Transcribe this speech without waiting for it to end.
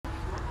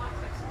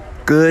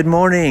Good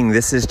morning.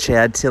 This is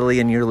Chad Tilley,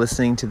 and you're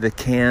listening to the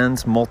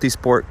Cairns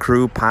Multisport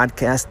Crew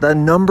podcast, the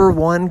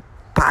 #1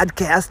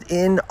 podcast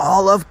in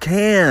all of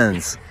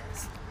Cairns.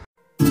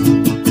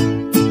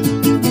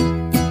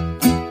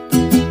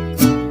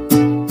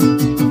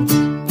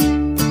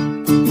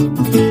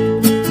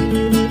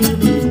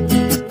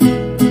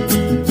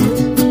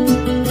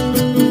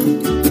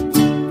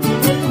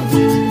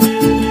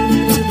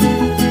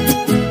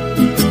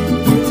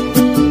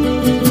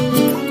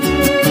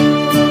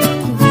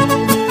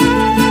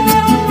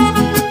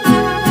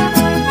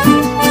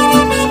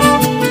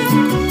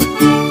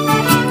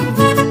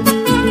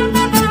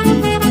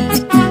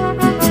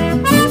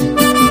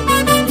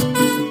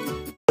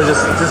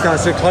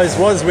 So close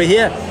was we're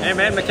here. Hey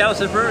man,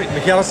 McAllister's Brewery.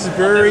 McAllister's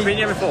Brewery. I've never been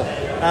here before.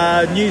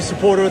 New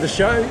supporter of the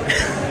show.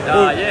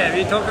 Yeah, have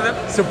you talked to them?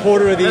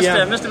 Supporter of the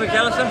Mr.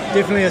 McAllister.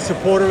 Definitely a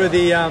supporter of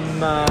the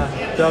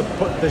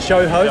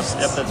show hosts.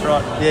 Yep, that's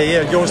right.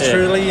 Yeah, yours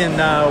truly and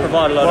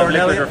provide a lot Warren of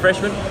liquid Elliott.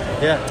 refreshment.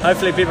 Yeah.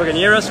 Hopefully people can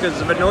hear us because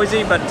it's a bit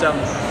noisy, but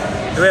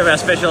do we have our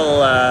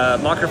special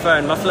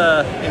microphone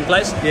muffler in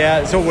place? Yeah,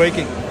 it's all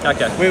working.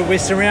 Okay. We're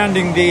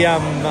surrounding the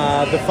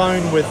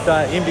phone with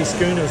empty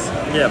schooners.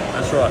 Yeah,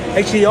 that's right.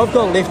 Actually, I've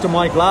got left of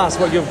my glass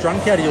what you've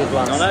drunk out of your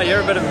glass. I know,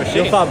 you're a bit of a machine.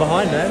 You're far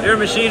behind, man. You're a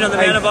machine on the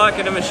mountain bike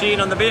and a machine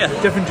on the beer.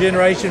 Different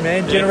generation,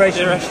 man. Yeah,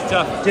 Generation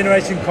tough.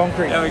 Generation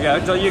concrete. There we go.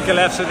 Until you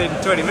collapse within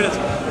 20 minutes.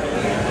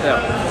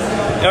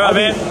 Yeah. All right,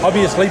 man. I'll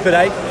be asleep at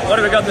 8. What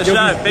have we got in the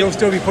show? You'll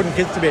still be putting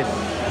kids to bed.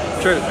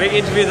 True. Big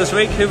interview this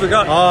week. Who have we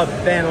got? Oh,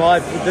 Van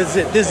Live. This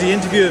is the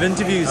interview of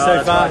interviews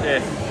so far. Right,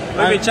 yeah.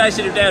 We've been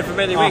chasing him down for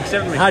many weeks,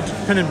 haven't we? Hard to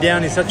pin him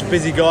down. He's such a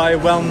busy guy,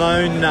 well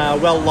known,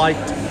 well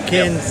liked,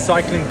 Cairns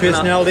cycling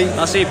personality.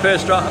 I see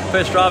Perth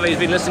Driver. He's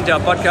been listening to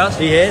our podcast.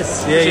 He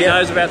has. Yeah, He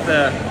knows about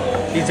the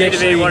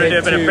interview. He wanted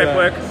to do a bit of prep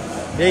work.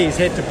 Yeah, he's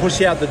had to push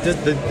out the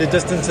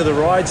distance of the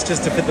rides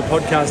just to fit the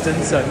podcast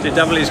in. So to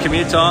double his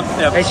commute time.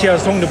 Yep. Actually, I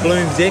was talking to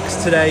Bloom's ex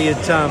today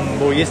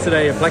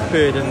yesterday at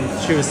Blackbird, and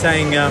she was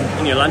saying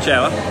in your lunch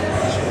hour.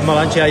 My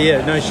lunch hour,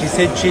 yeah. No, she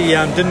said she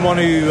didn't want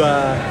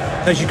to.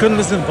 No, she couldn't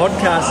listen to the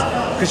podcast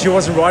because she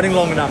wasn't riding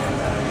long enough.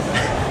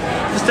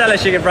 Just tell her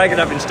she can break it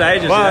up in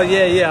stages. Well, you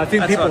know? yeah. I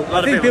think people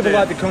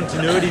like the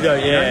continuity, though.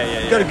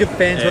 Yeah. You've got to give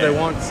fans what they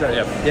want. So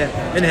yeah.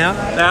 Anyhow,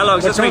 now, how long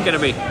is this week going to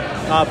be?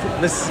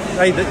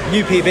 The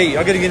new PB.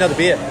 I got to get another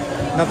beer,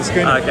 another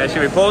schooner. Okay,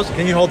 should we pause?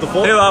 Can you hold the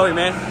fort? Who are we,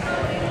 man?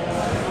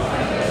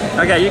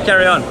 Okay, you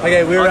carry on.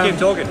 Okay, I'll keep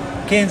talking.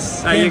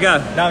 Cairns. No, you go.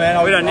 No,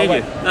 man. We don't need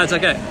you. No, it's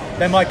okay.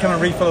 They might come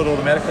and refill it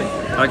automatically.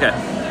 Okay.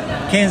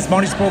 Cairns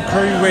Multisport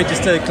Crew, we're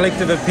just a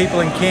collective of people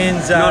in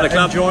Cairns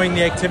enjoying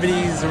the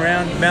activities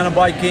around mountain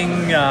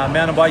biking,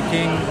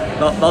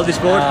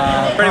 multisport,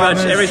 pretty much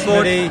every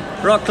sport,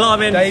 rock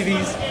climbing,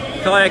 Davies,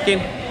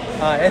 kayaking,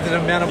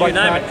 Atherton mountain bike. You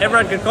name it.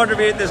 Everyone can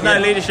contribute. There's no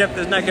leadership.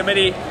 There's no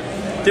committee.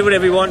 Do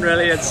whatever you want,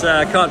 really. It's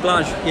carte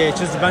blanche. Yeah, it's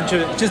just a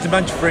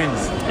bunch of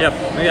friends. Yep.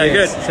 Okay,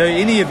 good. So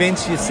any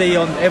events you see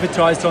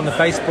advertised on the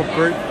Facebook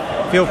group,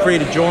 feel free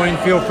to join.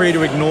 Feel free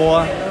to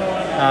ignore.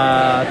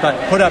 But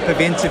put up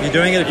events if you're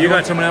doing it. If you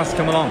want someone else to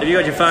come along. Have you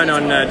got your phone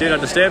on Do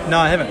Not Disturb? No,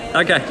 I haven't.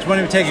 Okay. Just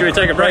wanted to Should we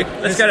take a break?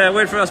 Let's go to a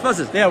word from our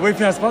sponsors. Yeah, word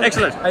from our sponsors.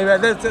 Excellent. Hey, man,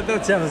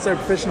 that sounds so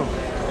professional.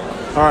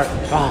 All right.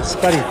 Oh, it's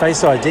bloody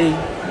Face ID.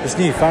 This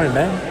new phone,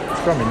 man.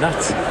 It's driving me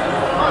nuts.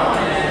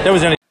 That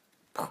was only.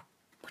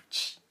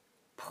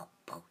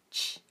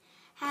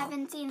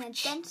 Haven't seen a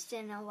dentist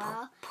in a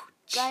while.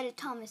 Go to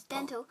Thomas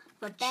Dental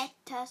for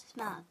better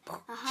smile.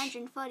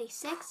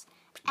 146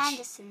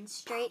 Anderson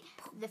Street.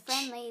 The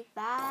friendly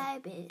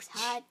vibe is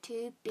hard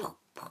to beat.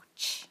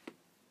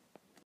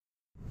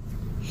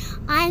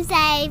 I'm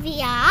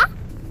Xavier.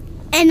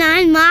 And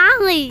I'm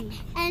Marley.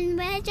 And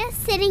we're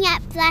just sitting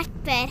at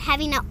Blackbird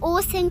having an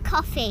awesome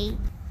coffee.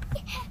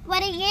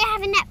 What are you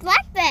having at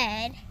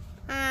Blackbird?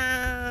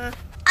 A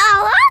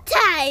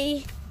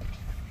latte.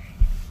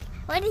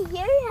 What are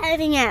you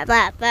having at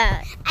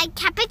Blackbird? A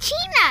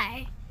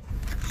cappuccino.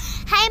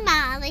 Hey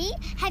Marley,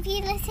 have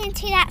you listened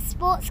to that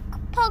sports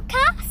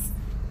podcast?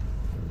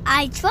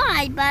 I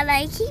tried, but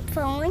I keep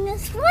falling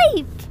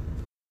asleep.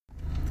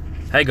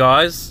 Hey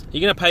guys,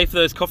 you going to pay for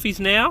those coffees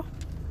now?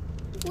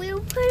 We'll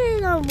put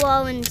it on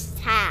Warren's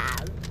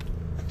tab.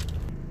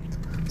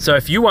 So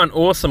if you want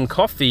awesome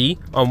coffee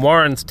on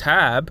Warren's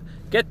tab,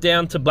 get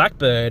down to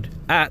Blackbird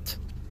at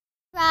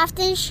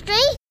Grafton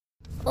Street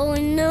or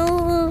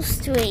Newell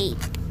Street.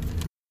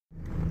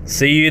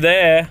 See you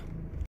there.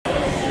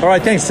 All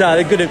right, thanks.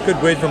 Good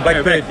word from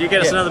Blackbird. You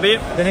get us another beer?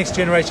 The next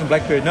generation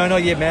Blackbird. No,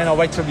 not yet, man. I'll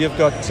wait till you've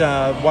got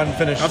one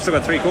finished. I've still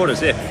got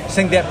 3/4, yeah.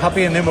 Sink that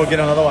puppy and then we'll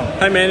get another one.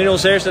 Hey man, in all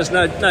seriousness,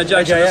 no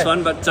jokes AJA. on this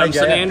one, but St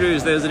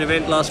Andrews, there was an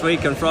event last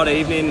week on Friday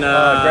evening.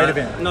 Great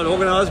event. Not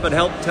organised, but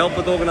helped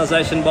with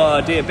organisation by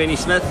our dear Benny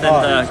Smith.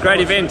 And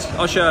great event.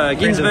 Osher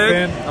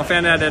Ginsberg. I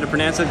found out how to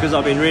pronounce it because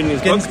I've been reading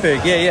his book.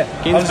 Ginsberg, yeah.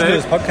 I listened to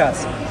his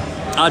podcast.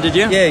 Oh, did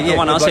you? Yeah. The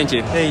one I sent you.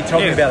 Yeah, you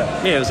told me about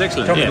it. Yeah, it was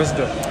excellent. Told me to listen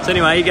to it. So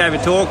anyway, he gave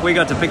a talk. We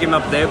got to pick him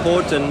up at the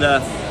airport, and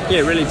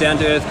really down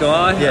to earth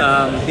guy.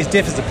 Yeah. He's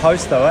deaf as a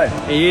post, though, eh?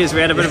 He is.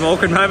 We had a bit of an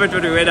awkward moment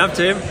when we went up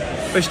to him.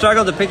 We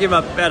struggled to pick him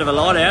up out of a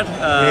line out.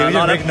 Yeah, we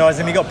didn't recognise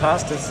him. He got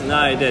past us.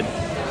 No, he did.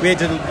 We had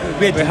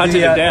to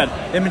hunted him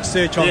down. Image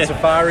search on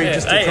Safari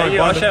just to try and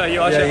find him.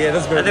 Yeah,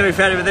 that's very. And then we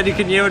found him, and then he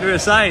couldn't hear what we were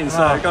saying,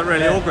 so it got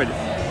really awkward.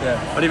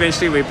 Yeah. But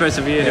eventually we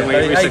persevered and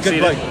we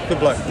succeeded. Good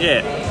bloke.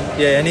 Yeah.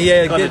 Yeah, and he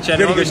had a Got really the chat,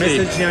 good obviously.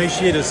 message. You know, he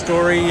shared a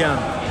story.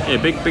 Yeah,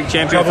 big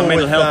champion for Trouble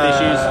mental with health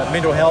issues.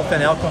 mental health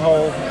and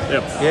alcohol.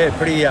 Yep.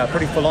 Yeah,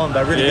 pretty full on,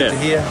 but really good to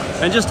hear.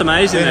 And just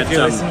amazing Learn a that. few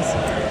lessons.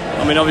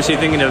 I mean, obviously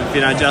thinking of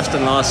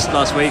Justin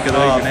last week or the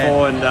week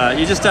before, and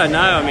you just don't know.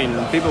 I mean,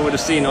 people would have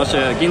seen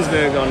Osher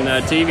Ginsberg on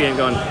TV and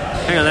gone,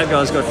 "Hang on, that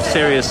guy's got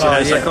serious,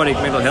 psychotic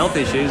mental health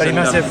issues." But he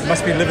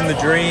must be living the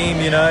dream,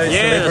 celebrity,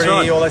 that's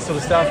right. all that sort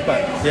of stuff.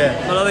 But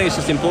Well, I think it's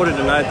just important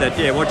to note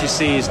that what you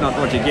see is not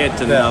what you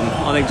get, and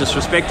I think just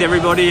respect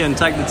everybody and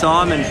take the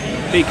time and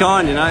be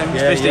kind.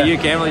 Especially you,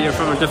 Campbell. You're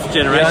from a different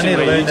generation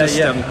where you just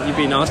you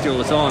be nasty all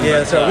the time.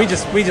 Yeah, so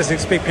we just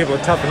expect people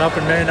to toughen up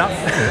and man up.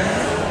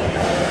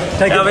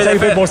 Take a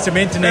bit more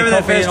cement in their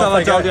coffee. The first time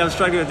I told you I'm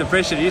struggling with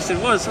depression, you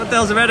said, "What the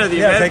hell's the matter with you,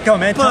 man? Come on,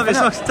 man. Pull up your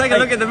socks, take a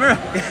look in the mirror."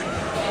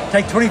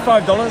 Take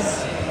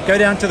 $25, go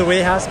down to the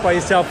warehouse, buy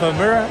yourself a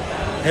mirror,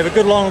 have a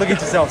good long look at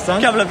yourself, son.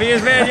 A couple of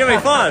beers, man, you'll be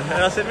fine.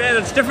 And I said, man,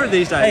 it's different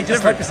these days. Hey,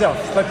 just slap yourself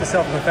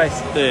in the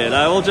face. Yeah,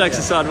 no, all jokes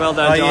aside, well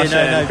done,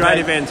 Josh. Great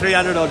event,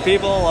 300 odd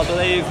people, I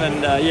believe,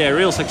 and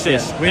real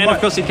success. Yeah, and of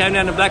course, he came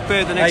down to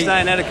Blackbird the next day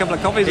and had a couple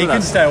of coffees with us. He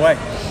couldn't stay away.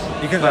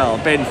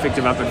 Ben picked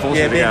him up and forced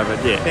him to go,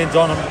 but Ben's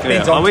on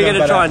him. Are we going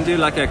to try and do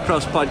like a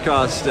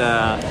cross-podcast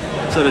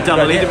sort of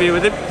double interview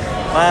with him?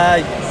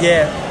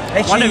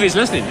 Actually, one of his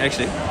listening,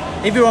 actually.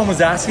 Everyone was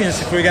asking us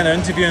if we were going to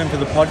interview him for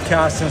the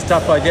podcast and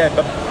stuff like that,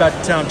 but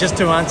just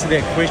to answer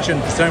that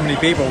question for so many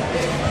people,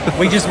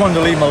 we just wanted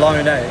to leave him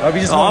alone, eh? I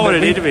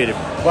wanted to interview him.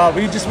 Well,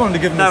 we just wanted to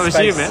give him the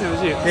space. No, it was you, man. It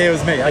was you. Yeah, it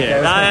was me. Okay,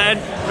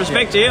 and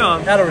respect to you.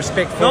 Out of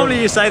respect for normally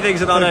you say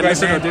things and I don't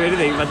listen man. or do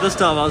anything, but this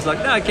time I was like,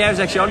 no, Cam's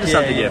actually onto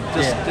something here.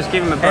 Just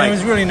give him a break. And it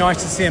was really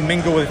nice to see him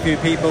mingle with a few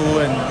people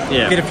and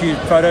get a few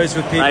photos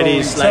with people.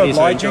 Ladies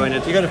were enjoying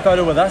it. You got a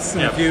photo with us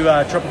and a few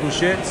tropical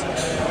shirts.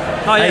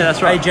 Oh yeah,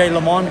 that's right. AJ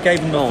Lamont gave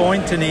him the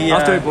point, and he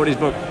after he bought his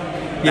book.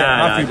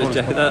 Yeah, the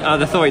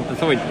Thoit.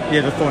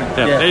 Yeah, the Thoit.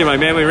 Yeah. Anyway,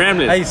 man, we're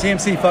rambling. Hey,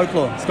 CMC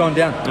Folklore, it's gone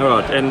down. All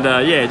right, and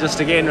just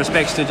again,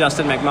 respects to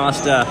Justin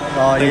McMaster.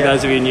 I think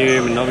those of you knew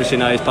him and obviously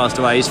know he's passed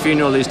away. His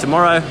funeral is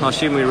tomorrow. I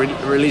assume we're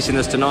releasing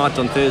this tonight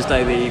on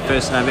Thursday, the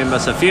 1st of November.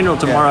 So funeral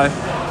tomorrow.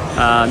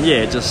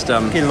 Just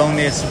get along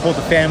there, support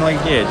the family.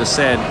 Yeah, just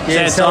sad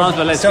times,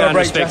 but let's go and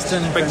respect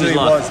Justin his for who he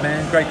life. was,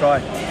 man. Great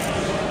guy.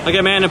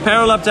 Okay, man,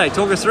 apparel update.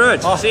 Talk us through it.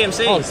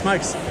 CMC. Oh,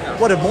 smokes.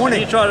 What a morning.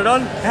 You tried it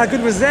on? How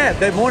good was that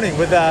morning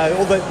with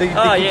all the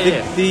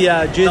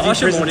jersey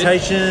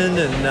presentation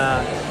morning.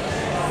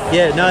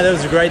 And that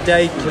was a great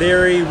day.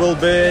 Cleary, Will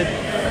Bird,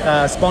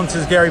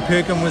 sponsors Gary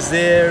Perkin was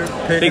there.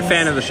 Big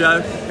fan of the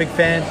show. Big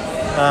fan.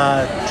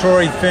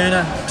 Troy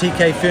Ferner,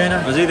 TK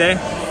Ferner. Was he there?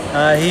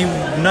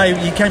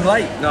 He came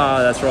late.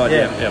 Oh, that's right.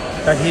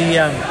 Yeah. But he,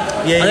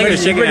 I think he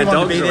was checking out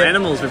dogs or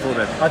animals before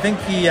that. I think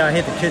he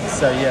had the kids,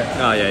 so yeah.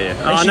 Oh, yeah.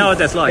 Actually, I know what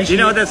that's like. Do you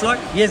know what that's like?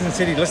 He hasn't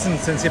said he listened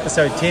since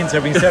episode 10, so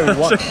we can say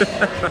what.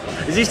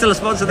 Is he still a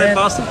sponsor of that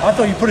bastard? I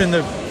thought you put in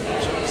the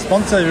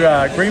sponsor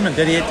agreement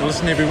that he had to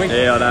listen every week.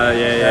 Yeah, I know.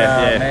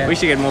 Yeah. We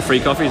should get more free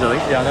coffees, I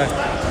think. Yeah, I know.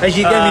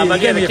 Actually, you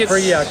gave me a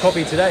free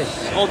copy today.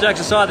 All jokes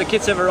aside, the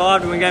kits have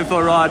arrived and we're going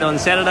for a ride on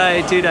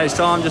Saturday, 2 days'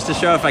 time, just to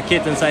show off our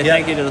kit and say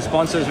thank you to the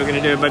sponsors. We're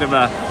going to do a bit of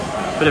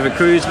a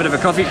cruise, bit of a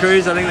coffee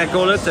cruise, I think they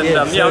call it. And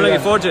I'm looking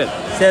forward to it.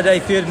 Saturday,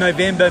 3rd of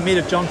November, meet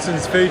at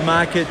Johnson's Food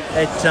Market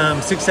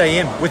at 6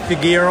 a.m. with the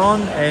gear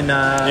on. And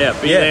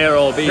be there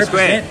or be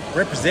square.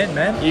 Represent,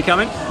 man. You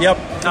coming? Yep.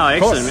 Oh,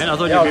 excellent, man. I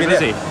thought you'd be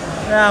busy.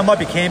 I might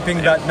be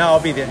camping, but no, I'll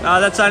be there.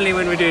 That's only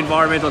when we do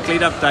environmental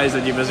cleanup days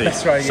that you're busy.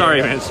 That's right.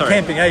 Sorry, man. Sorry.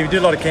 Camping. Hey, we do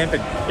a lot of camping.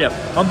 Yep.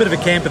 I'm a bit of a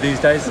camper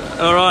these days.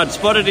 All right.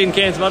 Spotted in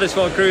Cairns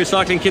Motorsport Crew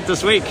cycling kit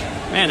this week.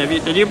 Man,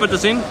 did you put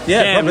this in?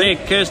 Yeah, Cam, probably.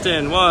 Nick,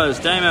 Kirsten,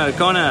 Damo,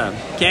 Connor,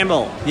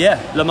 Campbell. Yeah.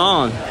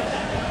 Lamont.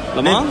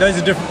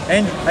 Those are different.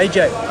 And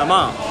AJ.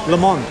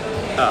 Lamont.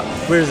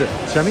 Where is it?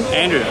 Show me.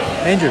 Andrew.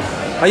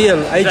 Oh yeah,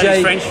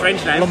 AJ.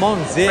 French name. Le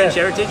Mans, yeah. French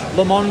heritage.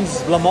 Le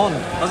Mans.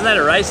 Wasn't that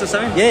a race or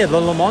something? Yeah, the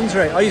Le Mans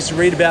race. I used to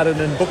read about it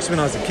in books when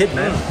I was a kid,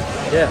 man.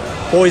 Yeah.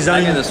 Boys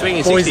Own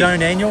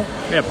Annual.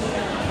 Yep.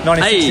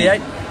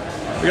 1968.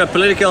 We got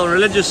political and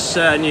religious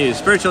news,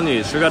 spiritual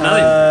news. We got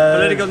nothing.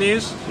 Political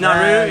news.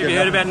 Nauru. Have you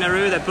heard about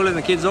Nauru? They're pulling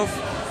the kids off.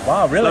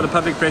 Wow, really? A lot of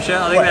public pressure.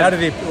 I think how do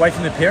they away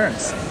from their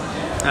parents?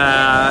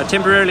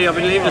 Temporarily, I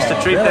believe, just to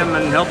treat them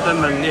and help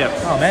them, and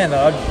Oh man,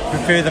 I'd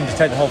prefer them to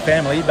take the whole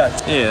family, but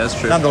that's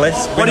true.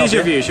 Nonetheless, what is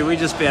your view? Should we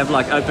just have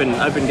like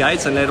open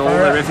gates and let all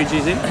the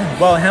refugees in?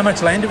 Well, how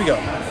much land do we got?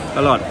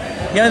 A lot.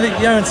 You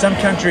know, in some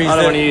countries, I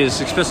don't want to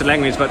use explicit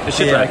language, but a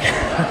shitload.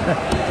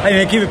 Hey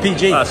man, keep it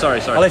PG. Oh,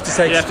 sorry. I'll have to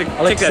say,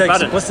 click that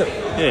button. Explicit.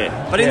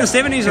 Yeah, but in the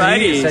 70s or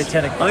 80s, I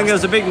think there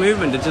was a big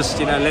movement to just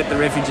let the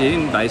refugee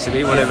in,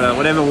 basically,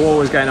 whatever war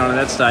was going on at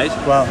that stage.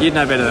 Well, you'd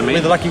know better than me.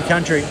 We're the lucky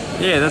country.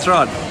 Yeah, that's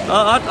right.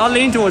 I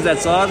lean towards that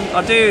side.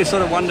 I do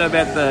sort of wonder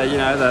about the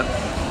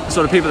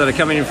sort of people that are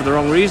coming in for the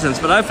wrong reasons.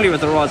 But hopefully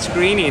with the right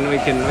screening, we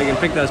can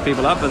pick those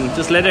people up and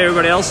just let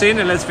everybody else in,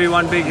 and let's be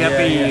one big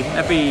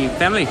happy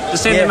family.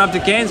 Just send them up to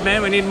Cairns,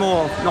 man. We need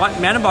more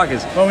mountain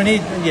bikers. Well, we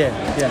need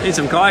need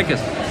some kayakers.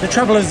 The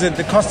trouble is that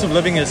the cost of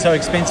living is so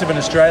expensive in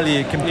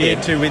Australia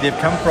compared to where they've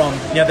come from.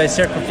 They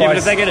sacrifice. Yeah, but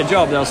if they get a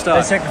job, they'll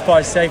start. They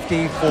sacrifice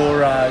safety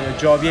for a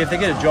job. Yeah, if they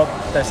get a job,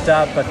 they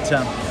start. But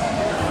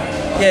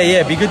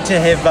it'd be good to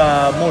have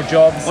more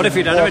jobs. What if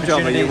you don't have a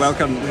job? Are you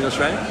welcome in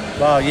Australia?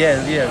 Well,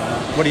 yeah.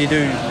 What do you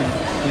do?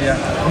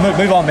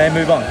 Move on, man.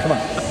 Move on. Come on.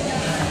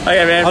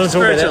 Okay, man.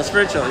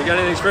 Spiritual. You got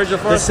anything spiritual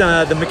for us?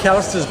 The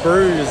McAllister's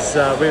Brew is.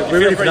 We're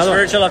ready for another.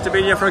 Spiritual after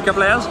being here for a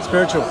couple of hours.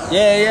 Spiritual.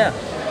 Yeah.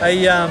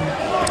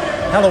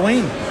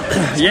 Halloween.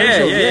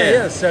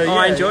 Yeah. So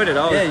I enjoyed it.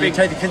 You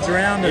take the kids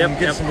around and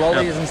get some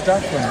lollies and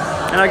stuff.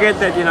 And I get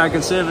that,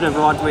 conservative,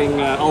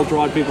 right-wing,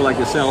 alt-right people like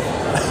yourself,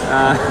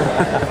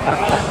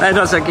 they're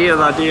not so keen on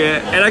the idea.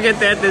 And I get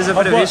that there's a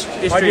bit of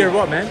history. Idea of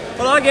what, man?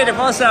 Well, I get if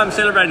I say I'm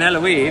celebrating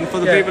Halloween, for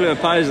the people who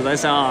oppose it, they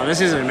say, oh,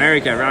 this isn't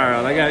America.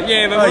 They go,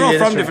 yeah, but we're all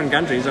from different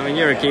countries. I mean,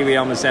 you're a Kiwi,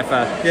 I'm a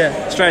Safa.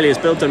 Yeah. Australia's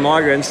built on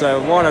migrants,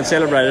 so why not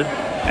celebrate it?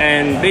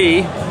 And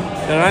B,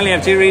 I only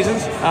have two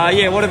reasons.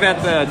 What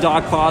about the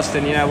dark past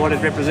and what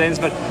it represents?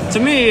 But to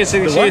me, it's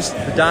an excuse.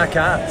 The dark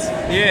arts.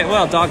 Yeah,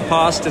 well, dark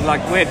past and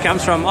like where it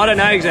comes from. I don't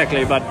know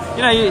exactly, but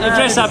you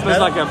dress up as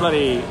like a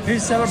bloody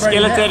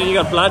skeleton that? And you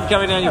got blood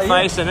coming down your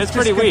face, and it's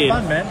pretty weird.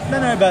 Fun, man.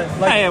 No, but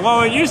like. Hey, what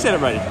were you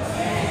celebrating?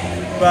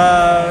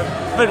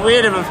 A bit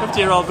weird if a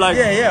 50-year-old bloke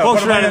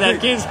walks around with that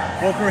kids.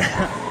 Walk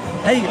around.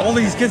 Hey, all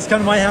these kids come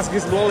to my house and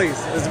get some lollies.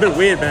 It's a bit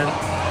weird, man.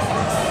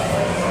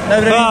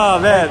 No,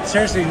 man,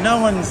 seriously,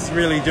 no one's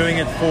really doing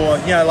it for,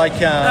 No,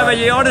 but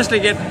you honestly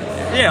get...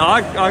 Yeah,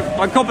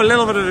 I cop a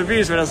little bit of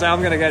abuse when I say I'm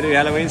going to go do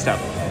Halloween stuff.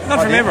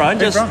 Not from everyone,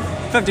 just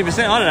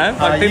 50%, I don't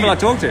know, people I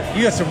talk to.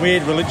 You got some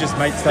weird religious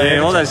mates though. Yeah,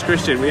 all those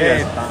Christian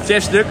weirdos.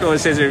 Jeff Snook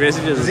always sends me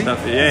messages and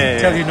stuff. Yeah.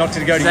 Tell you not to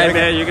go to yoga. Say,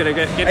 man, you're going to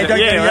get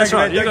that's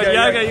right. You got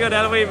yoga, you got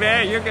Halloween,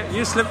 man. You're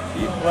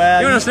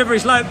on a slippery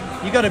slope.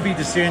 You got to be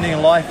discerning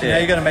in life,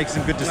 you got to make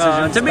some good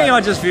decisions. To me,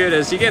 I just view it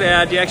as you get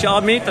out,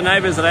 I'll meet the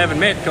neighbours that I haven't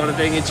met kind of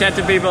thing. You chat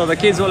to people, the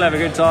kids all have a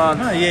good time.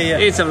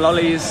 Eat some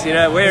lollies,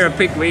 wear a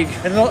pink wig.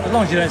 And as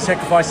long as you don't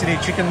sacrifice any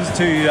chickens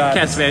to...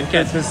 cats, man.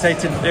 Cats.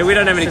 Satan. Yeah, we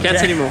don't have any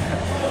cats anymore.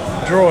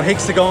 Draw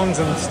hexagons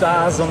and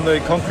stars on the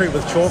concrete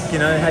with chalk,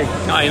 hey.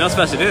 No, you're not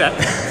supposed to do that.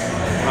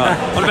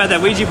 Right. What about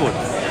that Ouija board?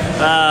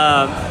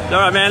 All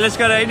right, man, let's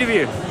go to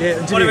interview. Yeah,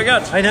 interview. What have we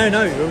got? Hey, no.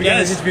 Are we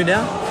going to interview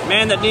now?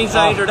 Man that needs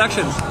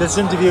introductions. This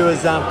interview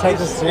has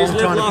taken us a long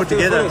time to put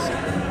together.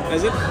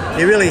 Has it?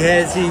 He really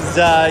has.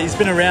 He's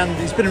been around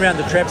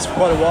the traps for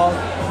quite a while.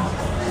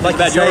 Like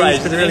about your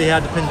age, he's been really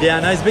hard to pin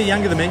down. No, he's a bit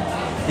younger than me.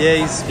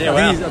 Yeah,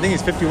 I think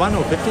he's 51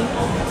 or 50.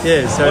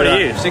 Yeah, so what are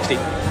you? 60?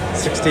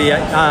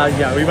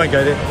 68. We won't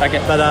go there. Okay.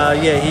 But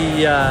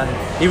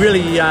he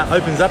really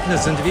opens up in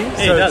this interview. Yeah,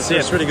 so he does,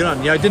 it's really good on.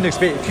 I didn't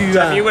expect if you.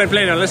 You weren't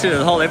planning on listening to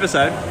the whole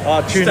episode.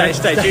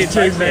 Stay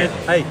tuned, man.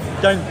 Hey,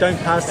 don't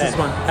pass this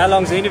one. How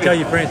long's the interview? Tell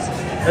your friends.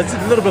 It's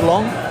a little bit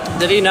long.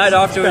 Did he note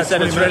afterwards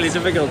that it's really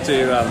difficult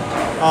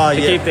to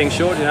keep things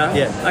short?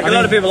 Yeah. Like a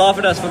lot of people laugh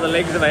at us for the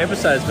length of our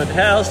episodes, but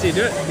how else do you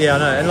do it? Yeah, I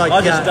know. And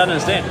I just don't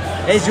understand.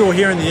 As you'll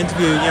hear in the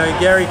interview,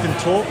 Gary can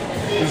talk.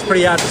 He's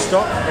pretty hard to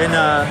stop, and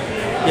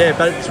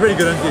but it's a really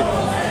good interview.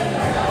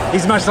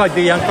 He's much like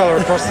the young fella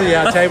across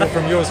the table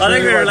from yours. I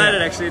think we're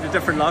related actually to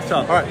different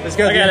lifetime. All right, let's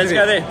go. Okay, let's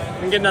go there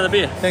and get another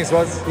beer. Thanks,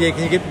 Woz. Yeah,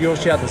 can you get your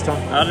shout this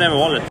time? I don't have a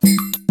wallet.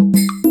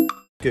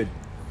 Good.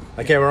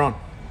 Okay, we're on.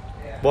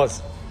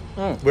 Woz,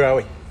 where are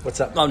we? What's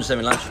up? I'm just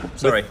having lunch.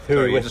 Sorry,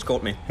 you just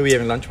caught me. Who are you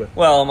having lunch with?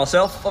 Well,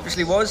 myself,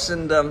 obviously, was,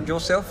 and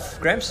yourself,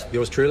 Gramps.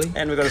 Yours truly.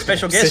 And we've got a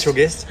special guest.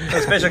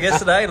 A special guest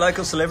today,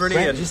 local celebrity.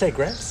 Did you say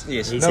Gramps?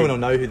 Yes. No one will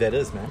know who that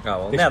is, man.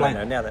 Oh,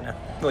 well, now they know.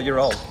 Well, you're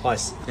old.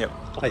 Nice. Yep.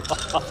 Hey.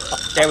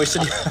 Yeah, we're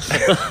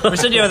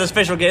sitting here with a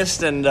special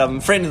guest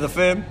and friend of the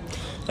firm.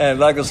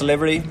 Local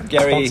celebrity,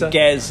 Gary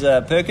Gaz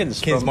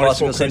Perkins from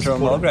Bicycle Centre on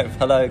Mulgrave.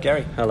 Hello,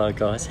 Gary. Hello,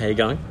 guys. How you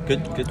going?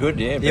 Good.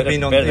 Yeah, you've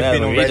been on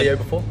radio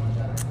before?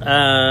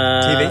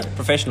 TV?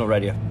 Professional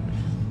radio.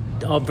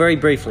 Oh, very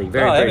briefly.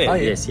 Very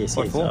briefly. Yes.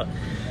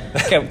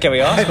 Can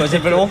we ask? Was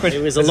it a bit awkward?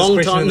 It was a long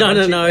time.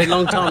 No. A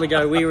long time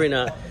ago, we were in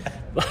a.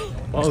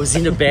 I was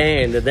in a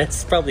band, and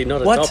that's probably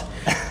not not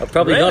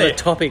a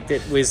topic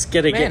that was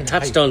going to get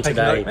touched on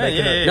today.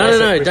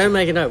 No. Don't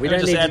make a note. We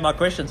don't need add my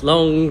questions.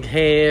 Long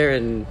hair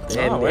and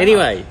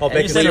anyway.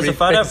 You send us a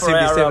photo for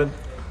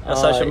our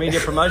social media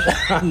promotion.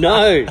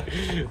 No.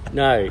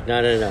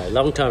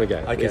 Long time ago.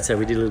 Okay. So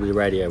we did a little bit of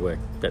radio work,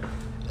 but.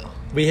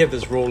 We have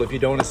this rule: if you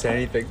don't want to say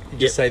anything, you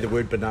just say the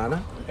word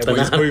banana, and we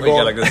just move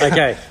on.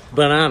 Okay,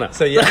 banana.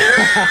 So yeah.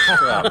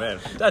 Oh man,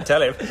 don't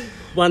tell him.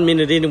 1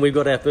 minute in and we've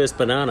got our first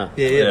banana.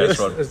 Yeah, that's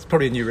right. It's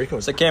probably a new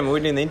record. So Cam, are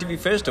we doing the interview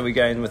first, or are we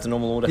going with the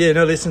normal order? Yeah,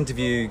 no, let's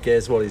interview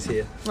Gaz while he's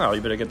here. Oh,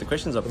 you better get the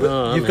questions up.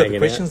 You've got the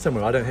questions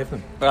somewhere. I don't have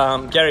them.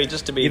 Gary,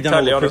 just to be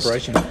totally honest,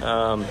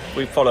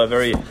 we follow a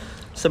very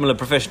similar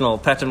professional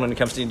pattern when it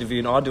comes to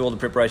interviewing. I do all the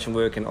preparation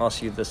work and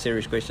ask you the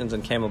serious questions,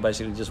 and Campbell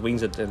basically just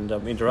wings it and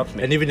interrupts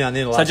me. And every now and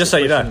then, so just so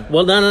you know.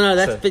 Well, no,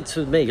 that fits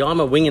with me. I'm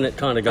a winging it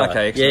kind of guy.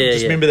 Okay, excellent.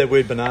 Just remember that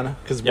word banana,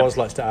 because Woz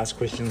likes to ask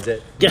questions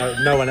that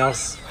no one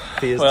else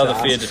fears to ask. Well, the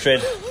fear to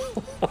tread.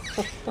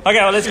 Okay,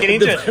 well, let's get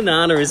into it.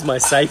 Banana is my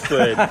safe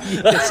word.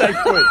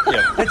 Safe word.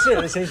 Yeah. That's it.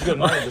 It seems good.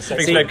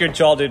 Brings back good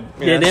childhood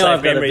now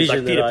I've got a memories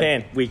vision like Peter that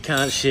Pan. we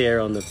can't share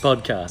on the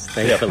podcast,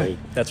 thankfully.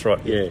 That's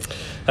right. Yeah.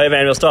 Hey,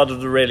 man, we'll start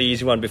with a really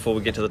easy one before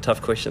we get to the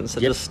tough questions.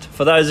 So just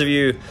for those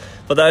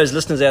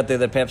listeners out there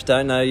that perhaps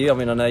don't know you, I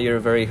mean, I know you're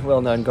a very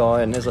well-known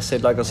guy and, as I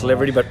said, like a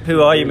celebrity, but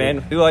who are you, man?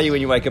 Who are you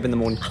when you wake up in the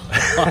morning?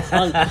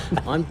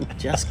 I'm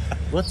just...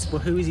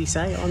 who is he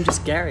say? I'm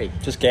just Gary.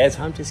 Just Gaz?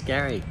 I'm just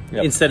Gary.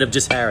 Yep. Instead of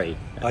just Harry.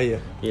 Oh, yeah.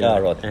 You know?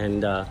 Oh, right.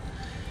 And, I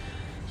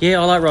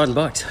like riding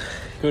bikes.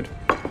 Good.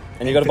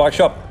 And you got a bike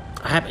shop?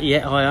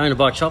 I own a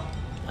bike shop,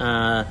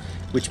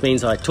 which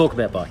means I talk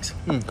about bikes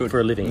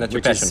for a living. And that's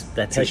your passion?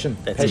 That's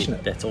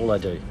it. That's all I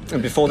do.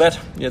 And before that,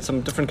 you had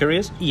some different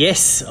careers?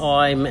 Yes,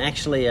 I'm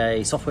actually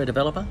a software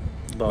developer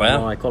by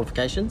my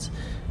qualifications.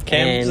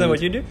 Cam, is that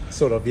what you do?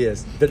 Sort of,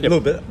 yes. A little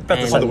bit.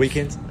 About on the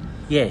weekends.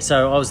 Yeah,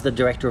 so I was the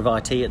director of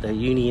IT at the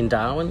uni in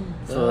Darwin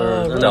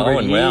for a number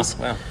of years.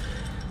 Wow.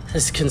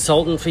 As a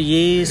consultant for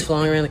years,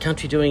 flying around the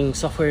country doing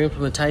software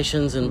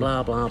implementations and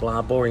blah, blah,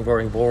 blah, boring,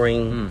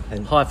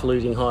 and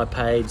highfalutin,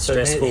 high-paid,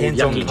 stressful,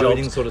 yucky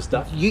jobs. Sort of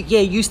stuff?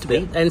 Used to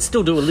be, and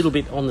still do a little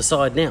bit on the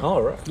side now. Oh,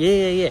 right.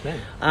 Yeah.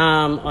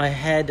 I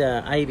had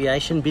an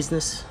aviation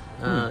business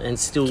and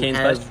still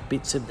have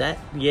bits of that,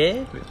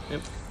 Yep.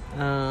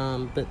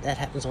 But that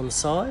happens on the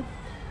side.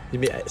 You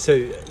mean,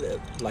 so,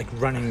 like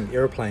running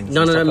aeroplanes?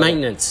 No,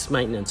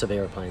 maintenance of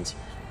aeroplanes.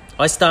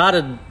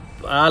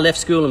 I left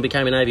school and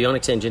became an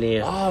avionics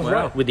engineer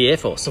with the Air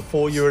Force.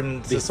 Before you were in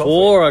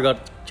Before I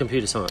got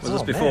computer science. Was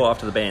this before or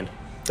after the band?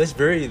 That's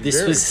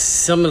This was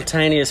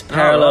simultaneous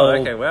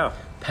parallel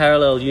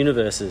parallel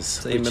universes.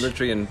 So you're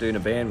military and doing a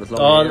band with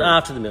long hair?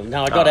 After the military.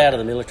 No, I got out of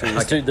the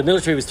military. The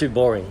military was too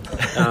boring.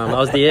 I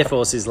was the Air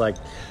Force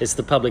it's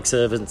the public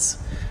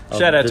servants.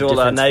 Shout out to all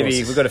our Navy.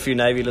 Forces. We've got a few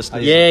Navy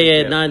listeners.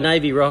 No,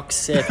 Navy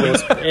rocks.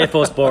 Air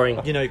Force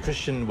boring. You know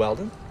Christian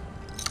Weldon?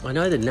 I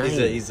know the name.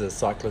 He's a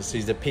cyclist.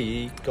 He's a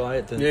PE guy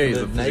at the he's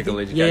a physical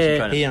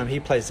education trainer. He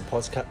plays the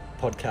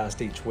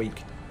podcast each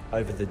week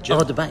over the gym.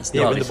 Oh, debates.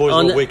 Yeah, when the boys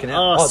are all working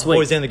out. Oh, the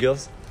boys and the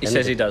girls. He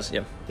says he does,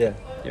 yeah. Yeah.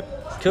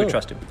 Yep. Cool. We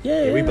trust him.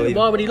 Yeah, we believe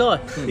why him. would he lie?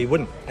 He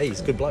wouldn't. Hey, he's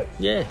a good bloke.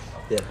 Yeah.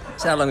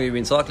 So how long have you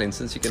been cycling,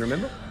 since you can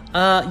remember?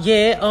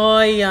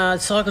 I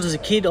cycled as a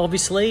kid,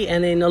 obviously,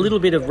 and then a little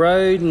bit of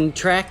road and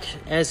track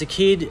as a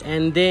kid,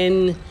 and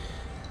then,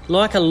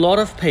 like a lot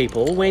of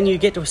people, when you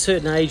get to a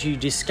certain age, you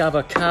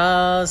discover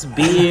cars,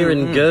 beer,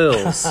 and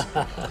girls,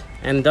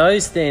 and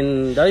those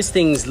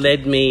things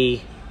led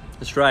me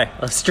astray.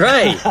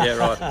 Yeah,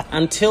 right.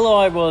 Until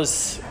I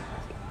was,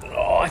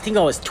 I think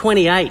I was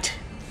 28,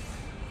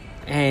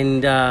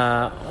 and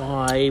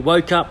I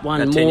woke up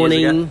one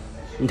morning.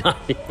 No,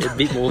 a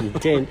bit more than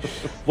 10.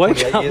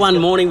 Woke up one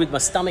morning with my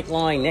stomach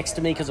lying next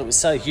to me because it was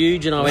so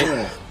huge, and I went,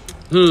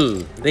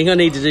 I think I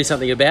need to do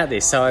something about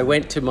this. So I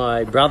went to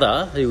my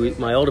brother,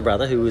 my older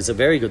brother, who was a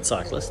very good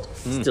cyclist,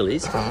 still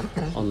is,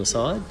 on the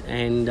side,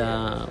 and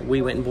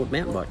we went and bought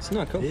mountain bikes.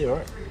 Oh, cool. Yeah,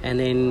 right. And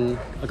then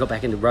I got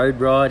back into road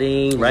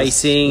riding,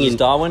 racing. In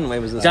Darwin?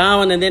 Where was that?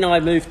 Darwin, and then I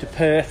moved to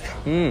Perth.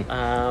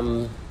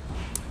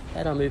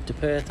 How'd I move to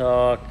Perth?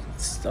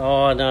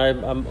 Oh, no,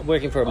 I'm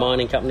working for a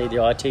mining company,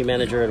 the IT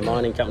manager at a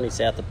mining company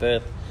south of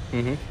Perth.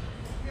 Mm-hmm.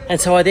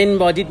 And so I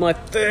did my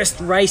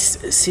first race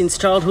since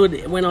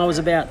childhood when I was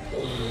about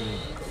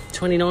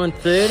 29,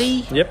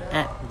 30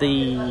 at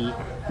the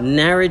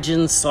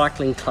Narrogin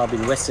Cycling Club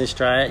in Western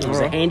Australia. It was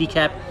a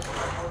handicap.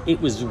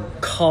 It was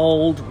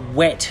cold,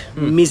 wet,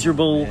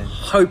 miserable,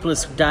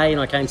 hopeless day,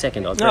 and I came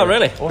second. I was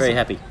really? Very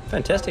happy.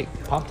 Fantastic.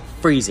 Pumped.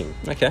 Freezing.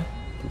 Okay.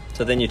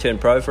 So then you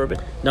turned pro for a bit?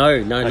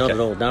 No, not at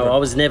all. No, I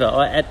was never.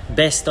 At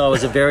best, I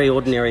was a very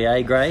ordinary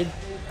A grade.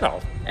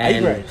 Oh, A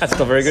grade? That's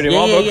not very good in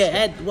my books.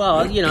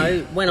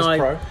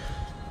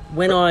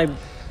 When I...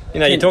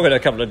 you're talking to a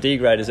couple of D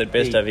graders at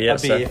best over here.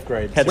 I'd be F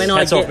grade.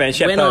 Hats off, man.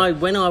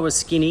 When I was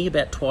skinny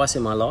about twice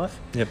in my life,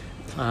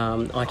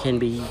 I can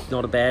be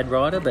not a bad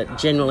rider, but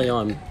generally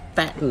I'm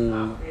fat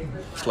and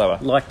slower.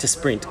 Like to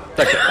sprint.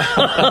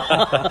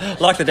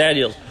 Like the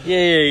Daniels.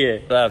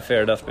 Yeah.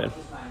 Fair enough, man.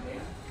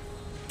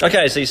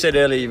 Okay, so you said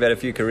earlier you've had a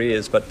few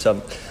careers, but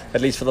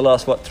at least for the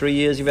last, 3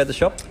 years you've had the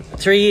shop?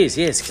 3 years,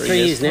 yes. 3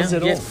 years now. Was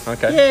it all?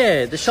 Okay.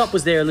 Yeah, the shop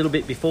was there a little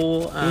bit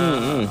before.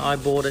 I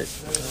bought it.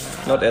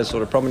 Not as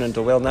sort of prominent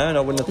or well-known,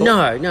 I wouldn't have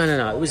thought?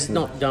 No. It was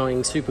not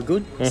going super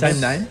good.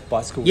 Same name?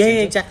 Bicycle Yeah,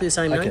 Centre? exactly the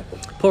same name.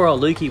 Poor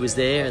old Lukey was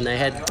there, and they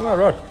had... Oh,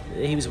 right.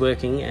 He was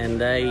working,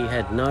 and they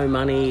had no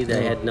money,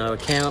 they had no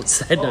accounts,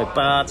 they had no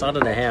parts. I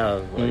don't know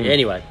how.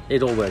 Anyway,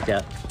 it all worked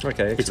out.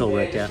 Okay. It's all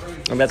worked out.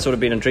 And that's sort of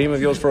been a dream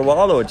of yours for a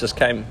while, or it just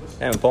came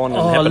upon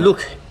and happened?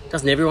 Look,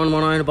 doesn't everyone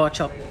want to own a bike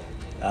shop?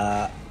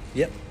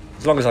 Yep.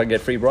 As long as I can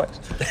get free bikes.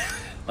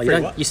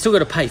 You still got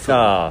to pay for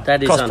it.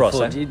 That is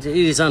unfortunate. It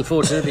is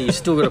unfortunate that you've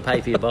still got to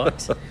pay for your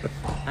bikes.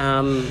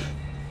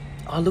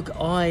 I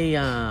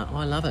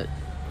love it,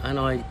 and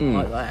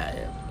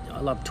I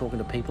love talking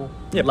to people.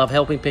 Yep. Love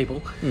helping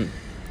people.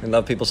 And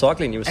love people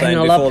cycling. You were saying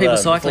and before I love people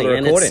the, cycling, before the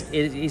and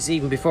recording. it's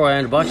even before I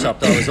owned a bike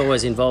shop. I was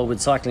always involved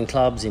with cycling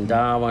clubs in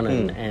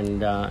Darwin,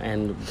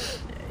 and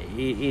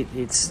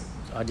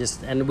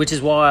which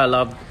is why I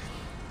love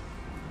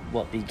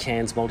what the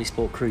Cairns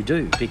Multisport crew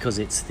do, because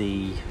it's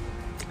the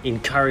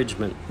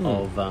encouragement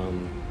of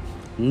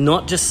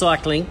not just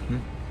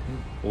cycling.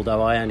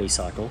 Although I only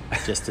cycle,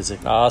 just as a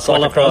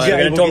cyclocross. We're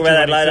going to talk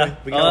about that later.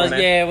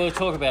 We'll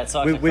talk about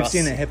cyclocross. We've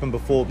seen it happen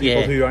before.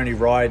 People who only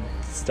ride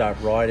start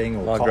riding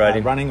or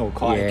running or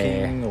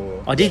kayaking.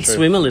 Or I did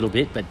swim a little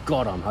bit, but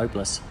God, I'm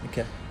hopeless.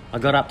 Okay. I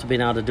got up to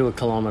being able to do a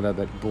kilometre,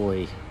 but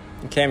boy.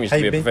 Cam used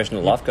to be a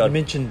professional lifeguard. You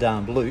mentioned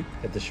Luke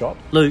at the shop.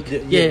 Luke,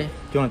 Do you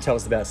want to tell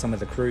us about some of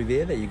the crew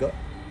there that you got?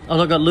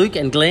 I got Luke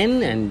and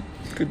Glenn, and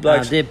good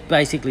blokes. They're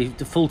basically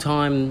the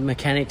full-time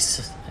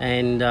mechanics,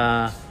 and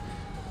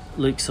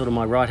Luke's sort of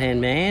my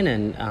right-hand man,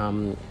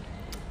 and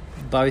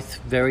both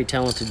very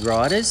talented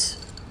riders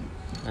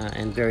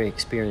and very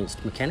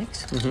experienced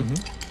mechanics.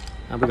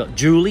 We've got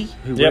Julie,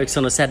 who works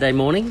on a Saturday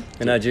morning.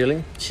 You know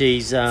Julie?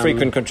 She's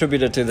frequent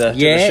contributor to the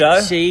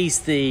show. She's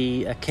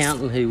the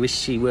accountant who wished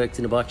she worked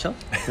in a bike shop.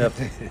 Yep.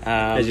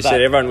 As you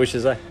said, everyone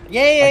wishes, eh?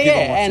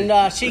 Yeah.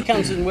 And she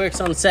comes and works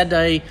on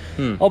Saturday,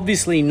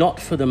 obviously not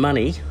for the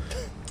money,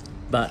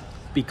 but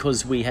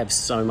because we have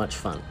so much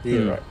fun. Yeah,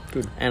 right.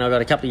 Good. And I've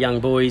got a couple of young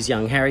boys,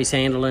 young Harry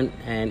Sanderland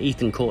and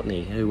Ethan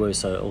Courtney, who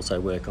also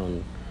work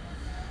on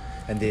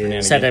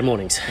Saturday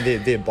mornings.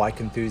 And they're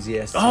bike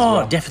enthusiasts.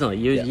 Oh, definitely.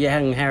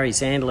 Young Harry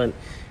Sanderland,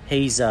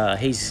 he's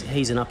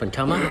an up and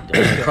comer,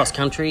 cross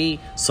country,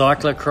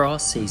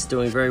 cyclocross. He's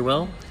doing very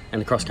well,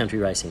 and cross country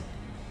racing.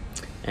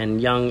 And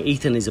young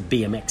Ethan is a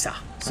BMXer,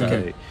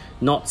 so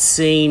not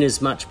seen as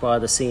much by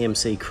the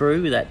CMC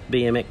crew, that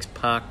BMX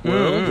park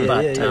world.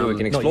 We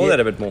can explore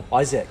that a bit more.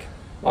 Isaac,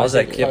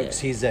 folks,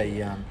 he's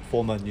a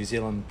former New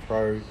Zealand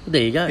pro.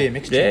 There you go.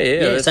 BMX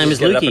Yeah. Same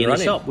as Lukey in the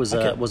shop was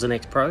an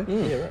ex-pro.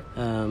 Yeah,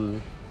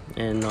 right.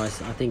 And I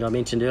think I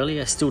mentioned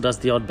earlier, still does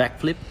the odd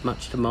backflip,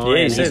 much to mine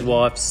and his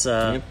wife's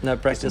no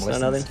practice, no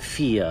nothing.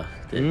 Fear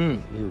that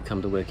he would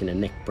come to work in a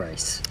neck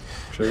brace.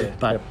 True.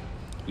 But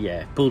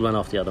pulled one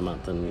off the other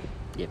month, and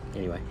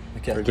anyway, he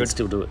can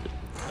still do it.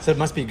 So it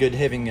must be good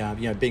having,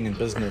 being in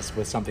business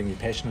with something you're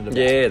passionate about.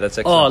 Yeah, that's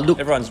excellent. Oh, look,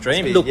 everyone's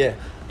dream. Look,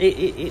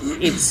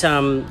 it's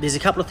there's a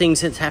couple of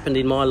things that's happened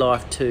in my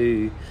life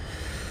to,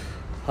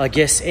 I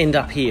guess, end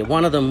up here.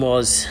 One of them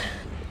was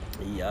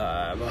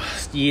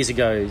years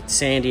ago.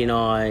 Sandy and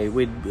I,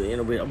 we'd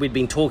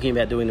been talking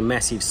about doing a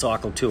massive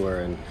cycle tour,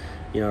 and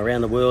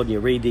around the world. And you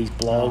read these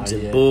blogs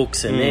and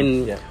books, and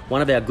then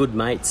one of our good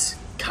mates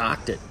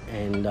carked it,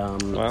 and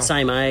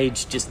same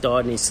age, just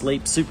died in his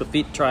sleep, super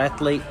fit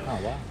triathlete.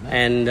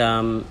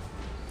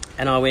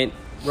 And I went,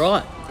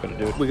 right,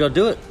 we got to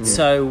do it.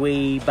 So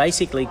we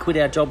basically quit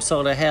our job,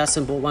 sold our house,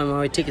 and bought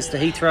one-way tickets to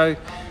Heathrow,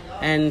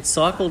 and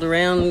cycled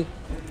around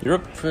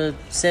Europe for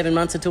 7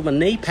 months until my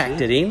knee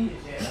packed it in.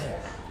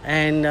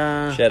 And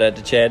shout out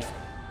to Chad.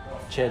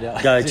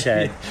 Go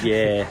Chad,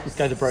 yeah.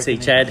 Go to see,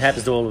 Chad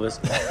happens to all of us.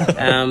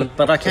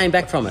 But I came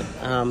back from it.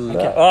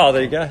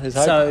 There you go. There's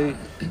hope. So,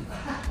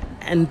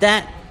 and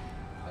that,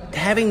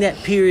 having that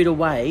period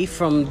away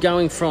from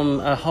going from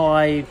a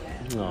high,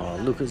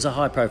 it was a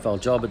high-profile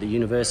job at the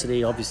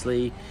university,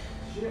 obviously,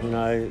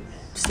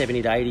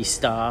 70 to 80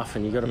 staff,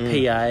 and you've got a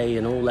PA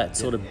and all that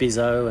sort of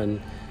bizzo,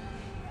 and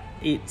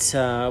it's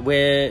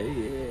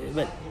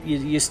but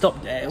you stop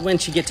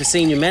once you get to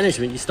senior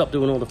management, you stop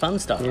doing all the fun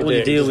stuff. All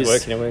you deal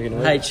with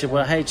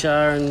HR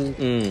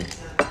and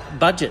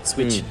budgets,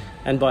 which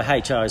and by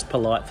HR is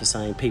polite for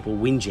saying people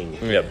whinging.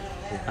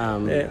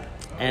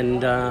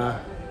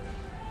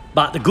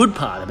 But the good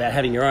part about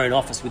having your own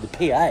office with the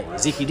PA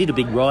is if you did a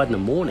big ride in the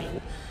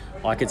morning,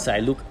 I could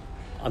say, look,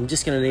 I'm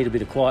just going to need a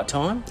bit of quiet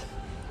time.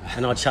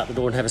 And I'd shut the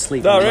door and have a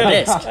sleep on my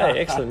desk. Hey,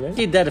 excellent, man.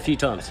 Did that a few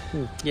times.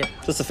 Yeah.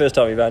 Just the first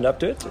time you've owned up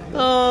to it?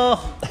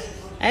 Oh,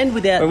 and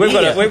without we've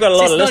beer. We've got a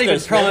lot of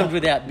listeners. It's not even primed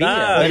without beer.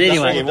 But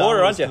anyway.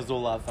 Water, aren't you?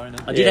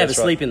 I did have a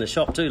sleep in the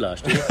shop too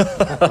last year.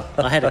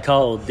 I had a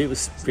cold. It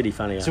was pretty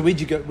funny. So where'd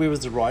you go? Where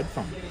was the ride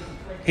from?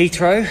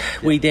 Heathrow.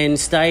 We then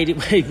stayed.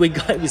 It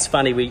was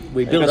funny.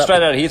 We built up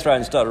straight out of Heathrow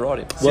and started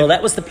riding. Well,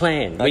 that was the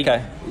plan.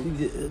 Okay.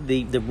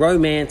 The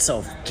romance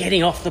of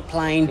getting off the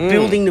plane,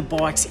 building the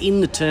bikes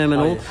in the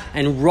terminal,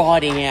 and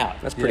riding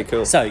out. That's pretty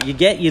cool. So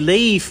you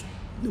leave.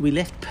 We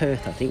left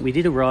Perth. I think we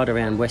did a ride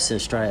around Western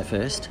Australia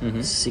first,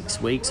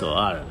 6 weeks or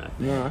I don't know.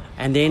 Yeah.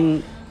 And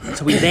then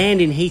so we land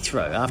in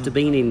Heathrow after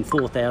being in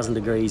 4,000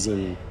 degrees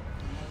in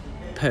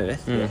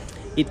Perth.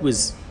 It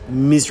was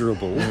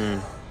miserable.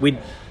 We'd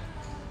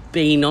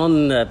been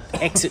on the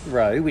exit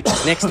row, which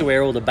is next to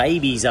where all the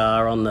babies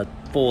are on the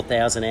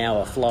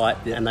 4,000-hour flight,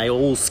 and they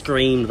all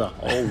screamed the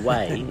whole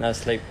way. No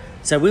sleep.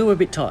 So we were a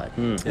bit tired.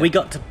 We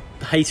got to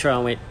Heathrow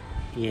and went,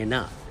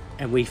 nah.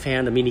 and we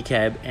found a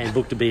minicab and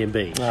booked a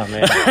B&B. Oh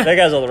man, there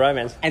goes all the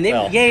romance. And then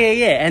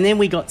and then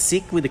we got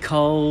sick with the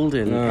cold,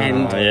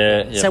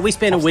 so we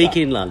spent a week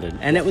in London,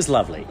 and it was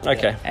lovely.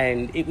 Okay,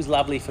 and it was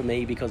lovely for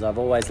me because I've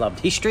always loved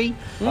history,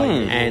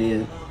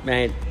 man,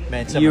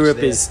 so Europe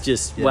is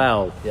just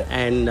wow. Yeah.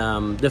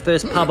 And the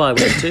first pub I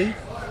went to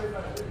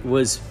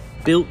was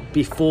built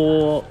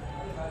before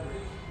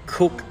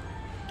Cook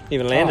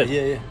even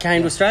landed.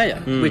 Came to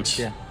Australia, which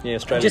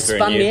Australia's just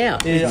spun me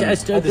out. Yeah.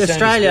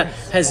 Australia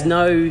has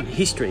no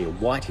history, or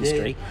white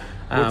history.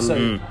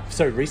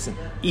 So recent.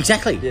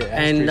 Exactly,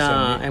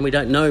 and we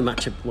don't know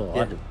much of. Well,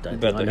 I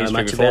don't know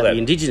much about the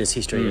Indigenous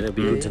history, and it'd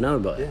be good to know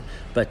about it.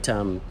 But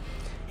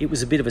it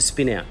was a bit of a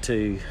spin out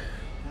to.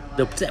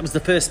 That was the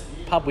first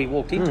pub we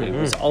walked into. It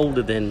was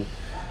older than.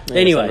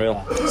 Anyway,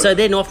 so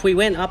then off we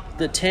went up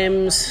the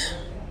Thames.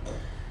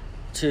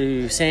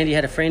 To Sandy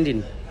had a friend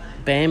in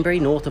Banbury,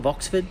 north of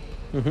Oxford,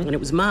 and it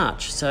was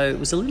March, so it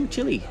was a little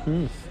chilly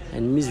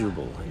and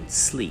miserable and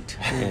sleet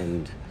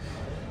and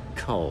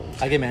cold.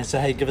 Okay, man. So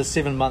hey, give us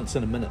 7 months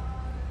in a minute.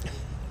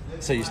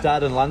 So you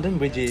started in London.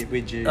 Where'd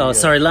you? Oh,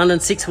 sorry, London.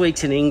 6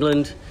 weeks in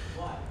England,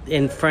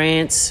 in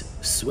France,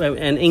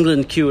 and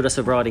England cured us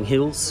of riding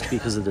hills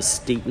because of the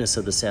steepness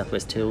of the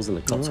Southwest Hills and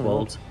the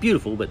Cotswolds.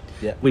 Beautiful, but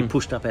we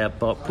pushed our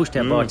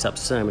bikes up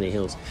so many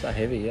hills. So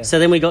heavy, yeah. So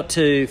then we got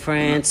to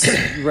France,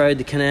 rode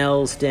the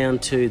canals down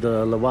to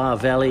the Loire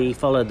Valley,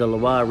 followed the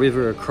Loire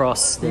River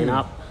across, then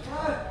up.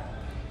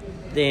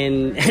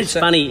 Then it's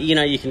funny,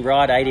 you can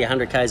ride 80,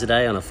 100 k's a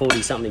day on a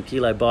 40-something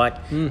kilo bike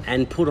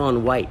and put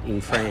on weight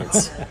in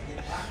France.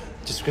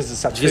 Just because it's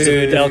such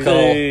food,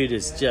 alcohol. Food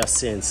is just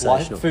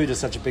sensational. Food is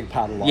such a big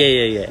part of life.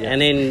 Yeah. And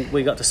then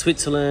we got to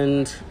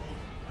Switzerland.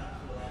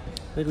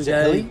 Where'd we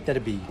go? Hilly?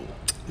 That'd be...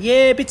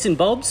 Yeah, bits and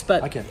bobs,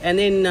 but and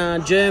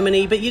then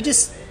Germany. But you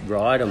just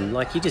ride them,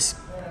 if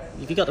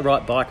you got the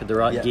right bike with the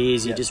right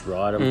gears, you just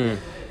ride them.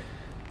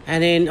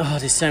 And then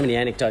there's so many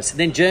anecdotes. And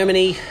then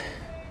Germany,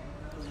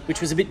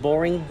 which was a bit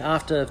boring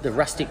after the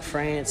rustic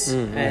France,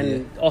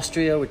 and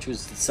Austria, which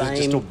was the same. Was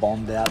it just all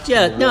bombed out?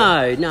 Yeah,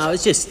 no,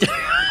 it's just.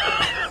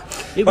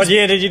 What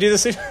year did you do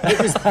this in? It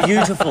was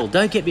beautiful.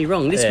 Don't get me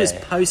wrong. This was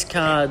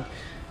postcard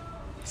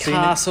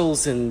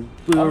castles, and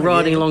we were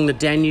riding along the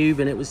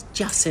Danube, and it was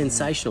just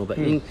sensational. But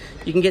you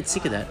can get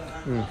sick of that.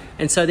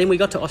 And so then we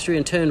got to Austria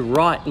and turned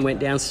right and went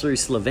down through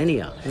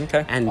Slovenia.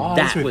 Okay. And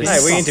that was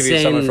we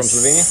interviewed someone from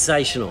Slovenia.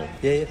 Sensational.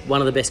 Yeah.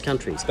 One of the best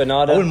countries.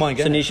 Bernardo,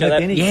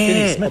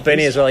 Tanisha,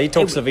 Benny as well. He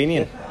talks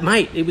Slovenian.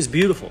 Mate, it was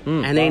beautiful.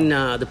 And then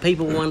the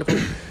people were wonderful.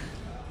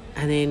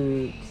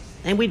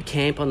 And we'd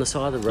camp on the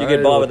side of the road. You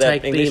could buy with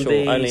that English or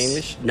only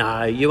English?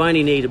 No, you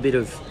only need a bit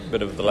of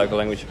the local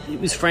language. It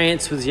was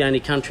France was the only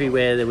country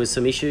where there was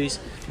some issues.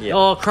 Yep.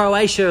 Oh,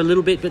 Croatia a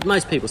little bit, but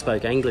most people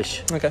spoke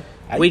English. Okay.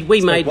 We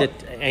made it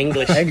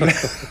English.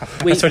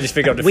 That's what you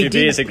picked up a few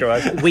beers in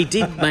Croatia. We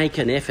did make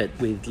an effort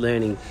with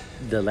learning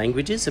the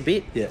languages a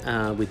bit.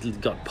 Yeah. We've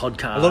got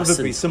podcasts. A lot of it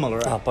would be similar.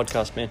 Right?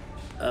 Podcast, man.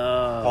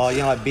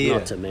 Like beer.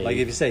 Not to me. Like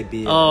if you say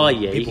beer. Oh,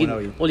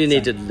 yeah. All you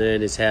need to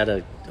learn is how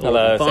to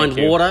find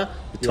water,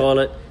 the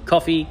toilet,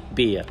 coffee,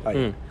 beer.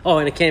 And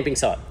a camping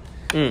site.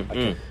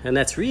 Okay. And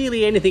that's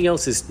really anything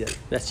else is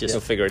that's just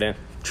you'll figure it out.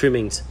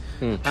 Trimmings.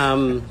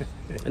 And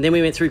then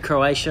we went through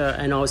Croatia,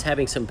 and I was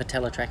having some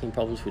patella tracking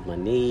problems with my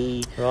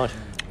knee. Right.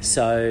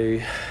 So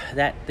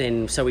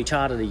we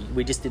chartered.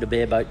 We just did a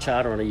bareboat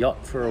charter on a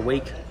yacht for a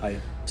week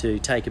to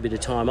take a bit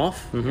of time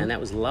off, and that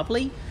was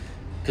lovely.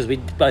 Because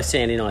both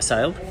Sandy and I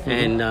sailed,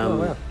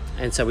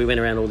 and so we went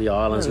around all the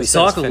islands. We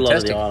cycled a lot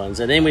of the islands,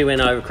 and then we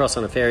went across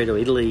on a ferry to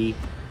Italy,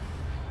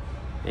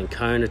 and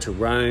Kona to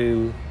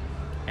Rome,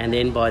 and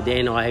then by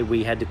then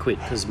we had to quit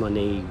because my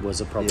knee was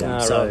a problem.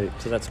 So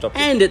that stopped.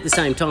 And at the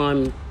same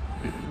time,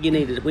 we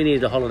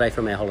needed a holiday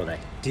from our holiday.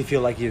 Do you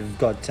feel like you've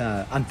got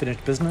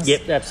unfinished business?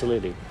 Yep,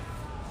 absolutely.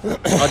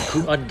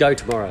 I'd go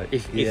tomorrow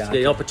if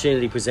the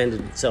opportunity presented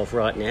itself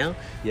right now.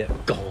 Yeah,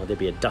 God, there'd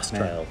be a dust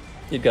trail.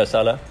 You'd go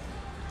solo.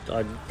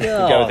 I'd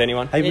go with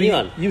anyone. Hey,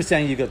 anyone. You were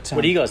saying you got...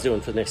 what are you guys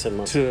doing for the next 7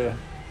 months? Tour.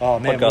 Oh,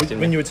 man.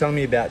 When you were telling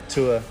me about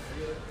Tour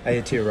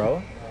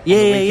Aotearoa...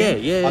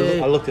 Yeah.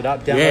 I looked it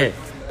up, downloaded,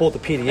 bought the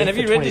PDF. And have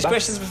you read these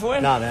questions before?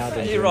 No, I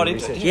didn't. You're right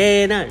into it.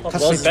 Yeah, no.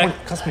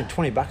 Cost me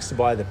 $20 to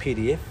buy the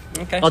PDF.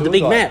 Okay. Oh, the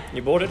big map.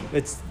 You bought it?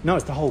 It's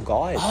the whole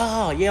guide.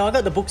 Oh, yeah, I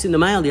got the books in the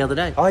mail the other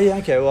day. Oh, yeah,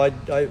 okay. Well,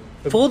 I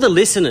for the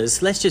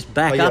listeners, let's just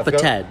back up a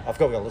tad. I've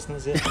got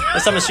listeners, yeah.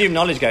 There's some assumed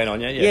knowledge going on,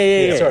 yeah?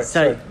 Yeah.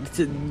 Sorry.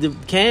 The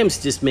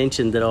Cam's just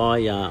mentioned that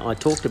I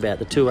talked about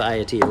the Tour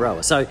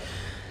Aotearoa. So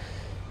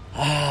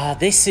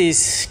this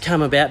has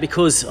come about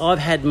because I've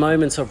had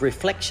moments of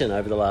reflection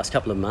over the last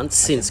couple of months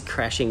since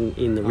crashing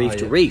in the Reef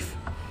to Reef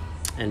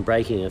and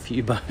breaking a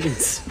few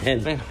bones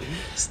and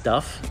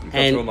stuff. You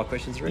got through all my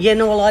questions already? Yeah,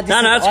 no, well, I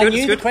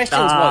knew the questions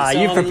was.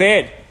 You've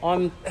prepared.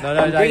 I'm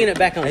bringing it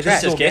back on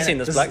track. Just guessing.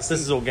 This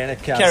is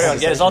organic. Carry on,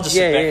 guys. I'll just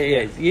sit back.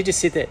 Yeah. You just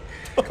sit there.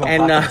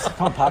 Come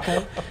on,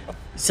 Paco.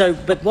 So,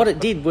 but what it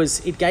did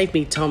was it gave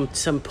me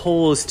some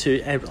pause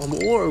to,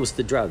 or it was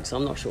the drugs.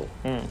 I'm not sure.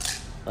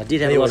 I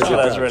did have a lot of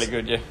drugs. That was really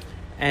good, yeah.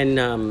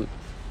 And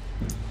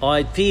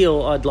I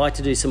feel I'd like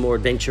to do some more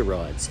adventure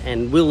rides.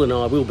 And Will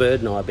Bird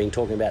and I have been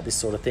talking about this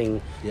sort of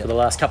thing for the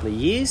last couple of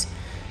years.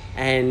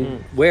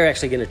 And we're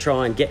actually going to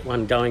try and get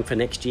one going for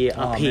next year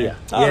up here.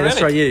 Oh, really?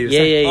 That's right.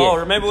 Yeah. Oh,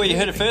 remember where you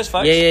heard it first,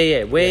 folks?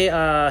 Yeah. We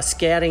are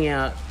scouting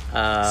out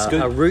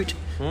a route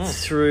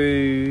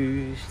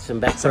through some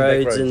back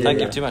roads. And don't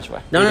give too much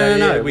away.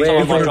 No. We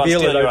can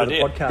reveal it over the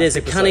podcast. There's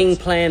a cunning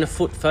plan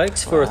afoot,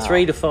 folks, for a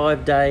 3 to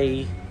 5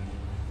 day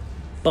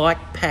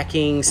bike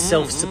packing,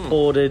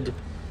 self-supported,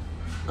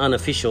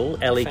 unofficial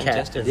Alley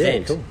Cat event.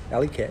 Yeah, cool.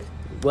 Alley Cat.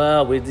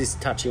 Well, we're just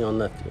touching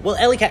on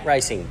Alley Cat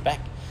racing back.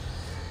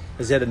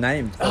 Is that a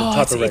name?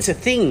 It's a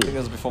thing. I think it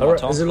was before my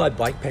time. Is it like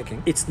bike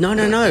packing? It's no.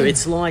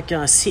 It's like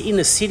in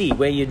the city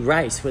where you'd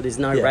race, where there's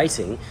no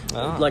racing.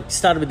 Like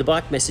started with the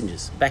bike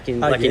messengers back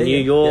in in New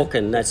York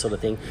and that sort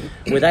of thing,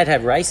 where they'd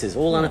have races,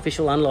 all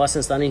unofficial,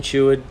 unlicensed,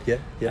 uninsured. Yeah.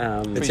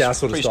 It's our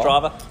sort of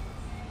Pre-Strava.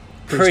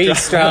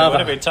 Pre-Strava. Would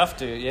have been tough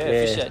to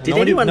officiate.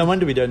 No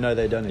wonder we don't know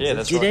they don't exist. Yeah,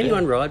 that's Did right.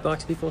 anyone ride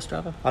bikes before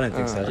Strava? I don't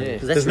think so. Yeah.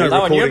 There's no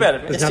one knew about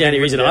it. That's the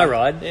only reason I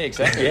ride. Yeah,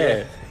 exactly.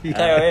 Yeah.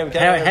 KOM.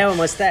 How are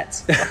my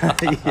stats?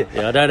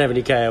 Yeah, I don't have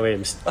any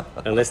KOMs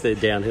unless they're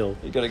downhill.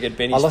 You've got to get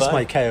Benny's I lost phone.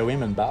 my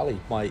KOM in Bali,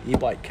 my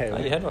e-bike KOM. Oh,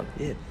 you had one?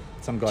 Yeah.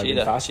 Some guy did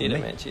faster than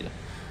me. Man, cheater.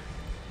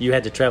 You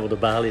had to travel to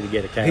Bali to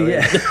get a KOM.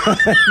 Yeah.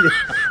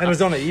 And it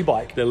was on an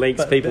e-bike. The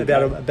lengths people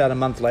about a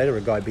month later,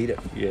 a guy beat it.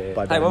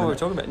 Yeah. Hey, what were we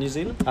talking about? New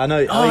Zealand? I know.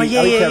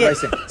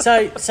 Racing.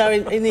 So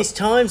in these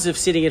times of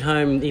sitting at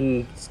home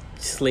in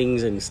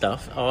slings and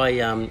stuff,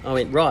 I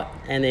went right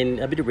and then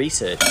a bit of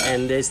research,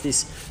 and there's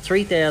this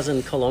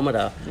 3,000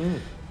 kilometre,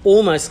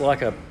 almost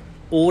like a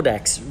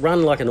Audax,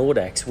 run like an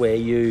Audax, where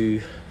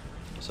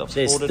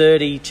there's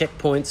 30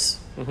 checkpoints,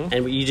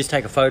 and you just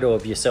take a photo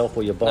of yourself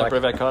or your bike. No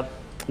Brevo card?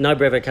 No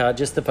Brevo card,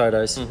 just the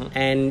photos,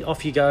 and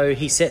off you go.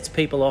 He sets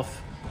people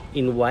off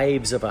in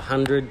waves of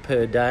 100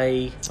 per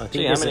day. I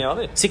think how many are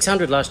there?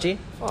 600 last year.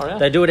 Oh, yeah.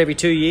 They do it every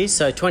 2 years,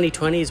 so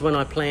 2020 is when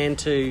I plan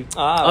to...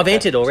 I've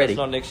entered already.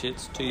 So it's not next year,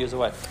 it's 2 years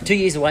away. 2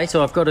 years away,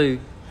 so I've got to...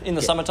 In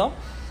the summertime?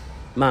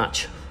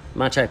 March,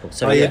 April.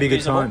 So it'd be a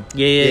good time.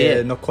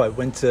 Yeah. Not quite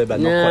winter, but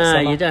not quite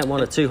summer. No, you don't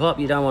want it too hot.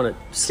 You don't want it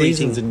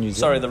Seasons in New Zealand.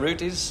 Sorry, the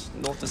route is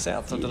north to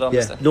south, or did I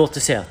understand? North to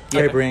south.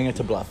 Cobringa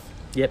to Bluff.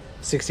 Yep.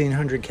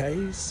 1,600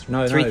 Ks?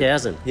 No.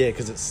 3,000. Yeah,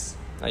 because it's...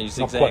 It's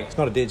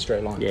not a dead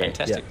straight line. Yeah.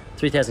 Fantastic.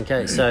 3,000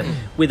 Ks. So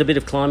with a bit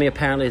of climbing,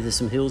 apparently there's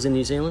some hills in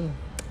New Zealand.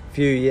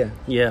 Few, yeah.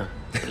 Yeah.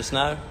 Bit of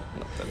snow.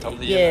 Not the top of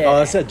the Yeah. year. Oh,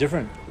 that's so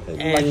different.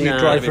 And, you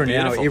drive for an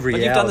hour beautiful. every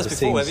But you've hour. done this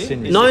before, have you?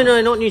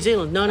 No, not New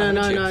Zealand. No.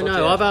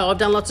 Yeah. I've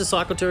done lots of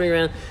cycle touring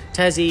around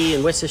Tassie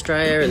and West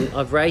Australia, and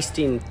I've raced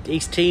in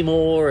East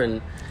Timor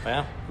and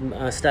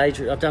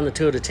I've done the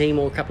Tour de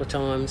Timor a couple of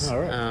times. Oh,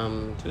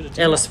 right.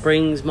 Alice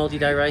Springs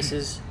multi-day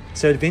races.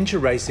 So adventure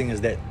racing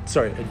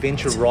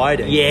adventure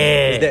riding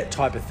is that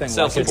type of thing.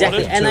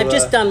 Exactly, and they've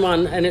just done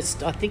one, and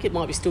I think it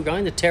might be still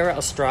going, the Terra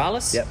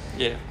Australis. Yep.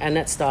 Yeah. And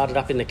that started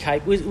up in the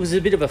Cape. It was a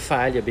bit of a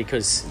failure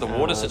because the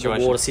water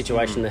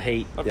situation. The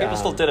heat. But people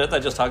still did it. They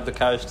just hugged the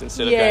coast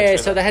instead of going Yeah, through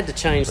so they had to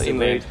change the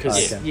route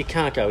because Okay. you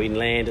can't go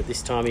inland at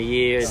this time of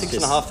year.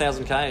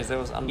 6,500 K's. That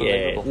was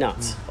unbelievable. Yeah,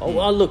 nuts.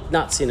 Oh, look,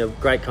 nuts in a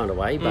great kind of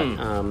way,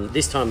 but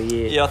this time of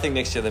year... Yeah, I think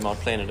next year they might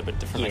plan it a bit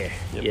differently.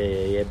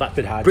 Yeah. But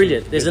bit hard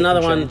brilliant. There's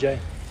another one. Jay.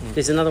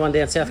 There's another one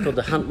down south called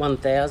the Hunt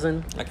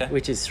 1000,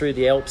 which is through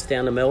the Alps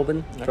down to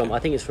Melbourne. I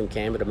think it's from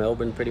Canberra to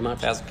Melbourne, pretty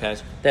much. 1,000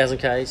 K's. 1,000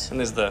 K's. And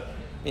there's the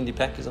Indy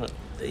Pack, isn't it?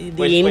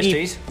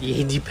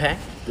 The Indy Pack,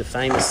 the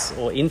famous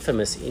or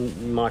infamous, you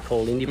might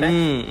call Indy Pack.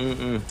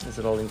 There's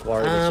an old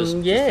inquiry that's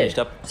just finished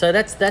up. So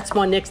that's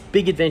my next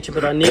big adventure,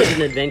 but I need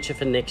an adventure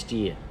for next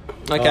year.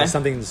 Okay.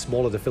 Something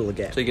smaller to fill the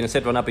gap. So you're going to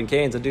set one up in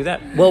Cairns and do that?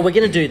 Well, we're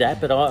going to do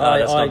that, but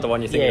that's not the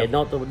one you're thinking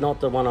of. Yeah,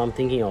 not the one I'm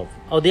thinking of.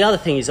 Oh, the other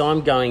thing is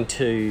I'm going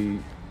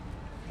to...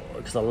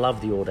 because I love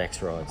the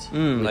Audax rides.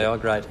 They are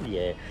great.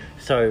 Yeah.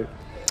 So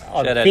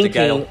Shout out I'm to thinking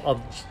Gail.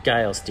 of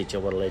Gail Stitcher,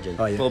 what a legend.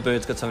 Oh, yeah. Will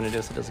Bird's got something to do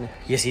with it, doesn't he?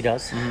 Yes, he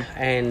does.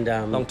 And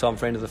Long-time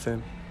friend of the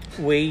firm.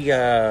 we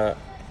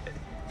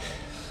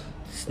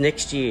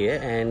next year,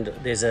 and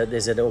there's an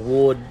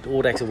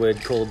Audax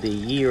award called the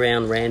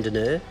Year-Round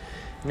Randonneur,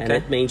 and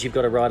it means you've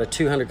got to ride a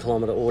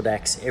 200-kilometre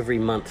Audax every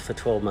month for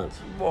 12 months.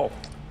 Whoa.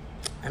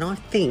 And I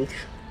think...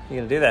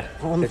 You're going to do that?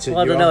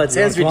 I don't know. It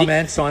sounds ridiculous.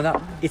 Man, sign up.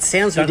 It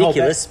sounds Don't hold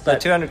ridiculous, So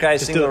but 200k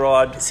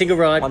single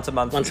ride. once a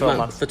month for 12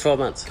 months. For 12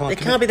 months. Come on, it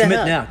can't be that commit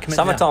hard. now. Commit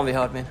Summertime now. will be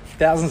hard, man.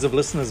 Thousands of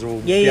listeners will.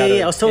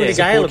 Yeah. I was talking to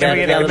Gail about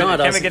it the other night.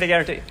 Can we get a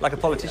guarantee, like a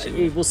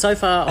politician? Well, so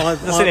far I've...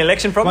 Is this an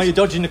election Come on, problem?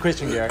 you're dodging the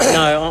question, Gary.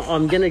 No,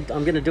 I'm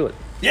gonna do it.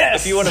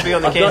 Yes. If you want to be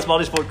on the Cairns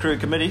Multisport Crew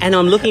committee. And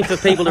I'm looking for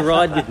people to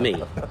ride with me.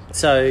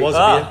 So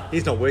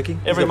He's not working.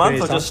 Every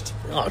month or just...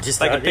 just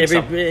They can pick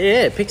some.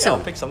 pick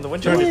some. Pick some to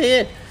win.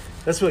 Yeah.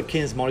 That's what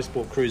Cairns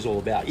Multisport Crew is all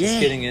about. Just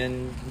getting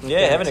in.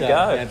 Having a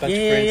go. A bunch of friends,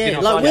 getting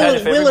off Like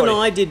side. Will and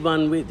I did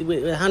one with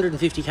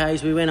 150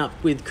 Ks. We went up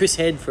with Chris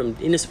Head from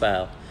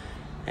Innisfail,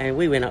 and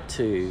we went up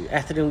to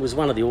Atherton. Was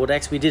one of the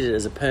Audax. We did it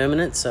as a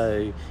permanent,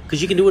 so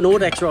because you can do an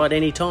Audax ride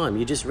any time.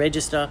 You just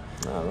register.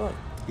 Oh, right.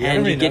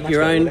 and you get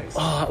your own.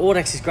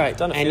 Audax is great,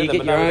 and you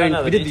get your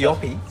own. We did the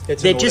Oppie.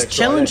 They're just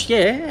challenge,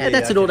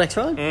 that's an Audax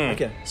ride.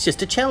 Okay, it's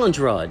just a challenge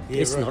ride.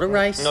 It's not a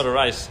race. Not a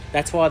race.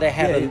 That's why they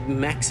have a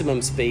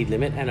maximum speed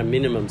limit and a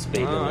minimum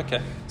speed limit.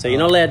 Okay. So you're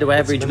not allowed to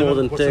average more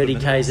than 30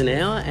 k's an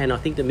hour, and I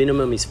think the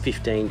minimum is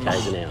 15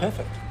 k's an hour.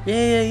 Perfect.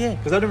 Yeah.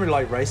 Because I don't really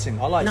like racing.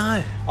 I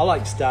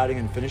like starting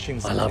and finishing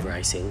something. I love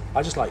racing.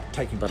 I just like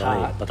taking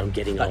part. But I'm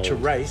getting old. To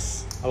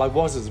race,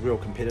 Woz is real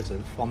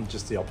competitive. I'm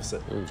just the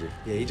opposite.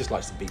 Yeah, he just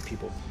likes to beat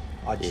people.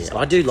 I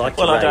do like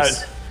to race. I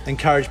don't.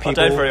 Encourage people.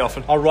 I don't very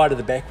often. I'll ride at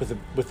the back with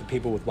the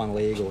people with one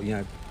leg, or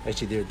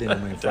actually they're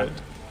normally in front.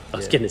 I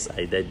was going to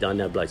say, I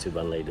know blokes with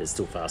one leg that's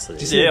still faster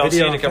than you. I've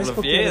seen a couple of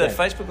the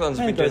Facebook ones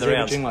have been doing the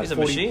rounds. He's a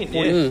machine.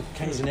 40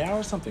 k's an hour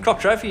or something. Croc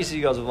Trophy, you see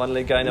you guys with one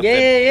leg going up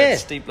that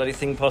steep bloody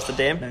thing past the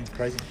dam. It's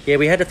crazy. Yeah,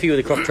 we had a few of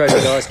the Croc Trophy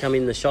guys come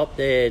in the shop.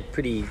 They're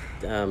pretty.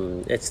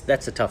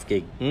 That's a tough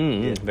gig.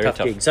 Very tough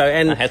gig. So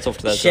hats off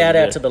to those. Shout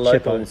out to the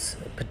locals,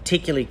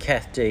 particularly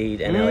Kath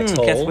Deed and Alex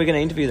Hall. Kath, we're going to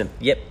interview them.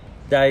 Yep,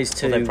 those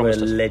two were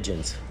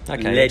legends.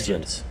 Okay,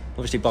 legends.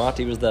 Obviously,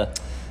 Barty was the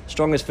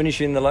strongest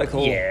finisher in the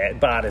local. Yeah,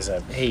 Bart is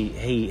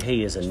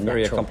he is a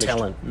natural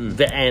talent,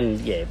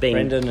 and being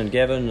Brendan and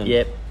Gavin and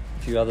a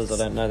few others I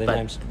don't know their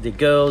names. The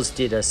girls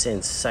did a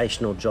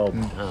sensational job,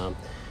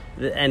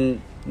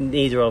 and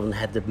neither of them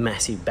had the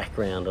massive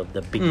background of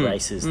the big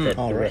races that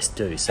the rest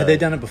do. So had they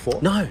done it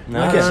before? No.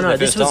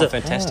 This was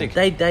fantastic.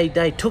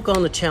 They took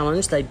on the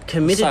challenge. They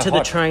committed to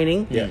the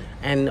training,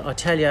 and I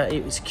tell you,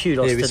 it was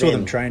kudos to them. We saw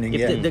them training.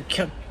 The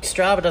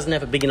Strava doesn't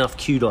have a big enough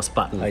kudos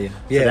button. For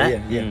that.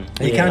 And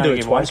you can't do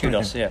it twice.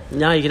 Kudos,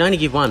 No, you can only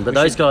give one, but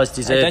those guys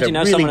deserve don't you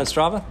know someone at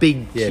Strava?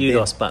 Big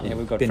kudos button. Yeah,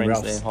 we've got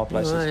friends there, high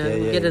places.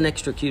 We'll get an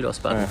extra kudos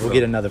button. We'll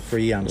get another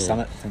free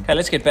summit thing. Hey,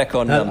 let's get back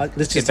on.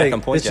 Let's just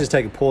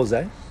take a pause,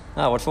 eh?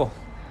 Oh, what for?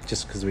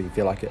 Just because we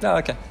feel like it. Oh,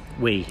 okay.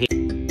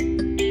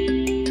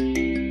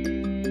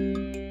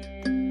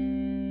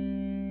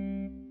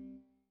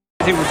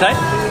 Think we'll take?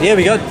 Yeah,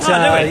 we got.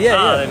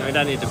 Then we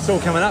don't need to. It's all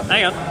coming up.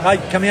 Hang on. Hey,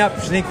 coming up,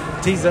 sneak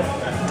teaser.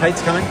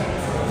 Tate's coming.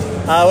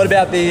 What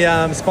about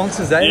the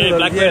sponsors, eh? Yeah,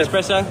 Blackbird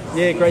Espresso.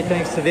 Yeah, great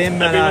thanks to them.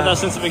 They've been with us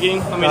since the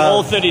beginning. I mean,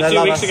 all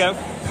 32 weeks ago.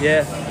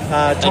 Yeah.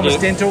 Thomas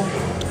Dental.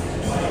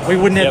 We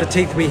wouldn't have the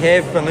teeth we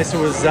have unless it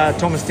was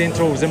Thomas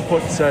Dental's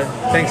input. So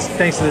thanks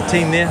to the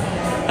team there.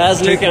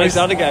 How's Luke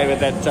Alexander going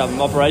with that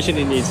operation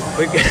he needs?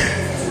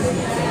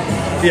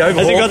 The overhaul.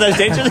 Has he got those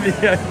dentures?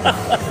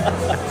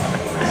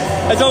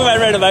 I talk about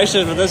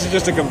renovation, but this is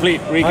just a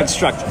complete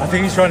reconstruct. I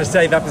think he's trying to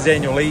save up his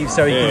annual leave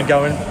so he can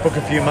go and book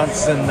a few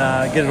months and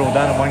get it all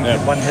done in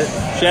one hit.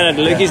 Shout out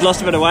to Luke. He's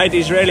lost a bit of weight.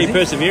 He's really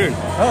persevering.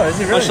 Oh, is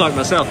he really? Much like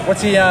myself.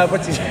 What's he?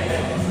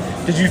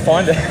 Did you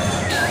find it?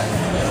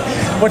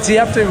 What's he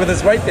up to with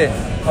his weight there?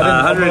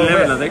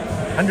 111, I think.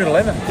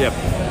 111. Yep.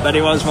 But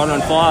he was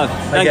 105.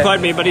 Don't quote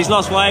me, but he's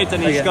lost weight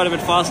and he's got a bit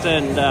faster.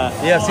 And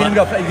I've seen him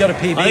got a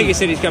PB. I think he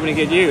said he's coming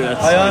to get you.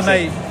 I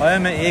owe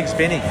my eggs,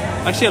 Benny.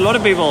 Actually, a lot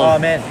of people. Oh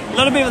man. A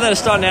lot of people that are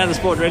starting out in the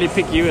sport really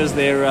pick you as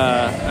their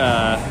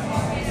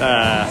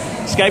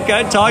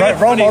scapegoat, target.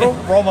 Role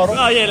model.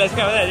 Oh yeah, let's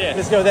go with that. Yeah.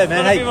 Let's go with that,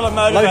 man. A lot of people are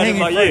motivated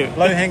by you.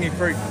 Low hanging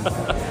fruit.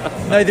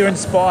 No, they're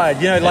inspired.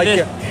 You know, like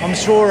I'm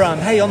sure.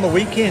 On the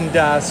weekend,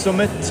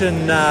 Summit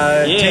and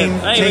team.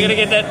 Hey, we're gonna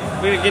get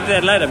that. We're gonna get to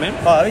that later, man.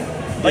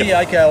 Oh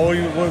yeah, okay. Well, a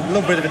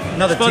little bit of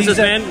another sponsors,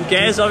 teaser. man.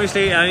 Gaz,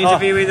 obviously, our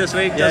interviewee this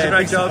week, does a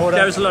great job. Gave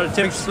us a lot of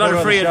tips, a lot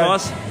of free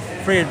advice.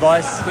 Free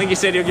advice. I think he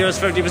said he'll give us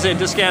 50%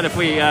 discount if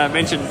we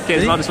mention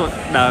Gaz Motorsport.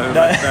 No.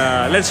 But,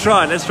 let's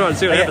try and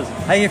see what happens.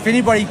 Hey, if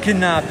anybody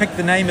can pick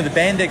the name of the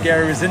band that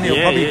Gary was in,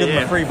 he'll probably give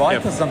them a free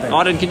bike or something.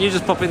 Aiden, can you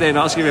just pop in there and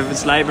ask him if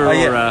it's labour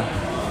or...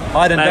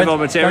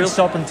 Don't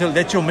stop until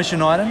that's your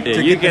mission item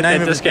to get the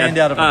name of the band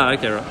out of it. Oh,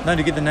 okay, right. No,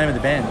 to get the name of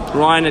the band.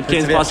 Ryan at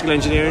Ken's Bicycle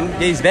Engineering. Yeah,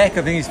 he's back.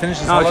 I think he's finished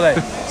his holiday.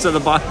 So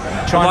the bike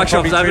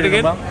shop's open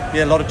again? Well.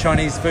 Yeah, a lot of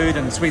Chinese food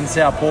and sweet and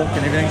sour pork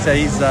and everything. So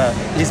he's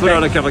put back.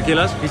 on a couple of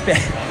kilos. He's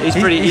back. He's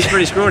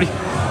pretty scrawny.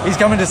 He's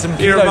coming to some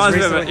kilos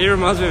recently. He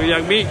reminds me of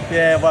young me.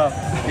 Yeah, well,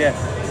 yeah.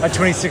 A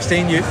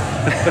 2016 youth.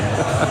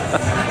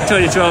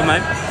 2012,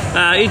 mate.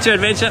 E2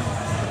 Adventure.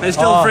 They're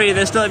still free.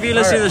 They're still. If you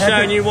listen to the show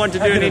and you want to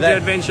do an E2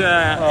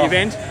 Adventure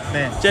event,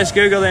 just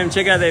Google them,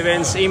 check out the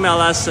events, email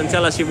us, and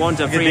tell us you want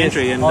a free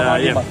entry. And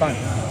my phone.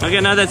 Okay,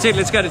 no, that's it.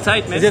 Let's go to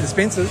Tate, man. Is it the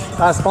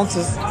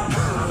sponsors?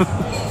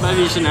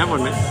 Maybe you shouldn't have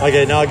one, man.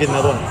 Okay, now I'll get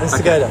another one.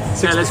 Let's go to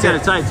 6%. Yeah, let's go to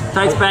Tate.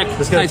 Tate's back.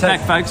 Tate's back,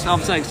 folks.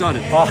 I'm so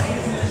excited.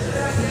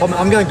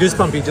 I'm going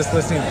goosebumpy just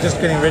listening, just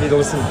getting ready to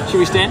listen. Should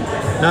we stand?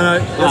 No.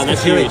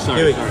 That's Huey.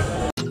 Sorry.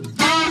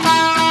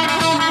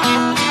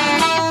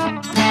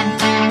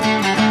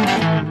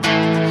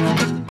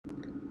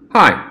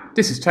 Hi,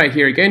 this is Tate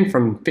here again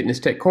from Fitness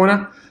Tech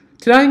Corner.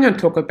 Today I'm going to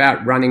talk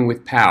about running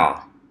with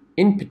power.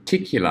 In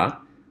particular,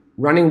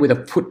 running with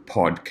a foot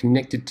pod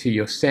connected to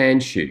your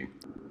sand shoe.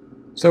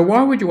 So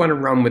why would you want to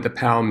run with a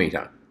power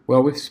meter?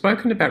 Well, we've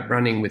spoken about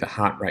running with a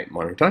heart rate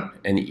monitor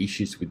and the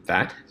issues with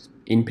that.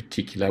 In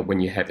particular, when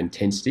you have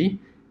intensity,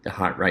 the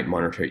heart rate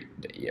monitor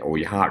or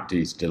your heart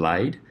is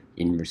delayed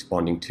in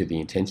responding to the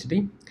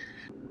intensity.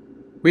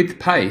 With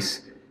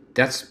pace,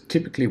 that's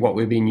typically what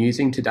we've been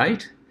using to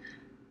date.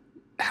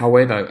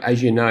 However,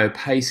 as you know,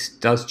 pace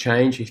does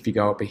change if you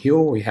go up a hill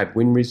or you have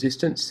wind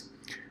resistance,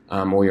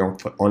 or you're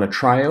on a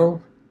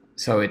trail.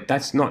 So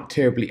that's not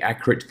terribly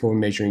accurate for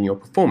measuring your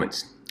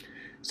performance.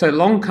 So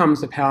along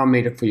comes the power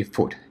meter for your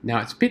foot. Now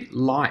it's a bit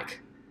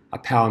like a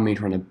power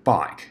meter on a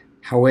bike.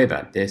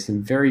 However, there's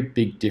some very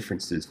big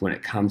differences when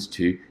it comes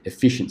to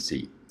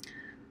efficiency.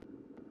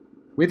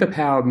 With a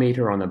power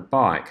meter on a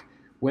bike,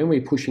 when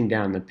we're pushing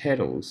down the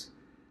pedals,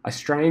 a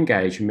strain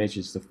gauge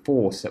measures the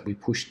force that we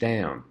push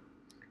down.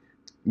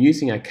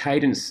 Using a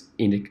cadence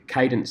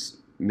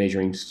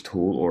measuring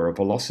tool or a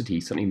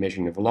velocity, something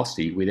measuring a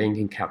velocity, we then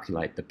can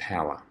calculate the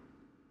power.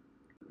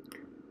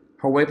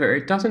 However,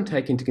 it doesn't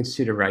take into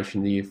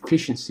consideration the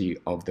efficiency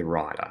of the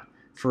rider.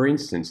 For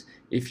instance,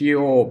 if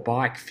your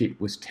bike fit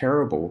was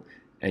terrible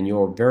and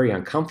you're very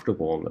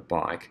uncomfortable on the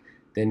bike,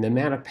 then the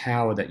amount of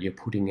power that you're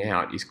putting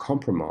out is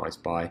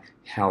compromised by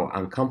how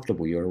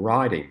uncomfortable you're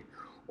riding.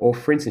 Or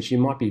for instance, you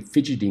might be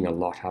fidgeting a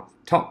lot up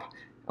top,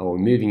 or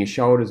moving your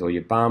shoulders or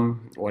your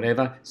bum,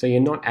 whatever, so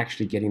you're not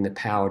actually getting the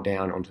power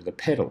down onto the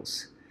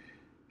pedals.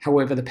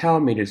 However, the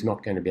power meter is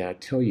not going to be able to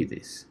tell you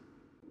this.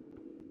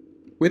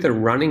 With a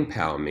running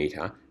power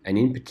meter, and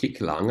in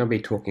particular, I'm going to be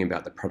talking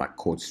about the product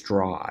called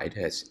Stryd,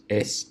 as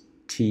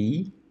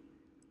STRYD,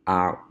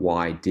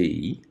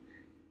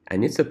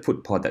 and it's a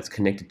foot pod that's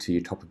connected to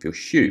the top of your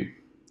shoe.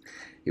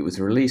 It was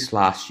released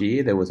last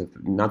year. There was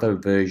another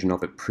version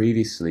of it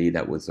previously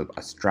that was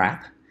a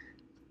strap,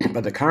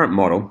 but the current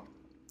model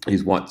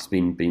is what's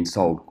been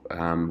sold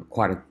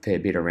quite a fair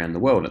bit around the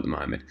world at the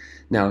moment.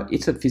 Now,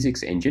 it's a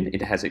physics engine.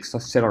 It has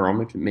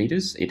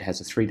accelerometers. It has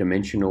a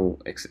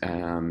three-dimensional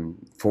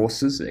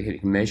forces that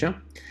it can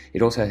measure.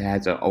 It also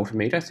has an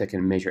altimeter, so it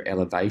can measure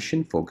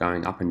elevation for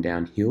going up and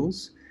down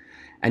hills.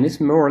 And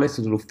it's more or less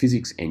a little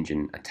physics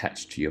engine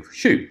attached to your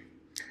shoe.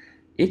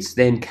 It's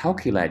then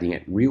calculating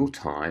at real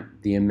time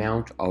the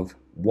amount of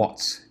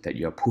watts that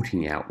you're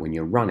putting out when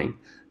you're running.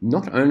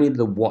 Not only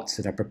the watts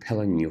that are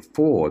propelling you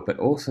forward, but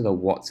also the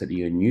watts that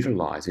you're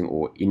utilizing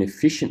or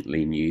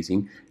inefficiently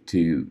using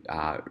to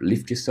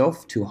lift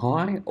yourself too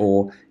high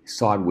or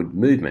sideward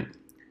movement.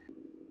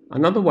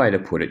 Another way to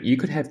put it, you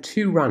could have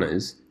two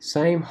runners,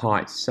 same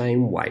height,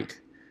 same weight,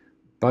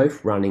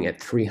 both running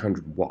at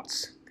 300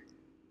 watts.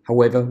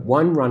 However,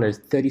 one runner is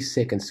 30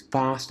 seconds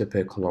faster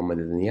per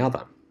kilometre than the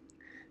other.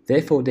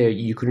 Therefore,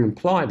 you could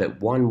imply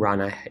that one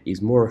runner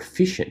is more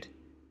efficient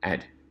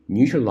at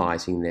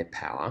utilising their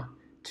power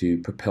to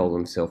propel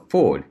themselves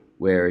forward,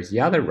 whereas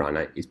the other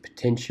runner is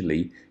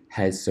potentially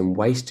has some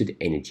wasted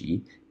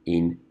energy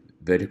in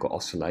vertical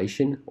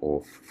oscillation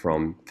or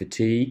from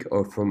fatigue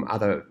or from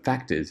other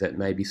factors that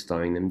may be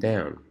slowing them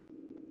down.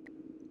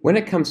 When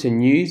it comes to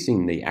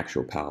using the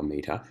actual power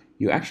meter,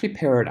 you actually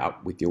pair it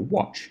up with your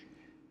watch.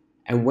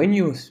 And when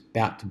you're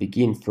about to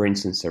begin, for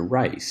instance, a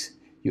race,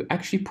 you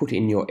actually put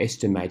in your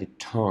estimated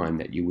time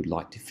that you would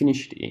like to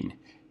finish it in.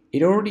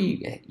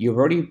 You've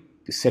already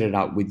set it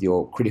up with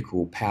your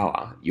critical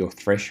power, your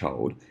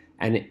threshold,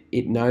 and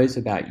it knows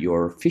about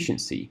your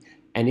efficiency,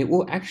 and it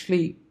will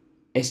actually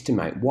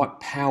estimate what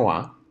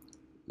power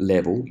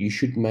level you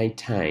should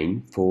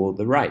maintain for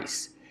the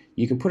race.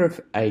 You can put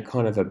a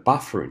kind of a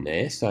buffer in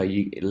there, so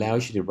it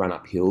allows you to run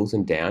up hills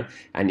and down,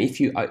 and if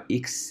you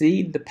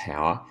exceed the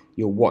power,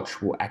 your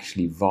watch will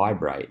actually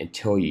vibrate and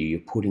tell you you're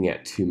putting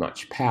out too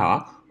much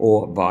power,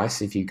 or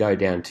vice, if you go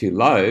down too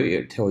low,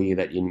 it'll tell you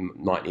that you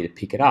might need to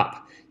pick it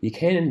up. You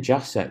can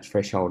adjust that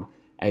threshold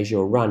as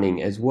you're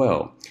running as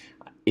well.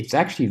 It's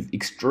actually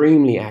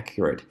extremely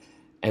accurate,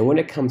 and when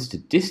it comes to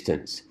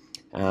distance,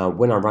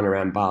 when I run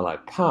around Barlow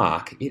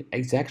Park, it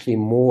is actually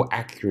more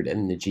accurate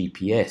than the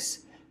GPS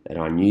that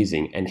I'm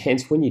using, and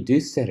hence when you do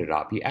set it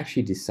up, you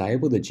actually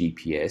disable the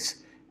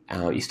GPS.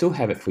 You still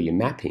have it for your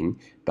mapping,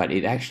 but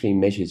it actually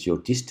measures your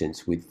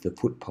distance with the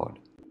foot pod.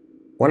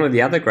 One of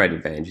the other great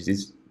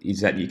advantages is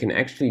that you can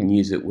actually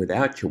use it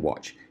without your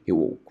watch. It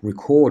will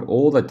record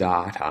all the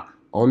data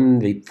on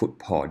the foot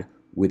pod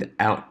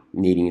without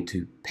needing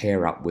to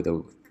pair up with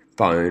a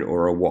phone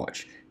or a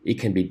watch. It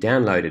can be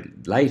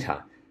downloaded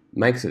later.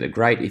 Makes it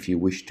great if you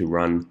wish to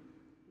run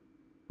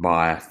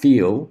by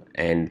feel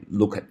and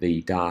look at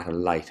the data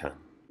later.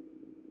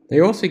 They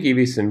also give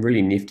you some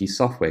really nifty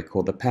software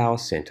called the Power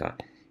Center.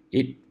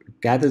 It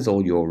gathers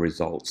all your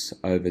results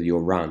over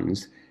your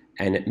runs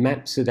and it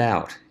maps it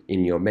out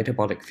in your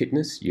metabolic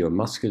fitness, your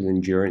muscular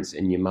endurance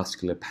and your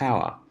muscular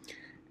power.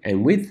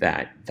 And with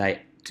that,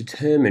 they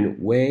determine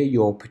where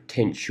your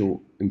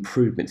potential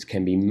improvements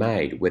can be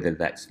made, whether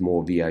that's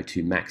more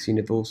VO2 max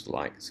intervals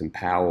like some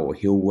power or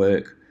hill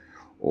work,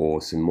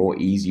 or some more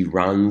easy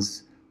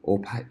runs,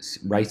 or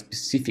race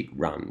specific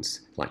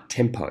runs like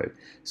tempo.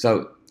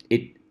 So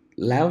it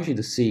allows you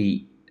to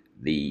see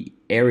the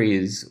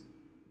areas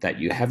that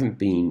you haven't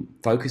been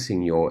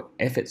focusing your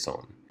efforts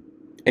on.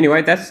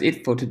 Anyway, that's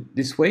it for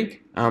this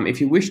week. If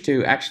you wish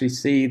to actually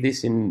see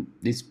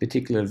this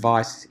particular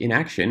advice in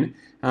action,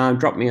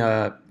 drop me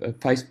a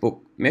Facebook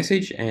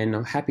message and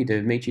I'm happy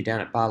to meet you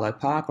down at Barlow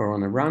Park or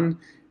on a run,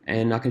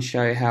 and I can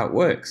show you how it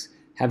works.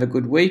 Have a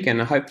good week,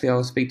 and hopefully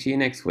I'll speak to you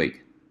next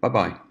week.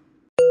 Bye-bye.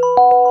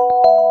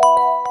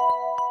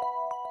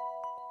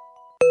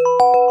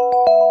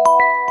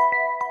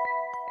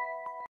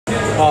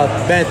 Oh,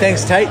 man,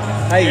 thanks, Tate.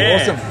 Hey,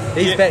 awesome.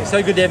 He's back.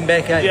 So good to have him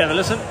back, eh? Yeah,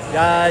 listen.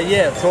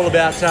 Yeah, it's all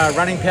about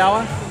running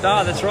power.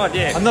 Oh, that's right,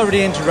 yeah. I'm not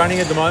really into running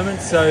at the moment,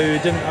 so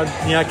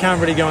I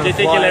can't really go on. Do you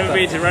think you'll ever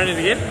be into running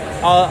again?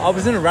 I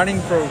was into running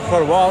for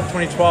quite a while,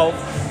 2012,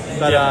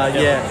 but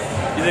yeah.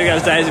 You think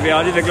those days are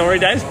behind you, the glory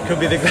days?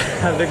 Could be the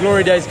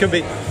glory days. Could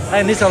be.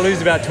 Hey, unless I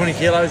lose about 20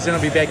 kilos, then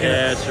I'll be back in.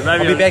 Yeah, it's true.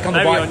 Maybe I'll be back on the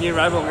bike. Maybe on your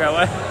road will go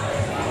away.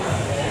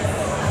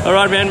 All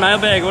right, man,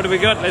 mailbag, what do we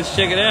got? Let's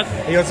check it out.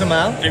 You got some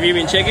mail? Have you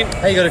been checking?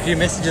 Hey, you got a few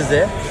messages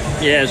there.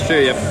 Yeah, it's true,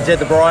 yep. Is that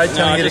the bride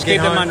telling you to get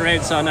home? No, just keep them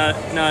unread so I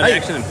know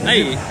action them.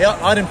 Hey.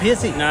 Iden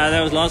Piercy. No,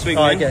 that was last week,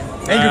 man. Okay.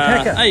 Andrew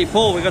Packer. Hey,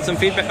 Paul, we got some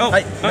feedback. Oh,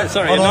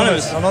 sorry,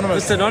 Anonymous.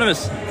 Mr.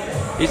 Anonymous.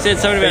 He said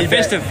something about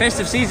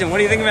festive season. What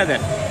do you think about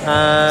that?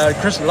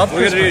 Christmas. Love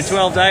Christmas. We're going to do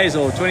 12 days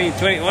or 20,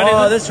 whatever.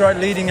 Oh, that's right,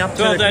 leading up to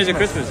 12 days of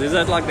Christmas. Is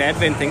that like the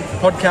Advent thing?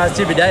 Podcast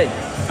every day.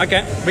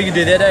 Okay. We can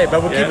do that day,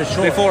 but we'll keep it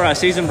short. Before our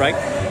season break.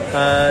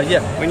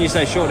 Yeah. When you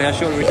say short, how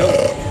short are we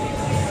talking?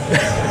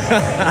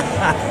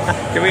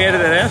 Can we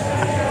edit that out?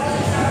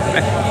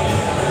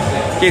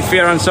 Keith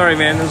Fear, I'm sorry,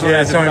 man. This is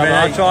what sorry,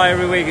 man. I try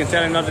every week and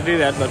tell him not to do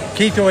that, but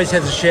Keith always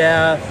has a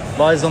shower,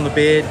 lies on the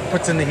bed,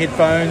 puts in the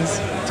headphones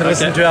to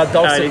listen to our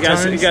dulcet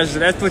tones. He goes,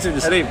 that puts him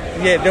to sleep.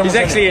 Yeah, he's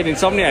actually an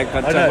insomniac,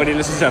 but when he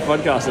listens to our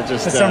podcast, it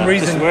just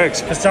just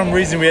works. For some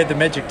reason, we had the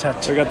magic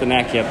touch. We got the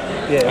knack, yep.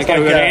 Yeah, okay,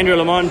 we've got an Andrew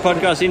Lamont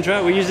podcast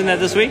intro. We're using that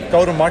this week.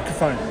 Golden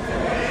microphone.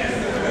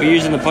 We're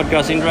using the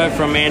podcast intro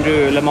from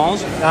Andrew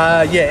Lamont.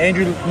 Yeah,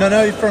 Andrew.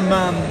 No, from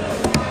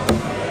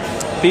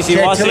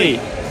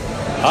PCYC.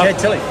 Chad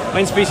Tilley.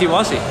 When's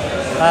PCYC?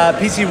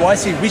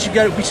 PCYC. We should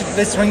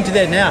let's swing to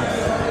that now.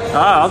 Oh,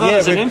 I thought it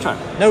was an intro.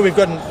 No,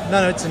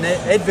 it's an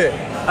advert.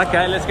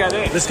 Okay, let's go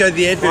there. Let's go to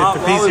the advert for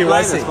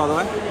PCYC. This, by the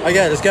way.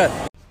 Okay, let's go.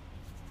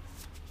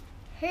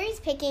 Who's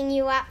picking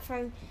you up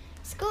from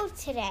school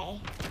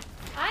today?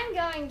 I'm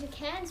going to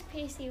Cairns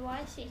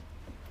PCYC.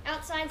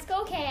 Outside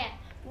school camp.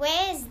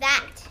 Where's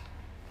that?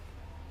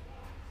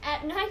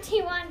 At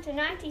 91 to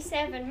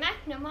 97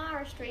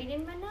 McNamara Street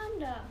in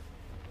Menunda.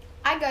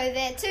 I go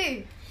there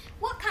too.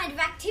 What kind of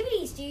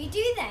activities do you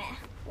do there?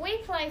 We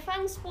play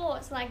fun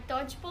sports like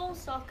dodgeball,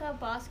 soccer,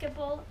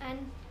 basketball,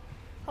 and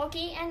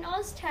hockey and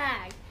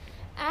OzTag.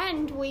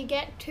 And we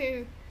get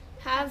to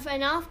have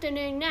an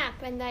afternoon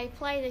nap, and they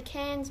play the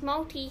Cairns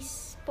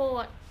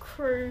Multi-Sport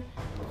Crew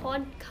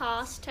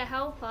podcast to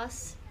help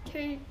us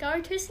to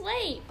go to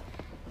sleep.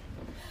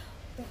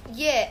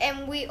 Yeah,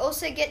 and we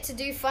also get to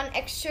do fun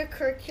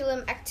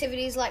extracurriculum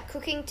activities like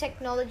cooking,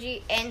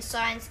 technology, and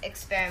science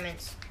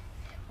experiments.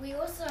 We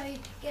also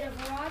get a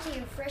variety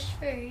of fresh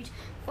food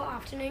for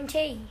afternoon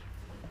tea.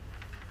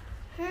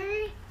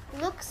 Who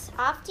looks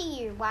after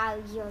you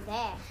while you're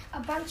there?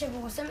 A bunch of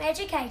awesome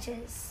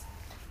educators.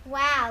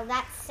 Wow,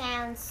 that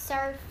sounds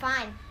so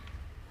fun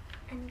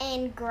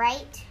and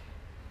great.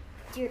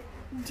 Do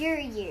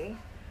you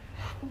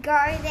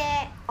go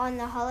there on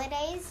the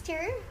holidays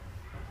too?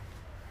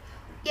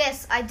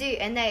 Yes, I do,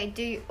 and they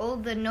do all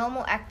the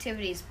normal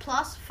activities,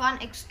 plus fun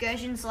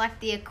excursions like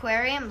the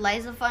aquarium,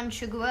 Laser Fun,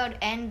 Sugar World,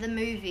 and the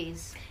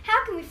movies.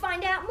 How can we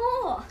find out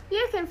more?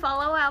 You can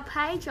follow our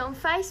page on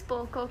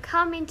Facebook or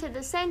come into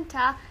the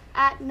centre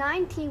at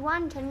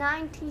 91 to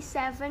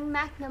 97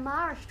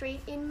 McNamara Street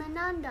in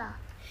Menunda.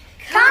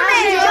 Come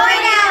and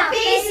join our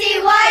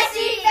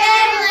PCYC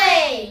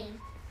family!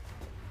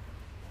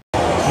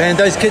 Man,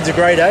 those kids are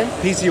great, eh?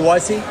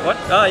 PCYC. What?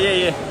 Oh,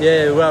 yeah.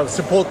 Yeah, well,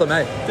 support them,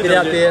 eh? Get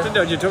out there. Didn't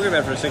know what you're talking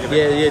about for a second.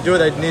 Yeah, do what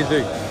they need to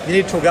do. You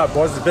need to talk up,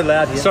 boys. It's a bit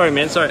loud here. Sorry,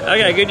 man, sorry.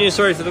 Okay, good news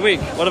story for the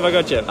week. What have I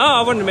got you? Oh,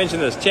 I wanted to mention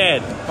this.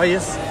 Chad. Oh,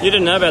 yes. You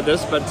didn't know about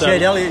this, but...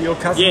 Chad Elliott, your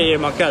cousin? Yeah,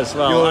 my cousin.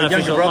 Well, your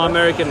unofficial, my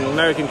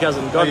American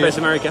cousin. God bless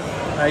America.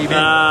 How you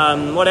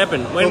been? What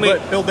happened?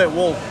 Build that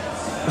wall.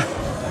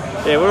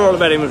 Yeah, we're all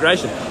about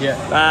immigration.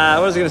 Yeah.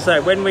 What was I going to say?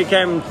 When we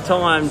came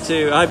time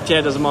to... I hope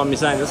Chad doesn't mind me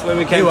saying this. When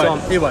we came time...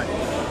 He won't.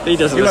 He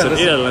doesn't listen.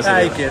 He doesn't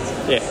listen. He cares.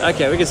 Yeah,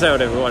 okay, we can say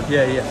whatever we want.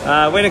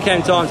 Yeah. When it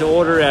came time to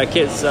order our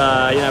kits, we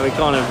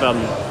kind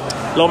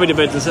of lobbied a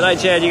bit and said, hey,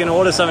 Chad, you're going to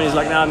order something? He's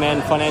like, no,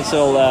 man,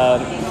 financial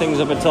things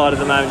are a bit tight at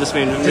the moment. Just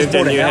moved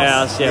to a new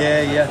house.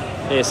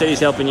 Yeah, said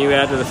he's helping you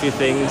out with a few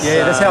things.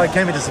 Yeah, that's how I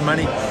came into some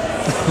money.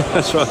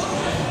 That's right.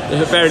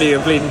 A parody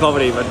of bleeding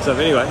poverty, but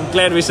anyway, I'm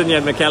glad we sitting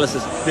at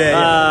McAllister's.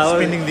 Yeah,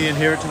 spending the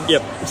inheritance.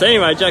 Yep. So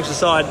anyway, jokes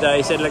aside,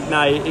 he said, look,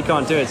 no, he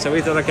can't do it. So we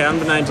thought, okay,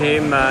 unbeknown to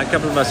him, a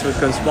couple of us would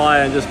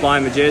conspire and just buy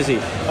him a jersey.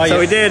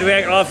 We did.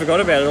 I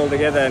forgot about it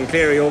altogether, and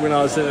Clary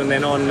organised it, and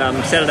then on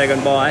Saturday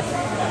gone by,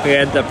 we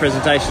had the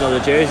presentation of the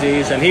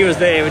jerseys, and he was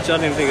there, which I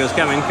didn't think he was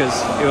coming because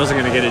he wasn't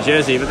going to get a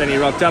jersey, but then he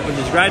rocked up, which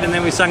is great, and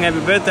then we sung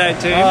happy birthday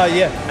to him. Oh,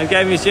 yeah. And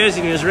gave him his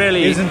jersey, and he was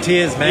really... He was in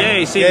tears, man. Yeah,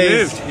 he seemed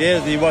moved. Yeah,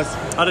 he was.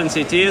 I didn't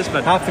see tears,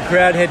 but... Half the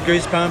crowd had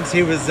goosebumps.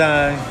 He was,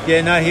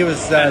 he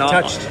was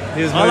touched.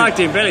 He was moved. I like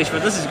to embellish,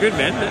 but this is good,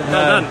 man.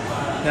 Well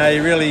done. No, he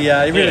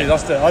really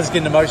lost it. I was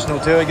getting emotional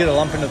too. I get a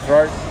lump in the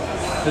throat.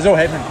 It was all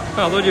happening.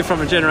 Oh, I thought you're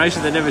from a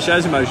generation that never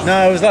shows emotion.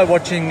 No, it was like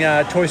watching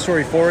Toy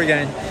Story 4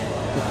 again.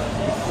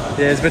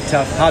 Yeah, it's a bit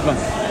tough. Hard one.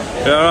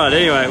 All right,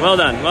 anyway, well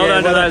done. Well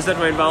done to those that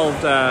were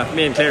involved,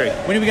 me and Clary.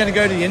 When are we going to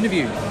go to the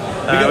interview?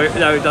 We've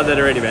done that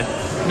already, man.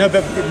 No,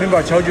 but remember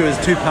I told you it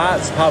was 2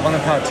 parts, part 1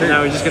 and part 2.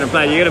 No, we're just going to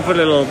play. You're going to put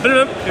a little bit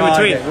in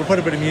between. Okay. We'll put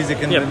a bit of music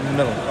in the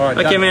middle. All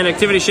right. Okay, man,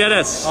 activity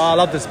shout-outs. Oh, I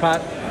love this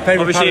part. Favorite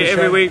Obviously, part of the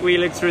every show. week we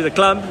look through the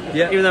club.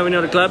 Yeah. Even though we're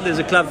not a club, there's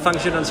a club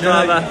function on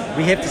Strava. No,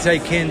 we have to say,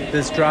 Ken, the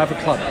Strava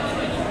Club.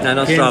 No,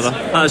 not Ken's Strava.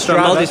 Oh,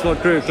 Strava.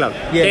 Multisport Crew Club.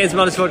 Yeah. Ken's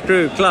Multisport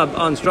Crew Club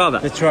on Strava.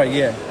 That's right,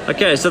 yeah.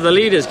 Okay, so the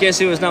leaders, guess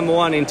who was number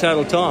 1 in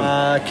total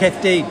time?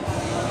 Kath D.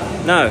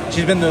 No.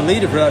 She's been the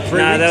leader for like 3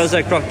 weeks. No, that was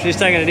a croc. She's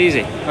taking it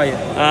easy. Oh,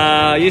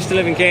 yeah. Used to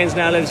live in Cairns,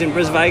 now lives in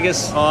Brisbane,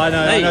 Vegas. Oh, I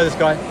know. Hey. I know this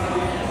guy.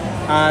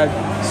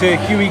 Sir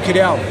Huey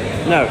Cadell.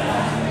 No.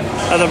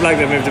 Other bloke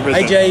that moved to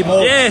Brisbane. AJ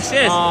Moore. Yes.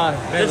 Man,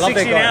 That's love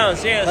 16 that guy.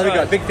 hours. Yeah, Love that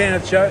guy. Big fan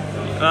of the show.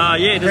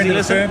 Yeah, does he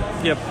listen?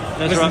 Yep,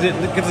 that's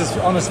right. Gives us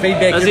honest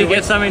feedback. Does he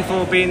get something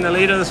for being the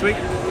leader this week?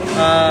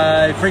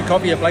 Free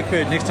copy at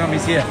Blackbird next time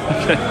he's here.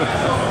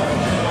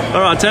 All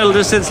right, total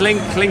distance,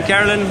 Link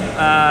Carolyn,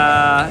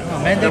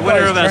 the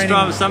winner of our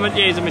Strava Summit.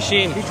 Yeah, he's a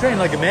machine. He's training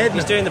like a madman.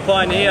 He's doing the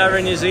Pioneer over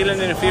in New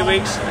Zealand in a few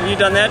weeks. Have you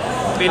done that?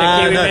 Being a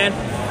Kiwi man?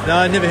 No,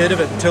 I never heard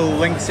of it until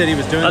Link said he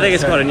was doing it. I think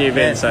it's quite a new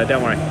event, so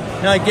don't worry.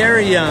 No,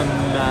 Gary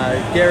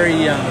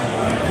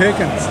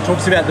Perkins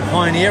talks about the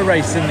Pioneer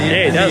race in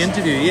the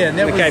interview. Yeah, and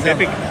that was Cape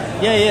Epic.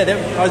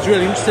 I was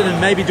really interested in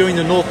maybe doing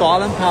the North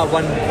Island part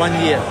one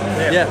year.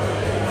 Yeah.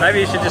 Maybe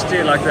you should just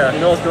do like the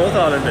North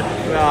Island bit.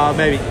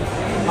 Maybe.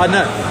 I don't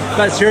know.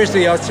 But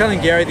seriously, I was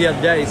telling Gary the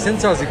other day,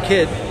 since I was a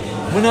kid,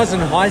 when I was in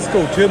high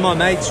school, 2 of my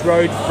mates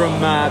rode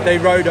from, they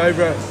rode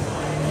over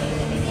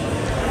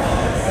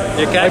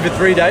over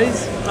 3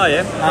 days. Oh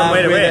yeah, from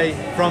where to where?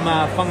 From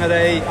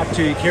Whangarei up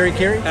to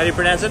Kerikeri. How do you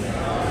pronounce it?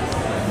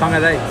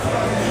 Whangarei.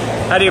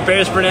 How do your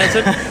parents pronounce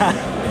it?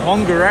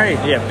 Whangarei.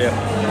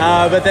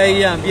 Yeah. But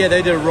they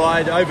did a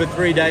ride over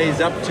 3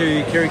 days up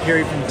to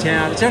Kerikeri from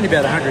town. It's only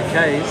about 100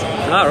 k's.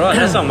 Oh right,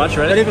 that's not much,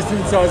 really. But ever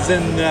since I was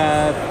in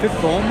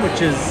 5th form,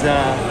 which is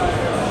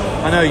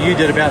I know you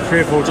did about 3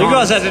 or 4 times. You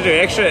guys had to do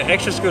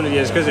extra school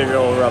years because of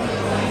your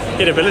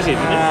inability,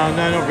 didn't you?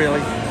 No, not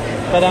really.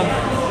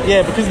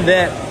 But because of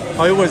that,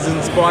 I always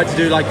inspired to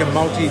do like a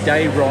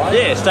multi-day ride.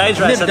 Yeah, stage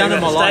race. Never done it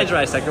in my life. Stage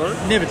race, they call it.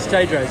 Never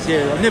stage race.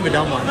 Yeah, I've never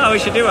done one. Oh, we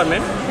should do one,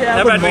 man. Yeah,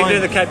 how about we do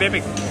the Cape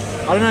Epic?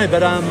 I don't know,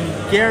 but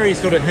Gary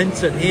sort of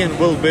hints at he and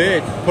Will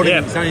Bird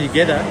putting something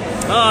together.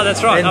 Oh,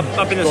 that's right.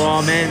 Up in the.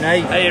 Oh man,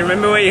 hey,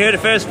 remember where you heard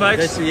it first,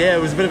 folks?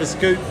 It was a bit of a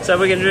scoop. So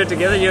we're gonna do it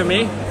together, you and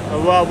me.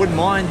 Well, I wouldn't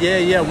mind.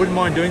 Yeah, I wouldn't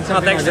mind doing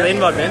something. Thanks for the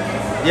invite, man.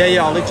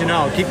 Yeah, I'll let you know.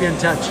 I'll keep you in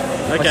touch.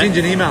 Okay. I'll send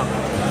you an email.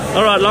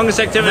 All right, longest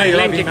activity,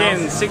 Link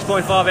again,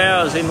 6.5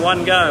 hours in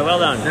one go. Well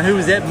done. Now, who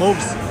was that,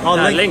 Morgs? Oh,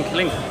 no, Link.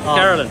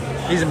 Carolyn.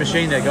 He's a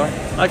machine, that guy.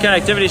 Okay,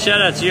 activity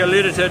shout-outs. You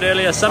alluded to it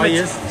earlier. Summit. Oh,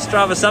 yes.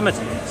 Strava Summit.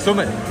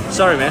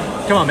 Sorry, man.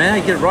 Come on, man.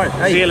 Hey, get it right.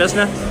 Hey. Is he a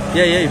listener?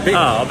 Yeah, you big. Oh,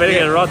 I better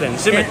get it right then.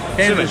 Summit.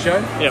 Fan of the show?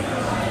 Yep.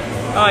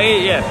 Oh,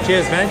 yeah.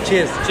 Cheers, man.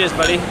 Cheers. Cheers,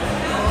 buddy.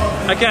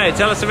 Okay,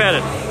 tell us about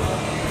it.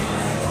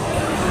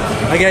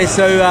 Okay,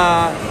 so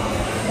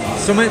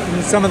Summit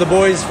and some of the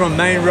boys from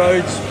Main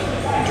Roads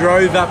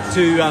drove up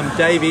to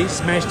Davies,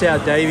 smashed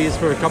out Davies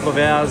for a couple of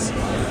hours,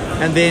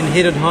 and then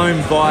headed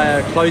home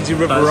via Closey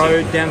River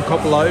Road, down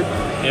Copperload,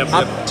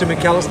 up to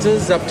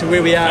McAllister's, up to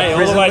where we are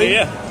presently. All the way to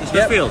here, to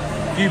Smithfield.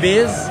 A few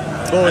beers.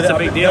 That's a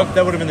big deal.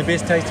 That would have been the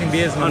best tasting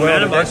beers in the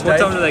world at that stage. What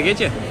time did they get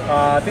you?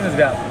 I think it was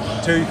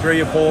about 2,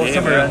 3 or 4,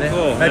 somewhere around there.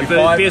 Cool. Maybe the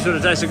 5. Beers would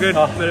have tasted good.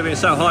 Would have been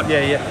so hot.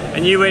 Yeah.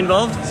 And you were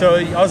involved? So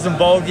I was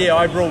involved,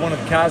 I brought one of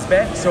the cars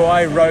back. So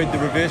I rode the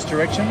reverse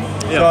direction.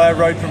 Yep. So I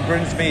rode from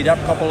Brinsmead up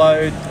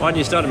Copperload. Why didn't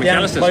you start at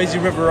down McAllister's? Down Closey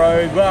River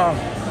Road. Well,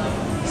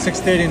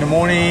 6:30 in the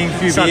morning, a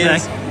few Sunday.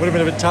 beers. Would have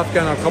been a bit tough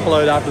going on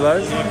Copperload after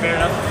those. Yeah, fair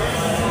enough.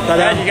 But,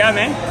 how'd you go,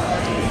 man?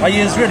 Oh,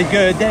 yeah, it was really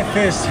good. That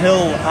first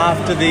hill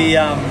after the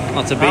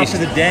after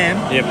the dam.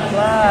 Yep.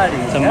 Bloody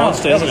it's a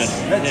monster, isn't it?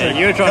 Yeah,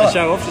 you were trying to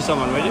show off to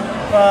someone, were you?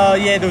 Well,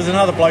 yeah, there was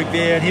another bloke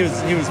there, and he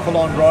was full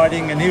on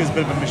riding, and he was a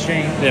bit of a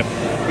machine. Yep.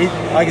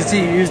 I could see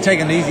he was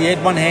taking it easy. He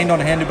had one hand on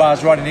the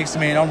handlebars riding next to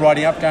me, and I'm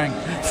riding up going.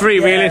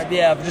 Freewheeling.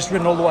 Yeah, I've just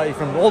ridden all the way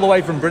from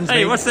Brinsmead.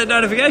 Hey, what's that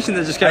notification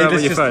that just came up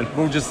on your phone?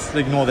 We'll just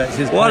ignore that.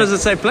 Why does it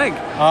say plank?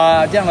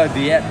 Download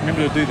the app.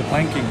 Remember to do the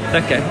planking.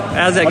 Okay.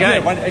 How's that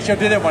going? Actually, I'll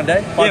do that one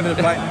day. 5-minute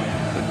plank.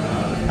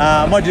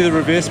 I might do the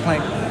reverse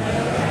plank.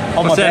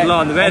 What's that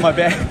line? The on my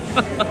back.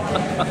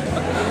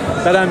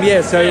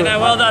 But so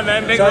well done,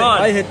 man. Big so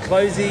ride. I hit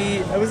Closey.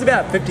 It was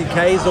about 50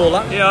 k's all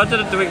up. Yeah, I did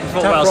it the week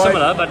before. Tough well, ride.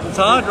 similar, but it's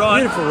a hard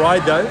ride. Beautiful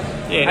ride though.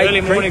 Yeah, early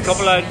morning,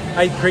 Copperload.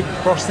 8 creek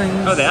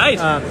crossings. Oh, they're 8.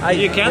 8.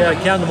 You count them?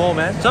 them? I count them all,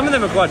 man. Some of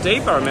them are quite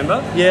deep, I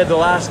remember. Yeah, the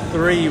last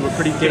 3 were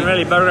pretty deep. You can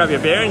really bugger up your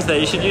bearings there.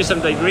 You should use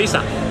some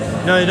degreaser.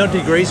 No, not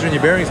degreaser in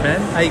your bearings,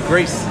 man.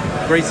 Grease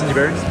in your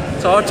bearings.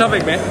 It's a hot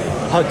topic, man.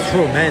 Oh,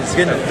 true, man. It's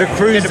getting, the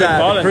cruise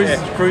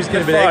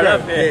getting a bit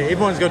aggro. Yeah,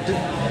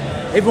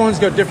 everyone's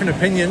got different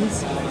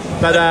opinions.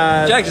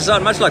 But jokes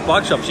aside, much like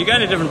bike shops, you go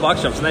into different bike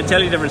shops and they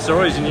tell you different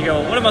stories, and you go,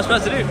 well, "What am I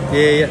supposed to do?"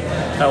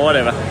 Yeah.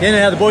 Whatever. You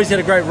know how the boys had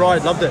a great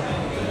ride. Loved it.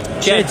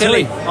 Chad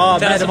Tilley. Oh,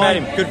 mate of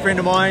mine, good friend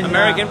of mine.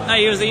 American.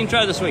 He was the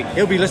intro this week.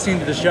 He'll be listening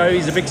to the show.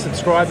 He's a big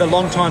subscriber,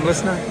 long-time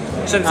listener.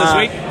 Since this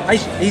week?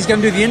 He's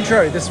going to do the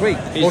intro this week.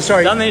 He's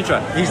done the intro.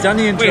 He's done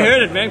the intro. We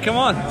heard it, man. Come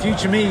on.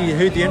 Future me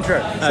heard the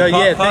intro.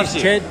 Thanks,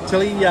 Chad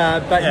Tilley.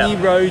 He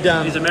rode...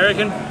 he's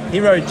American. He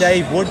rode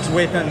Dave Wood's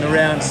weapon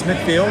around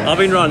Smithfield. I've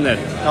been riding that.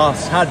 Oh,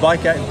 it's a hard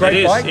bike.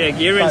 Great bike. Yeah,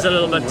 gearing's a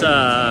little bit...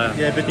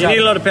 but you need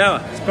a lot of power.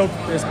 It's built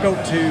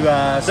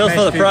to built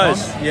for the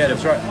pros. Yeah,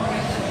 that's right.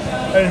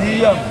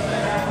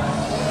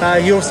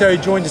 And he also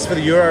joined us for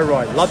the Euro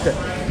ride. Loved it.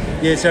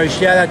 Yeah, so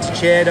shout out to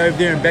Chad over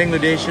there in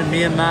Bangladesh and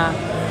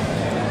Myanmar.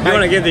 You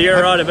want to give the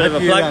Euro ride a bit of a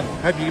plug?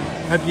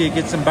 Hope you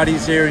get some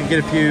buddies there and get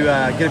a few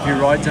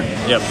rides in.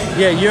 Yep.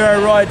 Yeah,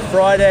 Euro ride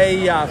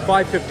Friday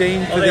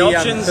 5:15 for the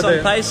options on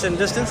pace and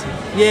distance.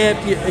 Yeah,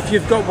 if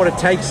you've got what it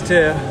takes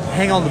to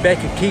hang on the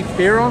back of Keith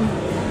Barron,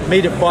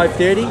 meet at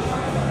 5:30.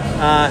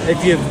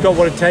 If you've got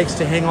what it takes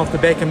to hang off the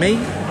back of me,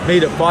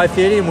 meet at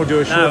 5:30 and we'll do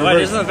a short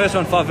route. Isn't the first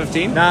one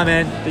 5:15? Nah,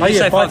 man. Did you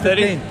say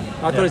 5:30?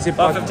 I thought it said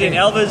 5:15.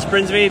 Elvers,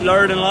 Brinsmead,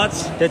 Lorraine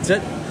Lights. That's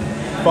it.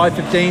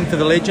 5:15 for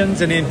the legends,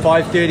 and then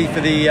 5:30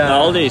 for the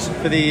oldies.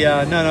 For the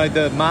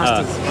the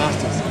masters.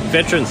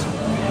 Veterans.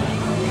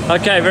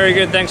 Okay, very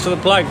good. Thanks for the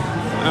plug.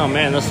 Oh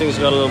man, this thing's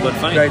got a little bit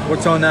funny. Great.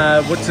 What's on?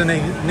 What's the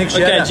next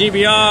show? Okay,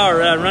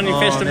 GBR running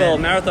festival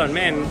marathon.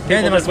 Man,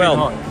 people did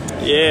well.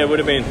 Yeah, it would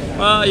have been.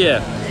 Well,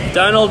 yeah.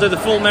 Donald did the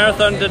full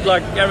marathon. Did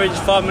like average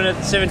 5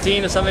 minutes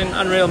 17 or something.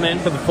 Unreal, man.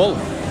 For the full.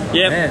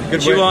 Yeah,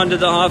 good Juwan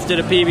did the half, did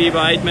a PB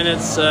by 8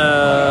 minutes.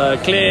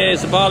 Claire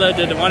Zabala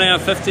did 1 hour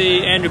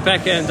 50. Andrew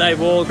Packer and Dave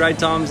Wall, great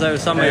times. They were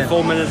somewhere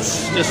 4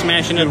 minutes, just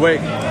smashing it. Good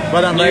work.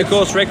 Well done, New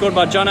course record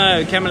by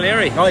Jono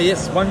Camilleri. Oh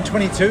yes,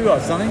 1:22 or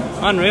something.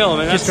 Unreal,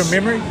 man. Just from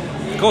memory.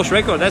 Course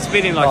record. That's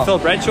beating like Phil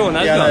Bradshaw and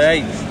those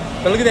guys.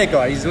 But look at that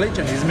guy. He's a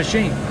legend. He's a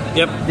machine.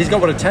 Yep. He's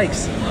got what it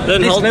takes.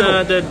 Lynn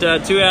Holtner did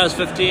 2 hours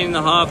 15 and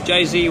a half.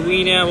 Jay-Z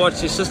Wiener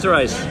watched his sister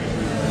race.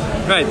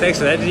 Great, thanks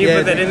for that. Did you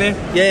put that in there?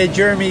 Yeah,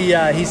 Jeremy,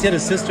 he said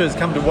his sister has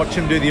come to watch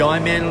him do the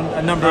Ironman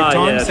a number of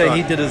times, so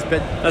he did his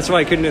bit. That's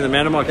why he couldn't do the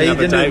mountain bike. He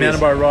didn't do the mountain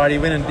bike ride. He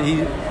went and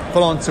he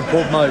full on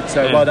support mode,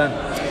 so well done.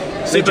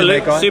 Super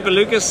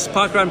Lucas,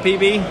 parkrun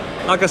PB.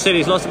 Like I said,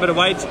 he's lost a bit of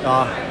weight.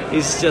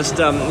 He's just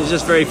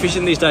very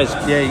efficient these days.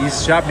 Yeah,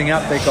 he's sharpening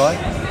up, that guy.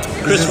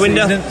 Chris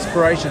Winder. He's an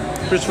inspiration.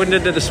 Chris Winder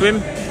did the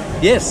swim.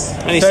 Yes.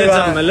 And he said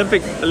some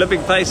Olympic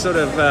pace sort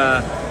of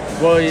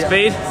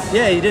speed.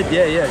 Yeah, he did.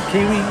 Yeah.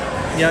 Kiwi.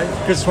 You know,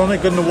 good swimmer,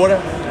 good in the water,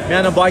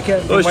 mountain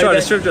biker. Always trying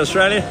to swim to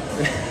Australia.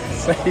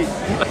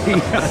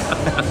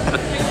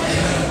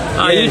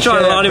 You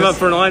trying to line him up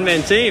for an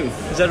Ironman team?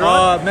 Is that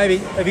right?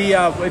 Maybe if he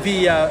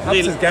ups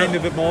his game a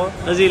bit more.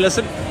 Does he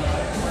listen?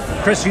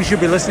 Chris, you should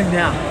be listening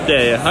now.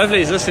 Yeah. Hopefully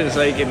he's listening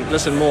so he can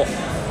listen more.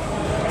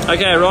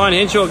 Okay, Ryan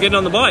Henshaw getting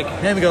on the bike.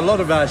 Man, we got a lot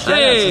of shout-outs.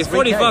 Hey,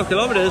 45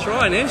 kilometres,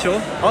 Ryan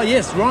Henshaw. Oh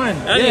yes, Ryan.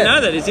 How do you know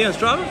that? Is he on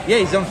Strava? Yeah,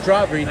 he's on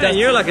Strava.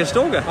 You're like a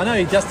stalker. I know,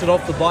 he dusted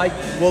off the bike.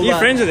 Well, you're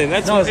friends with him.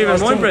 That's even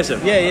more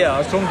impressive. Yeah. I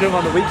was talking to him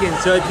on the weekend.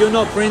 So if you're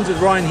not friends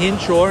with Ryan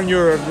Henshaw and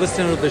you're a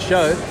listener of the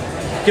show,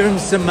 give him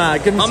some. I'm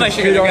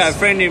actually going to go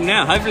friend him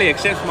now. Hopefully, he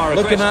accepts my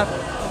request. Look him up,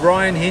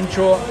 Ryan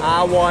Henshaw,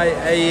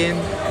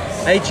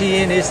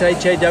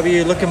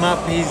 RyanHenshaw. Look him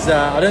up. He's.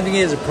 I don't think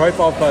he has a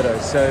profile photo.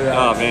 So.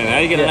 Oh man, how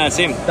are you going to know it's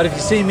him? But if you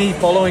see me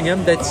following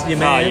him, that's your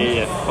man. Oh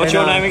yeah. What's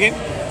your name again?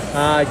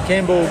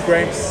 Campbell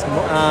Gramps.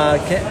 I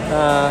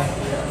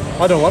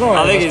don't know what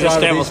I think he's just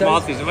Campbell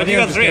Smarties. But you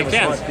got 3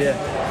 accounts. Yeah.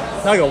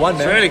 No, I got one,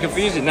 man. It's really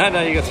confusing.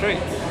 No, you got 3.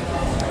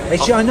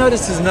 Actually, I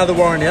noticed there's another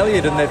Warren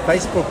Elliott in that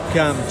Facebook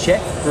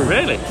chat group.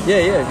 Really?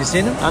 Yeah. Have you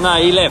seen him? Oh no,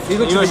 he left. He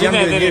looks a bit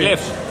younger than he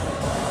left.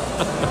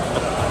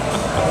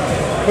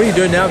 What are you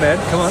doing now, man?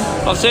 Come on.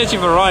 I'm searching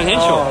for Ryan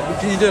Henshaw.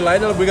 Can you do it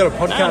later? We got a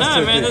podcast.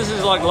 No, man. This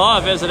is like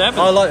live as it happens.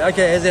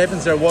 Okay, as it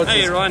happens. So what's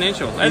Hey, Ryan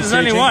Henshaw. There's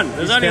only one.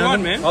 There's only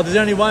one, man. Oh, there's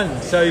only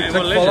one. So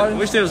click follow.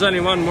 Wish there was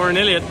only one. Warren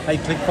Elliott. Hey,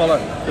 click follow.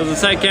 Does it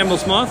say Campbell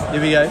Smith?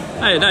 Here we go.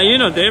 Hey, no, you're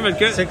not there, but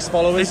 6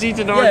 followers. Has he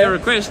denied your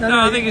request? No,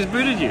 I think he's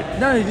booted you.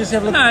 No, you just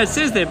have a look. No, it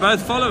says they're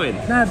both following.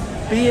 No,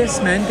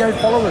 BS, man. Go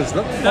followers.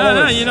 Look.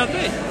 No, you're not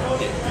there.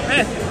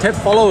 Tap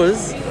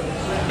followers.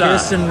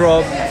 Kirsten,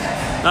 Rob.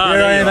 Here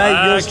I am,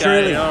 mate. Yours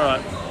truly. All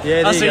right.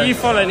 Yeah, so you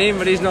following him,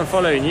 but he's not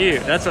following you.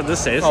 That's what this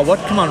says. Oh, what?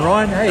 Come on,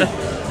 Ryan. Hey.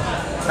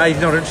 Hey,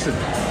 he's not interested.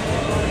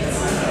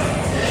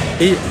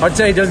 I'd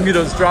say he doesn't get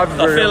on Strava.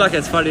 I feel like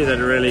it's funny that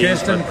it really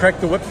Kirsten, crack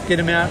the whip, get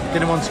him out,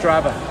 get him on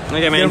Strava.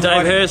 Okay, man.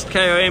 Dave Hurst,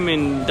 KOM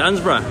in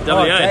Dunsborough,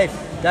 WA.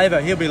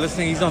 Dave, he'll be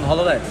listening. He's on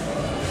holiday.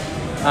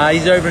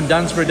 He's over in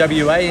Dunsborough,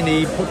 WA, and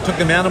he took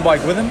the mountain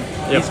bike with him.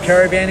 Yep. He's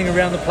caravanning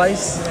around the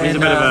place. He's a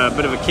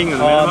bit of a king on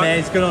the mountain bike. Oh man,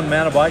 he's good on the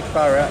mountain bike,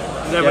 far out.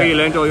 Is that where you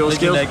learned all your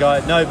skills?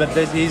 Guy. No, but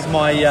he's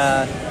my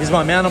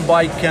mountain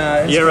bike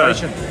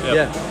inspiration.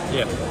 Yeah.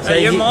 So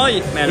you're my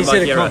mountain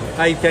bike hero.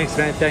 Hey, thanks,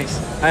 man. Thanks.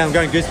 Hey, I'm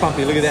going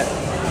goosebumpy. Look at that.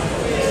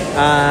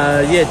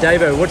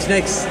 Davo, what's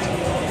next?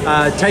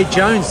 Tate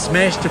Jones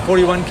smashed a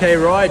 41k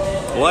ride.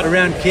 What?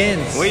 Around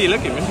Cairns. Where are you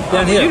looking, man?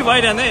 Down here. You're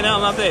way down there. No,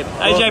 I'm up there.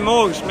 AJ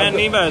Morgs, Mount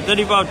Nebo,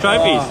 35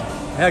 trophies.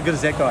 How good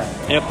is that guy?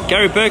 Yep.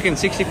 Gary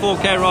Perkins,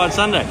 64k ride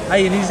Sunday.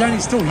 Hey, and he's only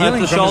still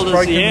healing the from shoulders. his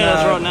broken, Yeah,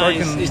 that's right. No,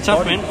 he's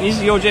tough, body. man.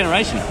 He's your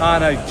generation. Oh,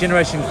 no,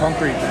 Generation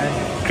Concrete,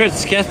 man.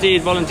 Chris Cassidy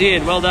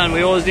volunteered. Well done.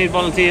 We always need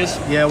volunteers.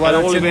 Yeah, well, At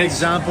that's all an events.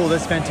 example.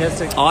 That's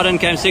fantastic. Arden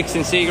came 6th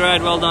in C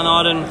grade. Well done,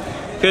 Arden.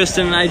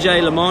 Kirsten and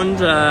AJ Lamond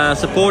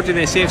supporting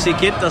their CFC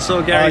kit. I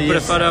saw Gary put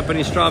a photo up in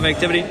his Strava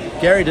activity.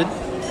 Gary did?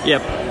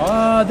 Yep.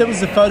 Oh, that was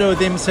the photo of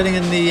them sitting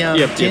in the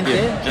tent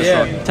there?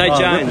 That's right. Tate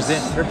Jones,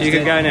 represent. you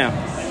can go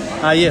now.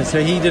 Yeah,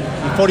 so he did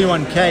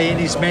 41k and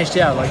he smashed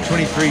out like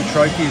 23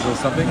 trophies or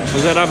something.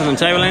 Was that up in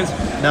Tablelands?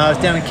 No,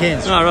 it's down in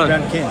Cairns. Oh, right.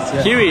 Down in Cairns,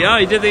 yeah. Huey,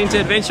 he did the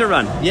Inter-Adventure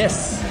run.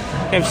 Yes.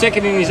 Came 2nd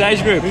in his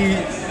age group.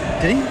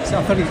 Did he? So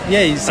I thought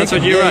he's That's second.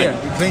 what you wrote.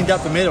 Yeah. He cleaned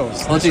up the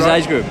medals. What's his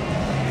age group?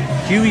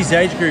 Huey's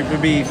age group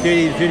would be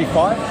 30 to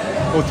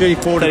 35 or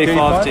 34 to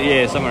 35.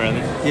 Yeah, somewhere around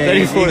there. Yeah, 34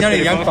 he's to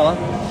only a young 35.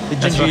 fella. The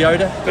Ginger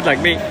Yoda. Bit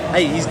like me.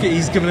 Hey, he's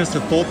given us the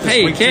thought this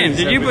Hey, week. Ken, too,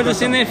 did so you we've put got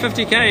this in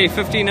some- there? 50k,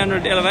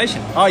 1500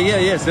 elevation. Oh,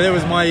 yeah. So that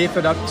was my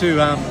effort up to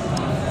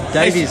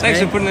Davies, Thanks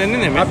man. for putting that in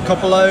there, man. Up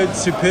Copper Load,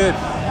 Superb.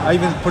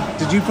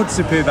 Did you put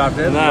Superb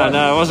after that?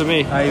 No, it wasn't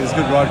me. Hey, it was a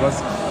good ride, was.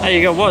 Hey,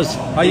 you go, was.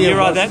 Oh, Did yeah, you it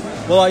ride was.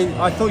 that? Well,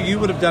 I thought you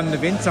would have done an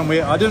event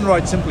somewhere. I didn't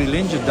ride Simply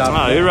Legend.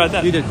 Oh, who rode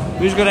that? You did.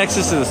 Who's got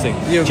access to this thing?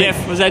 You.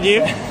 Jeff, was that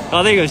you?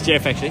 I think it was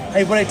Jeff, actually.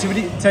 Hey, what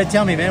activity? So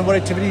tell me, man, what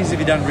activities have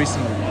you done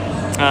recently?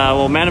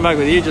 Well, mountain bike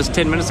with you just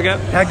 10 minutes ago.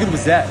 How good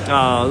was that?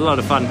 Oh, a lot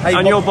of fun. Hey,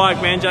 On your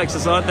bike, man, jokes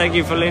aside, thank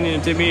you for lending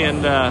it to me,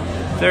 and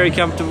very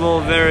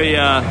comfortable, very...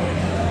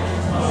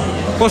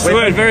 what's the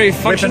word? Very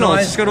functional.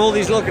 It's got all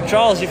these little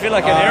controls. You feel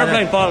like an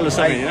aeroplane pilot or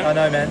something, you know? I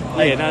know, man.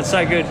 Yeah, no, it's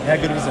so good. How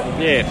good was it?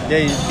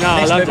 Yeah. No,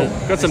 I loved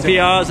it. Got some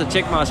PRs. I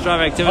checked my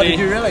Strava activity. Oh, did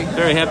you really?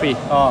 Very happy.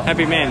 Oh.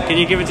 Happy man. Can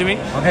you give it to me?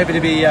 I'm happy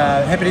to be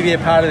a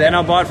part of that. And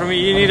I'll buy it from you.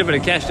 You need a bit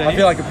of cash, don't you? I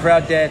feel like a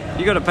proud dad.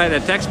 You got to pay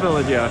that tax bill,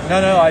 did you?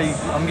 No,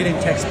 I'm getting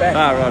tax back.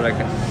 Ah, right,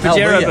 okay. Pajero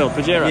Hallelujah. bill,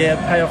 Pajero. Yeah,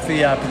 pay off the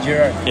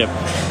Pajero. Yep.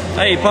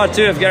 Hey, part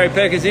 2 of Gary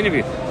Perkins'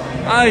 interview.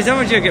 Oh, is that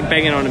what you're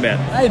banging on about?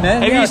 Hey,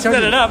 man. Have you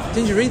split it up?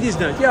 Did you read these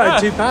notes? Yeah,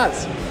 2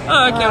 parts.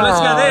 Oh, okay, well, let's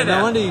go there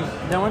now.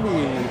 No wonder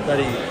you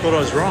bloody thought I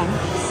was wrong.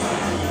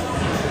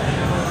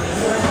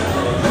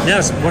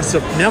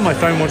 Now my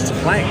phone wants to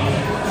play.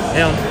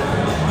 Hang on.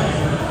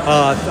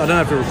 I don't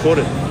know if it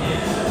recorded.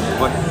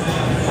 What?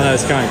 Oh, no,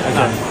 it's going.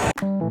 Okay.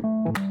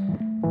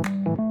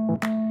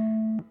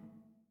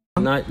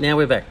 No, now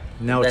we're back.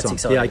 Now That's it's on.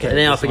 exciting. Yeah, okay. And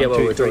now I That's forget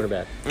one, what two, we were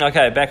talking three. about.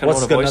 Okay, back on What's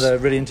Auto got Voice. another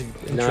really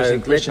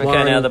interesting question?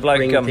 Okay, now the bloke,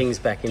 bring things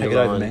back into Take it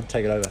line. over, man.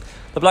 Take it over.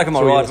 The bloke on my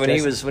Sorry, right, yes, when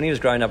Jason. he was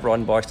growing up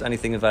riding bikes, the only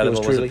thing available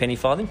was a truly. penny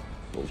farthing.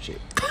 Bullshit.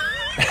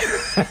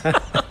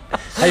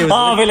 Hey,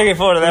 I'll be looking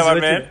forward to that one,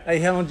 man. Hey,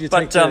 how long do you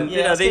But, take to...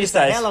 you know, these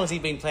days... How long has he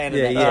been planning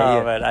Yeah, that? yeah.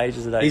 Oh, man,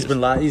 ages and ages. He's been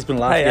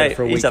laughing at it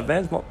for a week. He's up,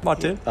 man. It's my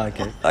turn.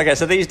 Okay. Okay,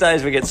 so these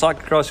days we get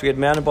cyclocross, we get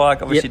mountain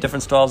bike, obviously Yep.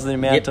 different styles than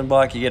mountain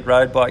bike, you get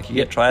road bike, you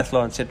get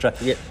triathlon, etc.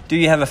 Yep. Do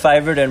you have a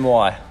favourite and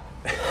why?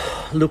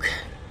 Look,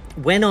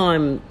 when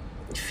I'm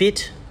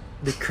fit,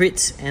 the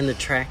crits and the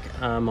track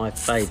are my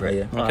favourite,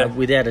 Yeah. Okay.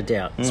 without a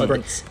doubt. So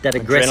Sprints. that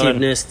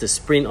aggressiveness, the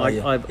sprint.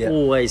 yeah. I've Yeah.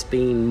 always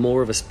been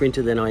more of a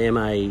sprinter than I am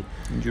a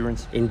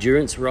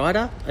Endurance.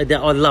 rider. I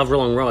love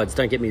long rides,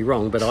 don't get me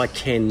wrong, but I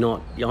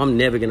cannot. I'm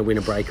never going to win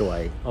a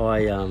breakaway.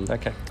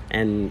 Okay.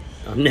 And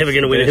I'm never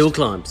going to win a hill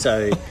climb.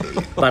 So,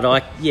 but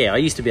I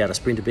used to be able to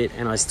sprint a bit,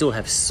 and I still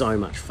have so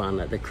much fun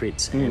at the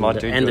crits I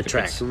do and enjoy the the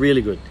track. crits.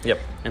 Really good. Yep.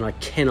 And I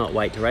cannot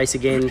wait to race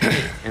again.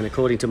 And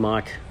according to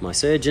Mike, my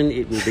surgeon,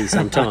 it will be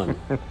some time.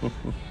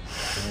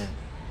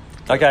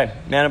 Okay,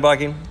 mountain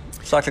biking,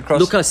 cyclocross,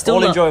 Look, I still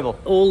all enjoyable.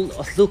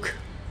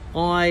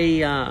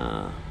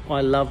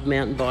 I love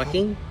mountain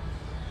biking.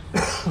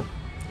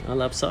 I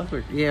love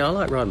cycling. Yeah, I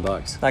like riding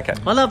bikes. Okay.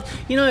 I love,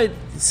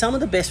 some of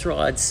the best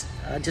rides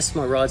are just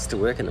my rides to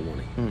work in the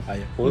morning. Oh,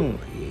 yeah. Well,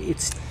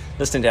 it's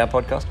Listening to our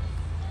podcast.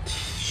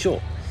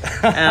 sure.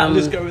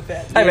 Let's go with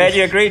that. Hey man,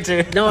 you agreed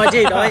to. No, I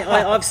did.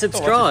 I've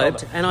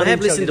subscribed and I What have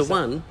did you listened to tell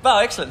one, Oh,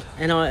 excellent.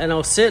 and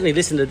I'll certainly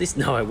listen to this.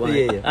 No, I won't.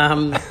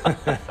 Yeah.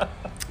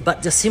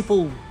 But the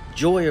simple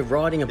joy of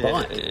riding a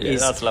bike yeah,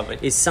 that's lovely.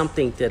 is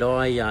something that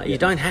you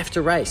don't have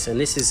to race, and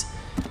this is.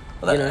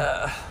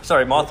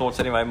 Sorry, my thoughts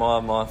anyway,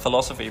 my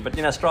philosophy. But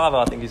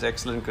Strava I think is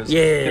excellent because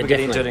Yeah, people get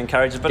into it, definitely.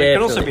 encourages. But it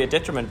can also Definitely. be a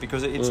detriment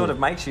because it sort of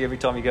makes you every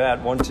time you go out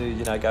want to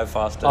go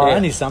faster. Oh,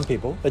 only some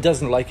people. It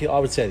doesn't like it. I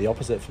would say the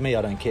opposite. For me,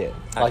 I don't care.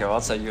 Okay, well,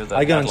 I'd say you're the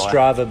I go on outlier.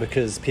 Strava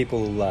because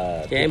people.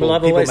 Yeah, well,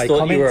 I've always make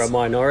thought comments. you were a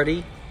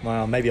minority.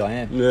 Well, maybe I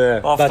am. Yeah.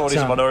 I've But, thought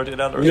he's a minority in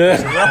other Yeah.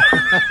 areas as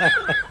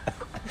well.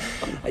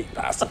 Hey,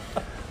 bastard.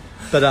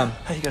 But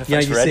you got a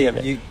face for radio,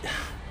 man.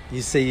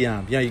 you see,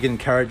 you get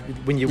encouraged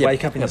when you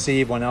wake up and you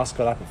see everyone else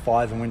got up at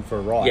 5 and went for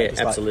a ride. Yeah, It's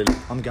like, absolutely.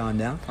 I'm going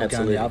now. I'm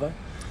Absolutely. going the other.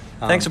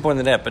 Thanks for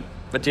pointing that out,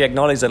 but do you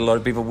acknowledge that a lot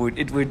of people would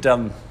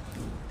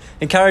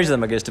encourage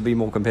them, I guess, to be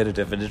more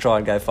competitive and to try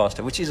and go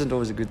faster, which isn't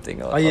always a good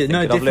thing. I think,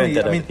 no, and I've learned definitely.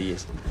 that I over mean, the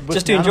years. with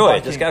Just to mountain enjoy it,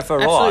 biking- just go for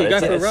a Absolutely, ride.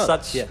 go for a It's ride.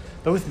 such Yeah,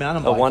 but with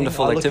mountain a biking,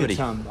 wonderful I look activity.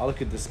 At, I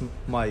look at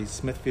my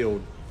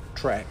Smithfield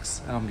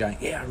tracks, and I'm going,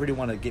 I really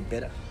want to get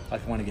better. I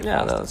want to get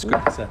faster. No, that's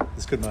good. So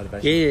it's good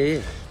motivation.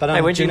 Yeah. But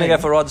hey, weren't you going to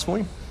go for a ride this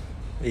morning?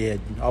 Yeah,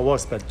 I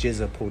was, but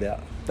Jezza pulled out.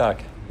 Oh,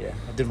 okay. Yeah,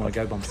 I didn't want to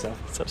go by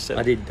myself.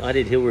 I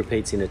did hill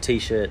repeats in a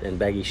t-shirt and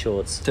baggy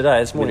shorts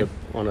this morning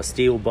on a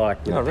steel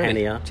bike with a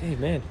pannier. Gee,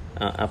 man.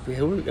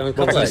 Uphill.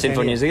 What you sent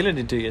for New Zealand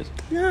in 2 years?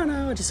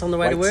 No, just on the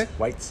way to work.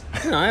 Weights.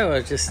 No,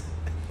 I just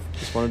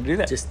wanted to do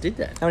that. Just did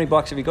that. How many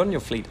bikes have you got in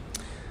your fleet?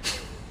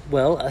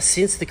 Well,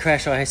 since the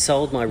crash, I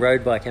sold my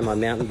road bike and my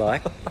mountain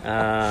bike. So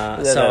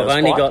I've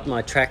only got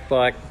my track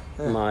bike,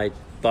 my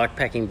bike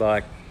packing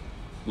bike,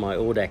 my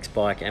Audax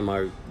bike, and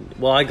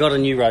I got a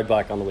new road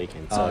bike on the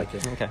weekend. So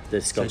okay. The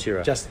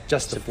Sculptura. So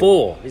just the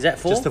four. Is that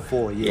 4? Just the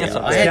 4. Yeah.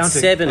 I had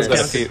 7.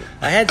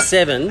 I had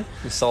 7.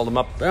 You sold them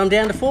up, but I'm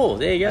down to 4.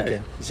 There you go.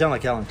 Okay. You sound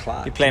like Alan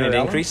Clark. You planning to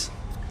increase?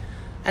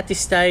 At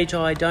this stage,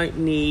 I don't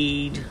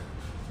need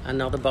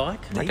another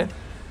bike. Okay.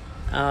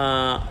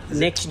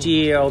 Next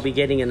year I'll be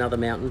getting another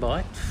mountain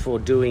bike for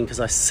doing,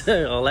 because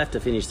I'll have to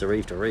finish the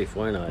reef to reef,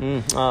 won't I?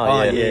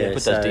 Yeah.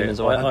 Put those demons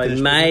away. I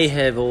may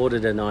have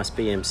ordered a nice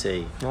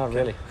BMC. Oh,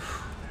 really?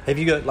 Have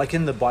you got, like,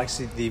 in the bikes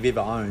that you've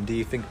ever owned, do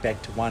you think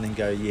back to one and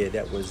go,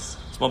 that was...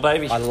 It's my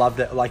baby. I loved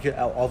it. Like,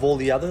 of all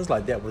the others,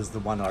 like, that was the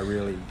one I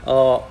really...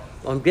 Oh,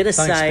 I'm going to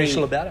say... Something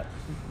special about it?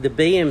 The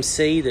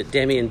BMC that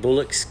Damian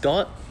Bullock's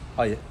got...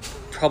 Oh, yeah.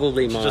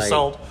 Probably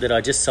that I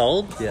just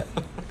sold. Yeah.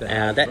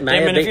 That may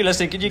have been, if you're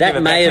listening, could you give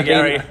it back to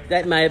Gary?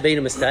 That may have been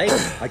a mistake.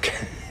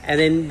 Okay. And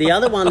then the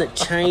other one that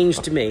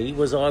changed me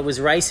was I was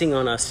racing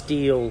on a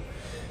steel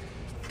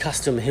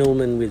custom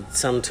Hillman with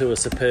some Tour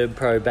Superb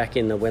Pro back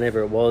in the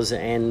whenever it was,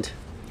 and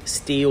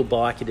steel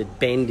bike. It had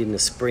bend in the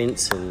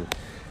sprints, and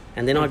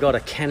then I got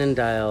a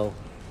Cannondale,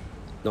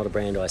 not a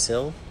brand I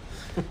sell,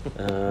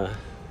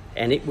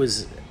 and it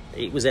was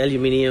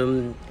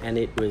aluminium, and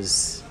it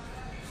was.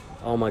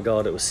 Oh my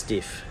God, it was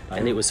stiff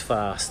and it was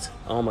fast.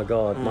 Oh my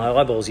God, my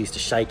eyeballs used to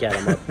shake out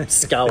of my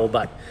skull,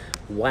 but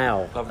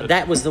wow.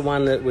 That was the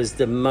one that was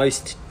the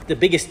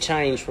biggest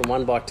change from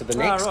one bike to the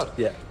next. Right.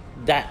 Yeah.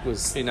 That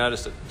was you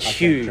noticed it.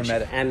 Huge.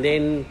 Dramatic. And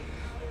then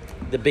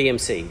the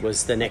BMC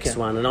was the next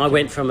one. And I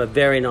went from a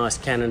very nice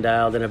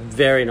Cannondale, then a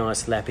very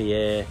nice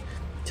Lapierre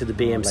to the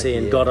BMC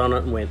and got on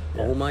it and went,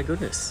 oh my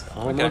goodness,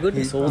 all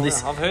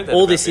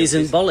this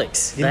isn't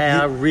bollocks. They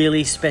are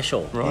really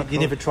special. Right. You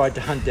never tried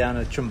to hunt down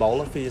a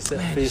Trimbola for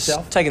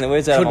yourself? Taking the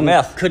words out of my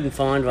mouth. Couldn't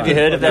find one. Have you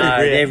heard of that?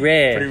 No, they're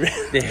rare.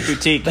 They're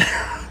boutique.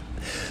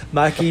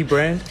 Marquee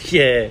brand?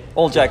 Yeah.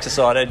 All jokes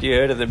aside, had you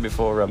heard of them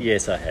before?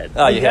 Yes, I had.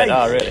 Oh, you had?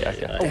 Oh, really?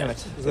 Okay.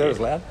 That was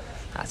loud?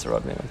 That's all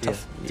right, man.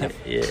 Tough.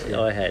 Yeah,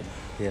 I had.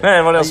 Yeah.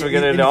 Man, what else are we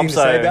going to do? I'm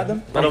so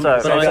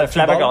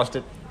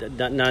flabbergasted.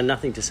 No,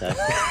 nothing to say.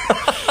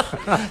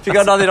 Have you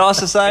got nothing nice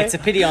to say? It's a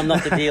pity I'm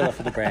not the dealer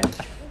for the brand.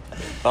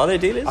 Are they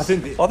dealers? I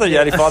thought you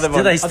only find them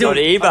on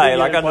eBay,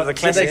 like under the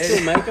classic. Do they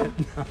still make them?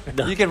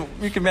 No.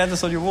 You can mount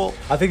this on your wall.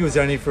 I think it was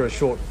only for a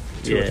short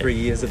 2 or 3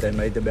 years that they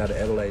made them out of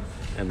Adelaide.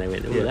 And they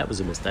went, that was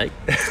a mistake.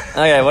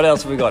 Okay, what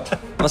else have we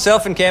got?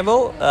 Myself and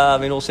Campbell,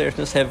 in all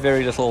seriousness, have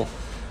very little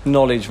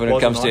knowledge when it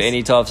comes to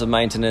any types of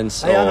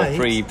maintenance or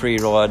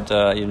pre-ride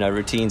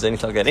routines,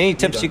 anything like that. Any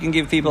tips you can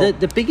give people?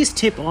 The biggest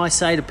tip I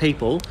say to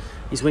people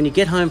is when you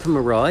get home from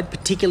a ride,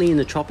 particularly in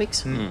the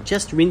tropics,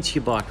 just rinse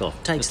your bike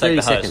off. Takes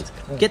 30 seconds.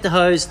 Get the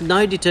hose,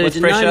 no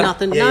detergent, no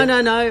nothing.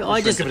 No.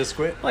 I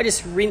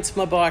just rinse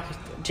my bike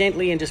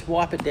gently and just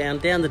wipe it down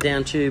the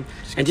down tube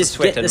and just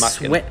get the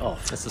sweat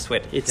off. That's the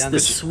sweat. It's the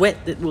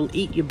sweat that will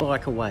eat your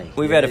bike away.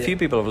 We've had a few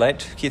people of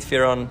late, Keith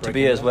Ferron,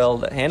 Tabia as well,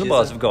 that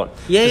handlebars have gone.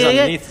 Yeah.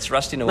 Underneath it's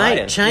rusting away.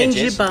 Mate, change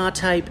your bar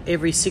tape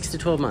every 6 to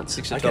 12 months.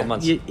 6 to 12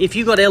 months. If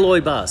you've got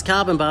alloy bars,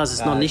 carbon bars is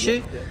not an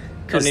issue.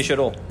 Not an issue at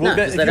all. No,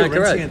 because they don't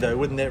corrode. Though,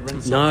 wouldn't that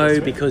rinse no,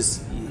 because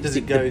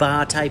the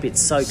bar tape, it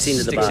soaks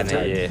into the bar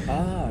tape.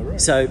 Right.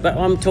 So, but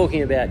I'm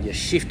talking about your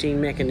shifting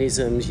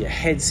mechanisms, your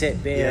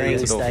headset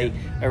bearings,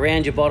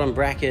 around your bottom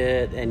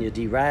bracket and your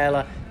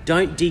derailleur.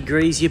 Don't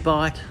degrease your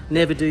bike.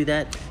 Never do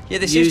that. Yeah,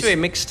 there seems to be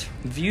mixed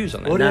views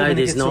on that. No,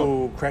 there's not. It's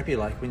all crappy,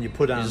 like when you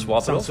put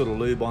some sort of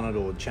lube on it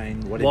or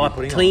chain, whatever you're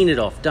putting clean it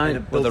off.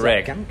 Don't with a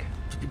rag.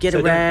 Get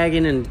a rag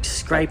in and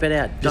scrape it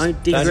out. Don't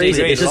degrease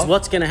it, because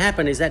what's going to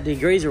happen is that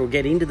degreaser will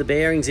get into the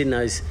bearings in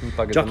those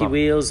jockey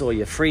wheels or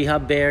your free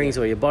hub bearings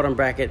or your bottom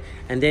bracket,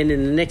 and then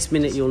in the next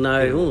minute you'll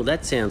know,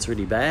 that sounds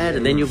really bad,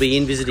 and then you'll be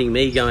in visiting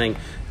me going,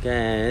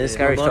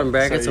 my bottom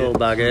bracket's all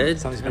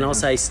buggered, and I'll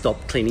say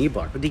stop cleaning your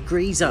bike with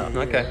degreaser.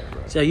 Okay.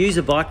 So use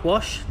a bike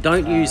wash.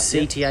 Don't use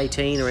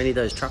CT18 or any of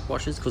those truck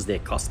washers because they're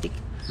caustic.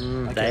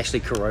 They actually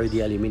corrode the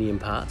aluminium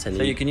parts. And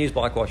so you can use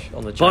bike wash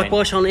on the chain? Bike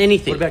wash on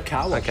anything. What about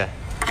car wash? Okay.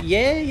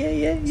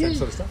 Yeah. Same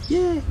sort of stuff?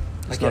 Yeah.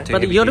 But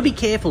you got to be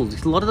careful.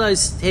 A lot of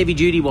those heavy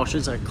duty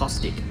washers are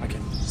caustic. Okay.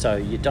 So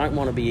you don't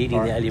want to be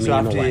eating the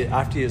aluminium away. So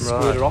after you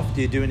squirt it off,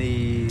 do you do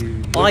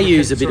any? I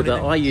use a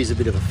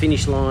bit of a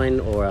finish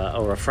line or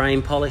a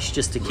frame polish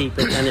just to keep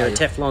it. And they're a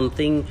Teflon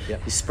thing.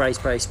 Yep. You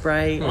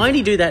spray. I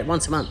only do that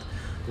once a month.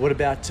 What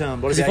about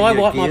because if I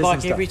wipe my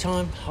bike every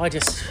time, it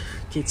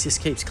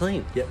just keeps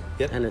clean. Yep.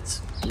 And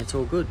it's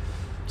all good.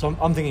 So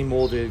I'm thinking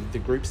more the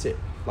group set,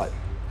 like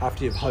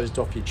after you've hosed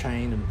off your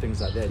chain and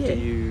things like that, Yeah, do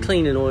you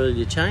clean and oil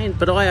your chain?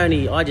 But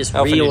I just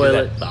re-oil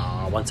it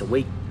once a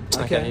week.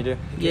 Okay, you do.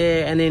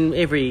 Yeah, and then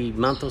every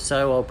month or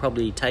so, I'll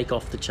probably take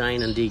off the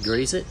chain and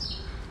degrease it.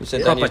 You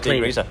said don't use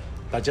degreaser.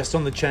 Just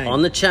on the chain.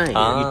 On the chain,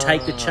 you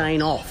take the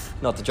chain off.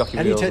 Not the jockey wheel.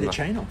 How do you take the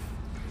chain off?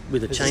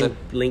 With a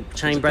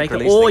chain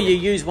breaker, or you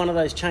use one of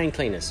those chain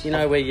cleaners. You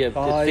know where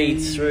it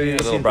feeds through. A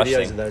little brush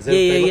thing.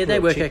 Yeah, they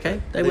work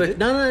okay. They work.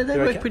 No, they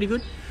work pretty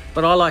good.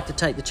 But I like to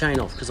take the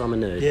chain off because I'm a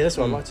nerd. Yeah, that's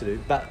what I like to do.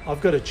 But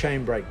I've got a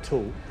chain brake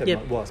tool.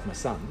 It's my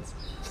son's.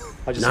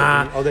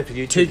 I'll let for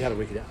YouTube how to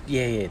work it out.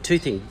 Yeah. Two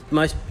things.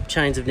 Most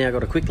chains have now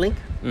got a quick link,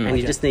 and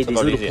you just need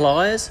these little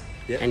pliers,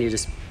 and you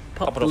just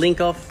pop the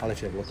link off. I'll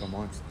actually have a look on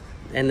mine.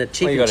 And the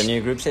cheap you got a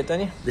new group set,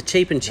 don't you? The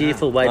cheap and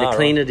cheerful way to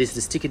clean it is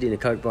to stick it in a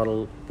Coke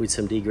bottle with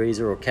some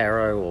degreaser or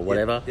Caro or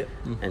whatever,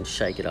 and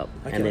shake it up,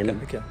 and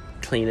then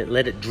clean it,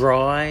 let it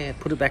dry,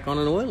 put it back on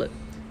and oil it.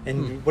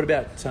 And what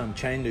about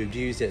chain lube? Do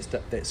you use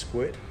that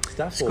squirt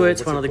stuff?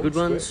 Squirt's one of the good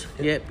ones.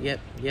 Yep.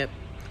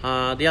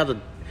 The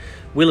other,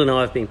 Will and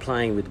I have been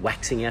playing with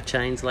waxing our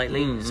chains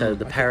lately. So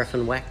the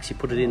paraffin wax, you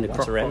put it in the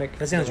crock pot.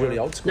 That sounds really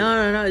old school.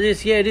 No.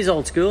 It is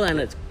old school, and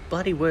it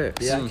bloody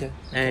works. Yeah, okay.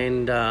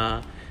 And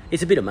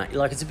it's a bit of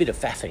it's a bit of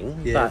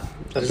faffing, but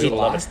does it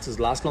last? Does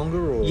it last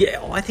longer? Or?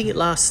 Yeah, I think it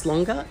lasts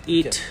longer.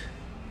 It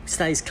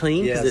stays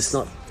clean because it's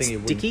not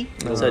sticky,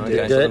 so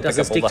dirt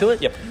doesn't stick to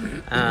it. Yep.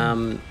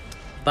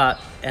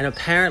 And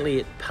apparently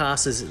it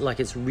passes,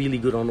 it's really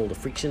good on all the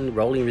friction,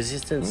 rolling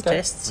resistance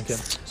tests. Okay.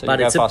 So but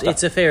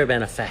it's a fair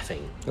amount of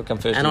faffing. You'll come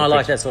first. And I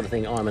like that sort of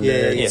thing. I'm a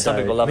nerd. Yeah, some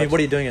people love it. What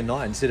are you doing at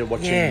night instead of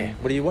watching? Yeah.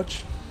 What do you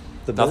watch?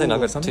 The Bull Nothing.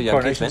 I've got something? 2 young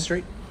kids, Coronation man.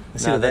 Street?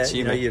 No, that's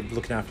you, you're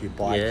looking after your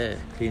bike,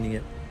 cleaning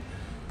it,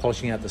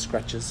 polishing out the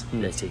scratches.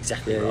 That's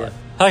exactly right.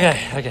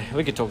 Okay.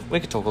 We could talk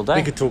all day.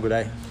 We could talk all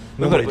day.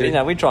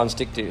 We try and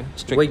stick to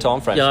strict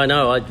time frames. Yeah, I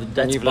know.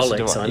 That's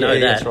bollocks. I know that.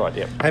 That's right.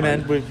 Yeah. Hey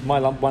man, my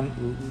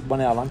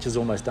 1 hour lunch is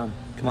almost done.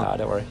 Come on. No,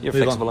 don't worry. You're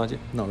flexible, aren't you?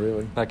 Not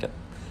really. Okay.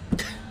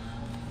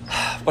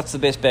 What's the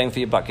best bang for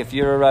your buck? If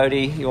you're a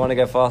roadie, you want to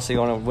go faster, you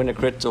want to win a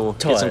crit or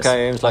get some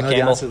KMs like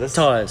Campbell?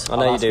 Tyres. I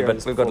know you do,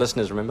 but we've got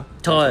listeners, remember?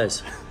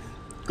 Tyres.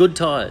 Good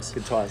tyres.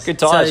 Good tyres. Good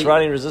tyres,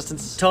 riding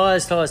resistance.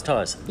 Tyres.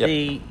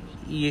 Yep.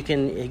 You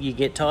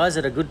get tyres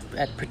that are good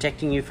at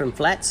protecting you from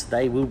flats.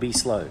 They will be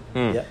slow.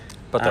 Yep.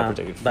 But they'll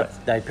protect you from flats.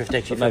 But they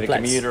protect you from maybe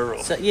flats. Commuter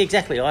or... So,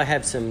 exactly. I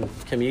have some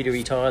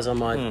commuter-y tyres on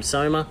my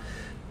Soma.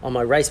 On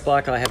my race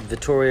bike, I have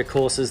Vittoria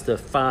Courses, the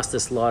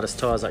fastest, lightest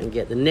tyres I can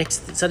get.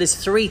 So there's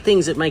 3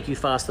 things that make you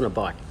fast on a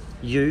bike.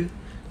 Your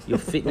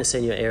fitness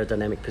and your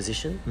aerodynamic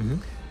position. Mm-hmm.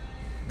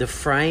 The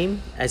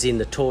frame, as in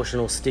the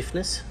torsional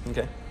stiffness.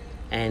 Okay.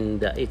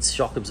 And it's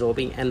shock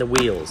absorbing, and the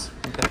wheels.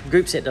 Okay.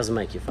 Group set doesn't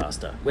make you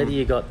faster. Whether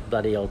you got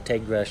bloody old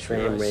Tegra,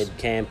 SRAM Red,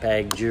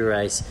 Campag,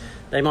 Durace,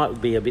 they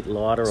might be a bit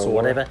lighter or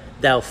whatever.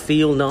 They'll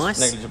feel nice,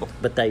 negligible,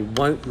 but they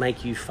won't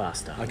make you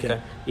faster. Okay.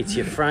 It's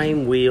your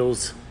frame,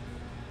 wheels,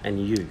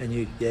 and you.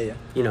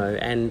 You know,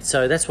 and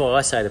so that's why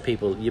I say to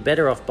people, you're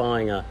better off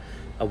buying a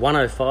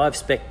 105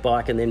 spec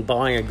bike and then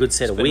buying a good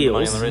set of wheels.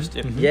 Money on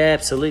the rest, Yeah,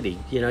 absolutely.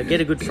 You know,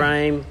 get a good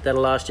frame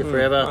that'll last you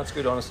forever. That's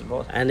good, honest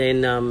advice. And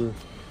then.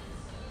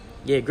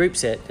 Group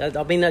set.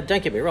 I mean,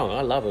 don't get me wrong.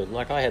 I love it.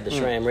 Like I had the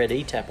SRAM Red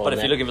E-Tap on. But if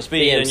you're looking for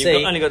speed and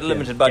you've only got a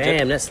limited budget,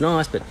 damn, that's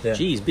nice. But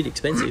geez, a bit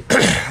expensive.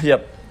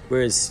 Yep.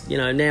 Whereas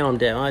now I'm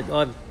down.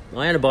 I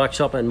own a bike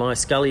shop and my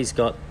Scully's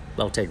got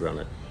Tegra on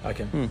it.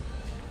 Okay.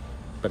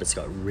 But it's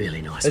got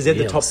really nice. Is that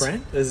the top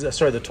brand?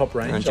 The top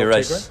range?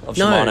 Durace.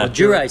 No,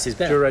 Durace is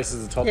better. Durace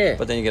is the top. Yeah.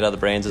 But then you get other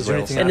brands as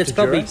well. And it's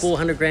probably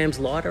 400 grams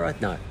lighter.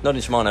 No. Not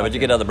in Shimano, but you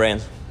get other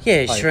brands.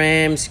 Yeah,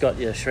 SRAM's got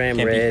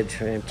SRAM Red,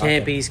 SRAM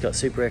Campy's got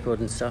Super Record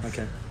and stuff.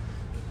 Okay.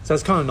 So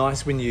it's kind of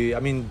nice when you. I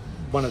mean,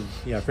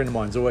 a friend of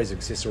mine's always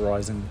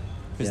accessorising.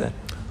 Who's that?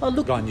 Oh,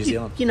 look, guy in New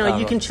Zealand.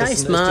 You can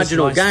chase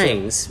marginal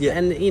gains,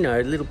 and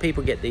little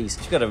people get these.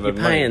 You're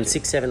paying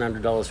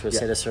 $600-700 for a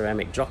set of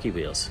ceramic jockey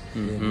wheels.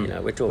 Mm-hmm. You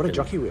know, we're talking. What are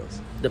jockey wheels?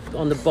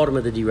 On the bottom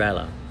of the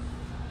derailleur.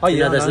 Oh,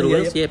 yeah, those little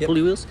wheels,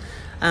 pulley wheels.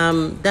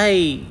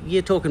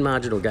 You're talking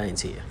marginal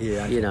gains here.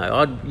 Yeah, okay. You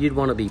know, you'd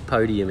want to be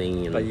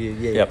podiuming,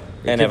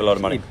 and have a lot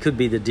of money. It could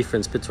be the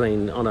difference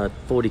between on a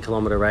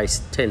 40-kilometre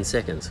race 10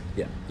 seconds.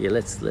 Yeah,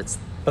 let's.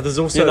 But there's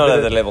also you're not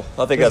at that level.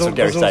 I think that's what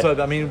Gary's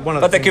saying. I mean,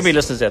 but there could be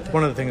listeners out there.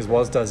 One of the things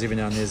Woz does every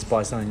now and then is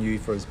buy something new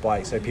for his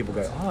bike, so people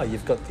go, "Oh,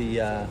 you've got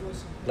the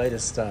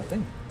latest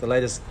thing, the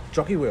latest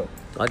jockey wheel."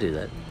 I do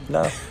that.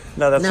 No,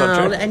 that's not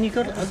true. And you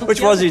got which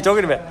was are you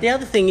talking about? The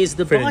other thing is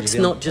the bike's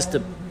not just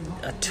a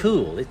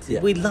tool.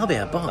 We love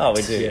our bikes. Oh,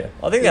 we do. Yeah.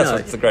 I think that's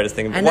what's the greatest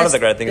thing. One of the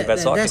great things about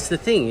cycling. That's the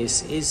thing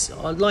is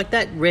like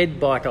that red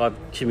bike I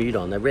commute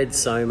on, the red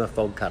Soma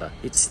Fog Cutter.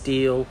 It's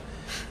steel.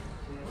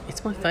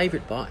 It's my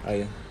favourite bike. Oh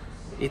yeah.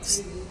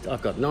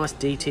 I've got nice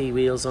DT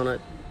wheels on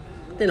it.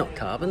 They're not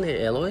carbon,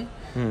 they're alloy.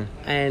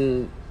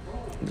 And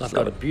I've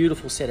got a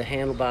beautiful set of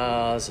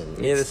handlebars. And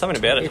there's something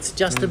about it. It's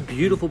just a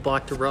beautiful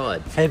bike to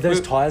ride. Have those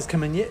tyres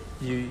come in yet?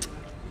 You're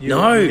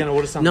No. going to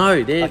order something? No,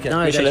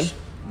 Michelin?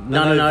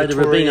 No, the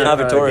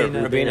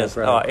Rubina. Rubina's.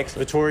 Oh,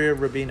 excellent. Vittoria,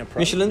 Rubina Pro.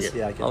 Michelin's?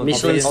 Yeah, okay.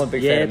 Michelin's, I'm a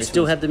big fan of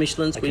still have the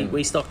Michelin's. Okay.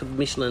 We stocked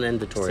Michelin and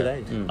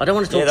Vittoria. Today. I don't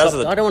want to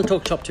talk I don't want to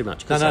talk shop too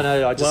much. No.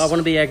 I want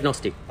to be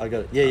agnostic. I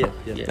got it.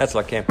 Yeah. That's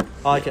like camp.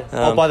 Oh, okay.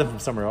 I'll buy them from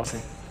somewhere else.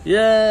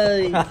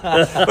 Yay! We've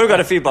got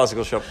a few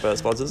bicycle shop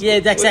sponsors. Yeah,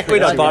 exactly. We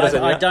don't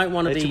partisan, I don't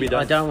want to be.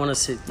 I don't want to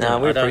sit. No,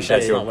 we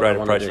appreciate your great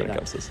approach when it to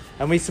comes to this.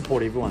 And we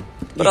support everyone.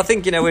 But I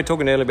think, we were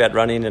talking earlier about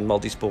running and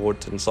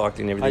multi-sport and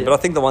cycling and everything. But I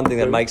think the one thing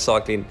that makes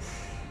cycling,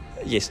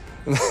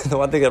 the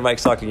one thing that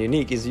makes cycling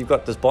unique is you've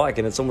got this bike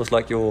and it's almost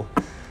like your,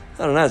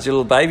 I don't know, it's your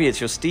little baby,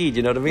 it's your steed,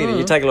 you know what I mean? And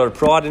you take a lot of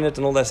pride in it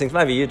and all those things.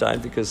 Maybe you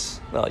don't because,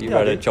 you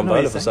rode at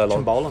Chombola for so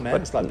long. Chombola,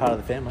 man, it's like part of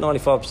the family.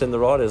 95% of the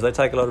riders, they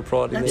take a lot of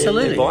pride in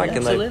their bike.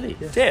 Absolutely.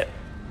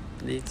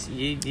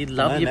 You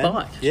love your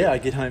bike. Yeah, I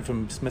get home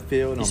from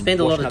Smithfield and you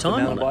spend a lot of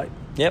time on bike.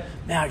 it. Yep.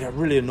 Now I got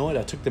really annoyed.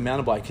 I took the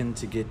mountain bike in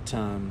to get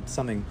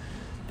something.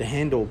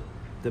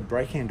 The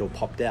brake handle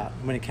popped out.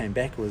 When it came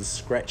back, it was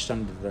scratched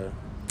under the.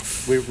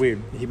 Where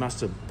he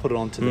must have put it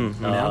onto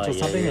the mount or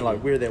something, and like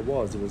where that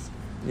was, it was.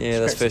 Yeah,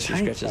 those first few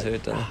scratches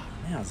hurt. Now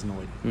I was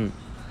annoyed.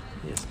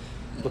 Yes,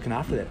 looking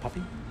after that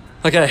puppy.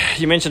 Okay,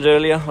 you mentioned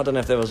earlier, I don't know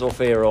if that was off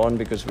air or on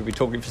because we've been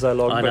talking for so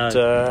long,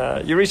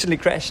 but you recently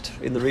crashed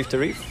in the Reef to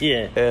Reef.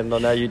 Yeah. And I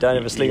know you don't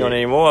have a sling on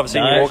anymore. I've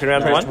seen you walking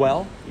around with one.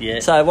 Well. Yeah.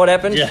 So what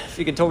happened? Yeah. If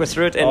you can talk us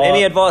through it. And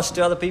any advice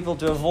to other people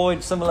to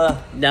avoid similar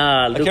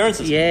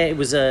occurrences? Yeah, it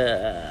was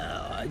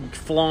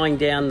flying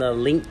down the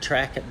link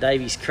track at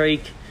Davies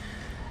Creek.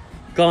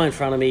 Guy in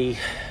front of me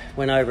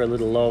went over a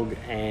little log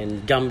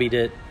and gumbied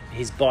it.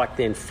 His bike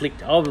then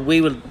flicked.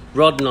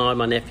 Rod and I,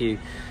 my nephew,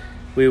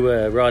 we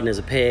were riding as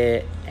a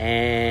pair,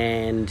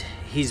 and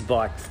his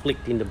bike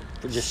flicked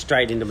just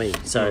straight into me.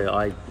 So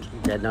I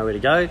had nowhere to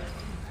go.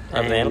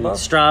 Over the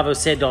handlebars? Strava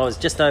said I was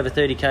just over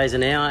 30 k's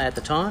an hour at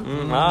the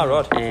time.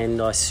 Right.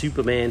 And I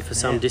Supermaned for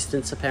some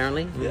distance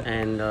apparently. Yeah.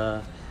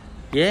 And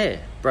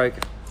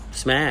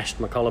smashed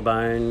my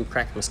collarbone,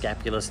 cracked my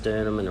scapula,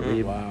 sternum, and a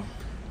rib. Wow.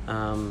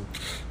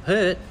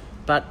 Hurt,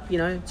 but it's all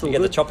good. You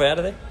get the chopper out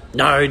of there?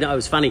 No, it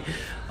was funny.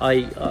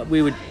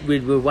 We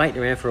were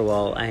waiting around for a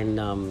while,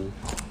 and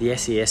the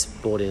SES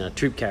brought in a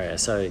troop carrier.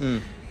 So,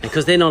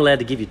 because they're not allowed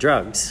to give you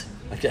drugs,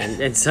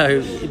 and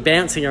so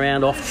bouncing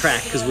around off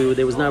track because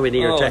there was nowhere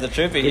near a track. The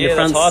trooping,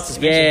 that's hard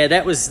suspension. Yeah,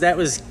 that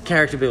was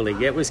character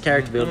building. It was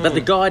character building, but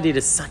the guy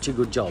did such a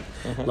good job.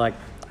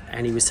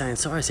 And he was saying,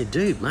 "Sorry," I said,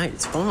 "Dude, mate,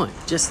 it's fine.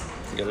 Just."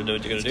 You got to do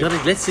what you got to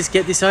do. Let's just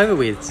get this over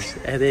with.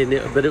 And then,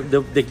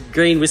 the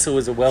green whistle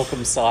was a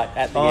welcome sight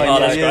at the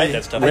end. That's great.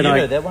 That's tough. You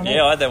heard that one?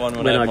 Yeah, I had that one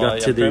when I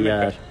got to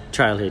the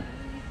trailhead.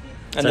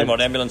 And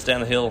then ambulance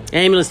down the hill?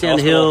 Ambulance down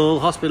the hill,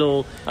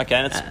 hospital. Okay,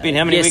 and it's been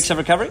how many weeks of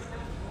recovery?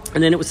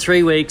 And then it was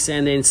 3 weeks,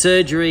 and then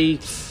surgery.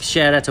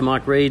 Shout out to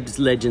Mike Reed,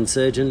 legend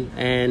surgeon,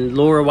 and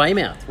Laura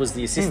Weymouth was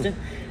the assistant,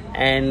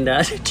 and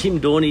Jim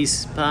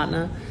Dorney's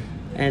partner.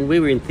 And we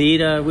were in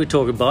theatre, we were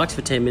talking bikes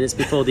for 10 minutes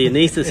before the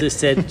anaesthetist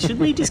said, "Should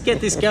we just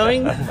get this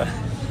going?"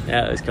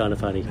 Yeah, it was kind of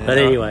funny. But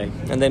anyway.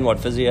 And then what,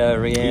 physio,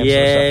 reamps?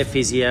 Yeah,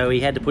 physio.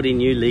 He had to put in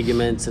new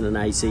ligaments and an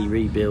AC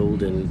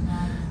rebuild, and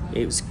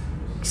it was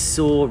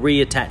sore,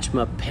 reattach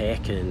my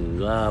pec and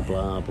blah,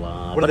 blah,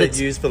 blah. What do they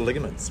use for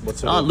ligaments? What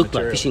sort of it looked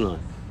material? like fishing line.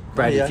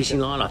 Braided fishing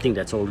line, I think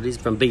that's all it is,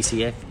 from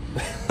BCF.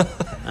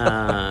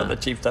 The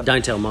cheap stuff.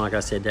 Don't tell Mike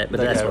I said that, but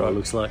that's what it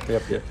looks like.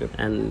 Yep.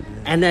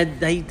 And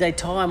they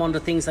tie them onto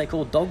things they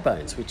call dog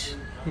bones, which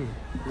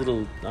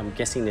I'm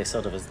guessing they're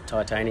sort of a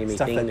titanium-y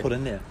stuff thing. They put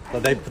in there.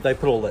 Like they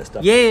put all that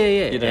stuff.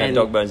 Yeah. You don't have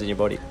dog bones in your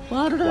body.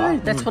 Well, I don't know.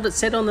 That's what it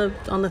said on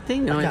the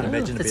thing. I can't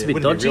imagine that's it a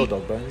bit dodgy. Real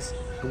dog bones.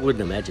 I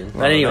wouldn't imagine.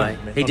 But anyway,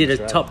 he did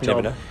a top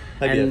job.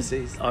 And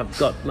I've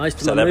got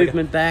most of my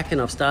movement back, and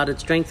I've started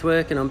strength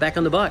work, and I'm back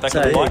on the bike.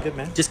 Good,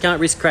 man. Just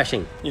can't risk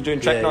crashing. You're doing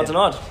track night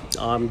tonight?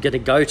 I'm going to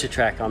go to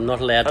track. I'm not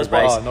allowed to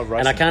race.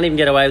 And I can't even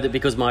get away with it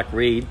because Mike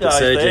Reed, the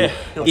surgeon,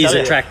 is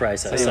a track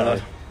racer.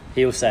 So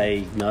he'll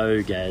say,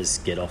 "No, Gaz,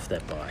 get off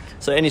that bike."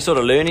 So any sort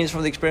of learnings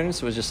from the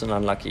experience, or was just an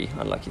unlucky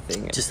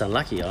thing? Just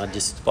unlucky. I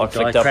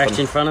crashed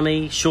in front of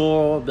me.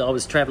 Sure, I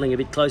was travelling a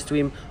bit close to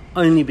him,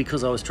 only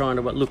because I was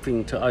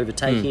looking to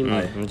overtake him.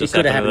 It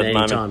could have happened at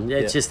any time. Yeah,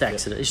 it's just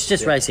accident. It's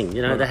just racing.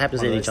 That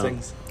happens any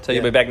time. So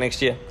you'll be back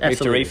next year?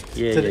 Absolutely. Reef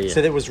to Reef? Yeah.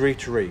 So that was Reef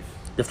to Reef?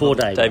 The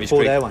 4-day. Davies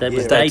Creek. That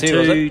was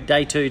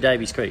day two,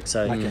 Davies Creek.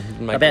 So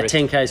about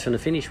 10 k's from the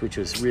finish, which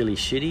was really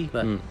shitty.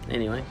 But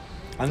anyway.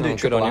 I'm doing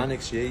Triple R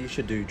next year. You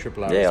should do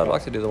Triple R. Yeah, I'd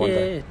like to do the one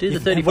day. Yeah, do the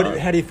 35.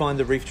 How do you find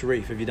the Reef to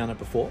Reef? Have you done it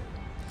before?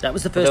 That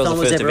was the first time I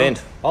was ever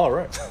event. on. Oh,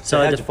 right. So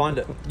how'd you find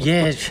it?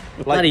 Yeah,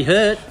 bloody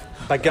hurt.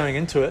 But going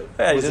into it,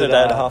 yeah, you did a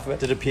day and a half of it.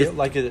 Did it appeal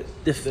like it?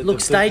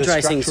 Look, stage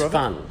racing's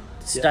fun.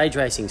 Stage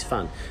racing's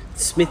fun.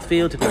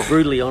 Smithfield, to be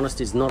brutally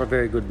honest, is not a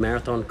very good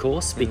marathon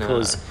course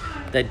because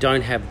they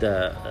don't have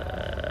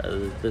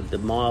the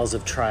miles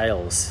of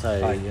trails.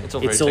 So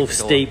it's all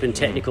steep and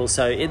technical.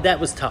 So that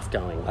was tough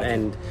going.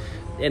 Okay.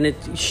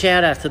 And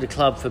shout out to the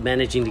club for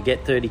managing to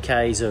get 30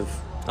 k's of.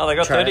 Oh, they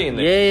got 30 in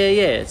there.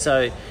 Yeah.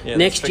 So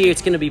next year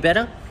it's going to be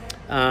better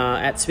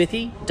at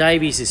Smithy.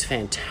 Davies is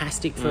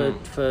fantastic for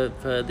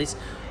this.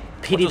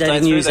 Pity they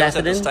didn't use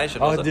Atherton.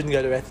 I didn't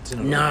go to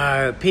Atherton.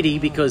 No, pity,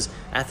 because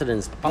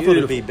Atherton's beautiful. I thought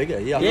it'd be bigger.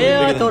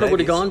 I thought it would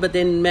have gone, but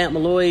then Mount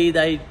Molloy,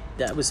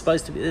 that was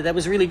supposed to be. That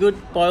was really good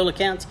by all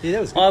accounts. Yeah,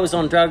 that was good. I was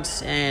on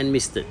drugs and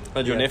missed it.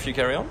 Did your nephew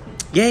carry on?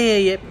 Yeah.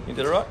 You did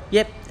it right?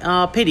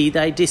 Yep. Pity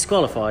they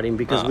disqualified him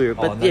because we were.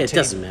 But it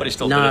doesn't matter. But he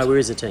still we're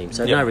as a team,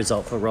 so no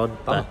result for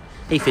Rod. But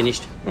he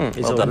finished.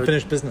 He's all done.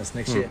 Finished business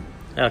next year.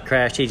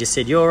 Crashed. He just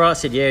said, "You're all right." I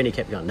said, "Yeah," and he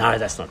kept going. No,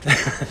 that's not true.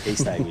 He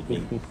stayed with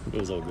me. It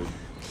was all good.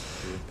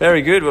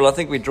 Very good. Well, I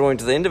think we're drawing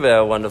to the end of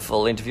our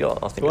wonderful interview.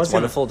 I think it's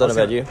wonderful. Don't know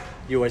about you.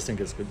 You always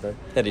think it's good, though.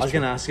 That is I was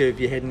going to ask you if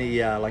you had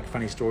any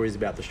funny stories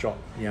about the shop.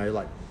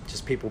 Like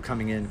just people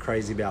coming in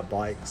crazy about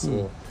bikes,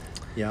 or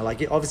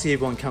obviously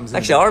everyone comes in.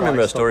 Actually, I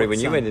remember a story when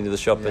you went into the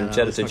shop and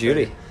chatted to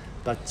Judy.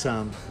 But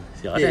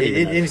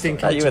anything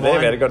comes you were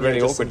there, man. It got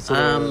really awkward.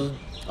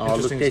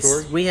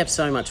 We have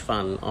so much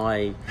fun.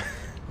 I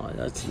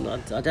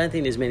don't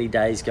think there's many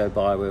days go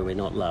by where we're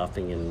not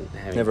laughing and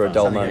having never fun. A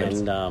dull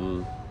moment.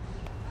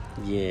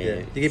 And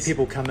you get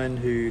people come in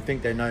who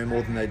think they know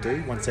more than they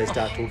do once they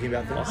start talking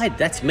about things.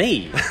 That's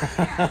me. Just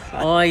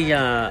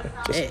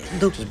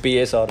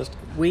BS artist.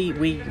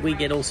 We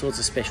get all sorts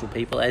of special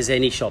people, as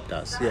any shop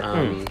does.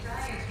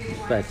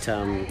 But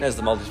as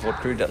the multi-sport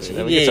crew does,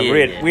 we get some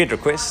weird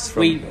requests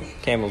from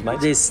Campbell's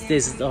mates.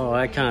 There's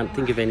I can't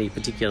think of any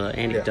particular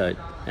anecdote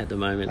at the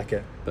moment.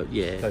 Okay. But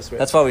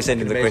that's why we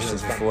send him the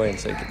questions beforehand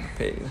so you can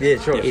prepare. Yeah,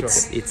 sure.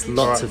 It's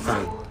lots of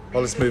fun.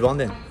 Well, let's move on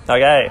then.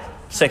 Okay,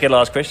 second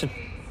last question.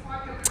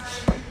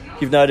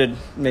 You've noted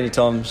many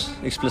times,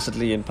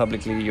 explicitly and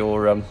publicly,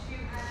 your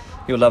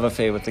love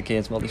affair with the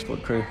Cairns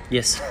Multisport crew.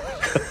 Yes.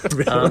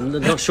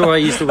 Not sure I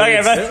used the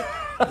words.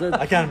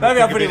 I can't.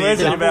 Maybe I'm putting words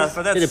in your mouth,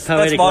 but that's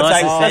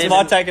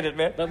my take at it,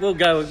 man. But we'll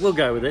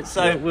go with it.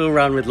 So we'll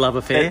run with love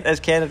affair as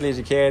candidly as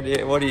you can.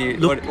 Yeah,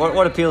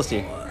 what appeals to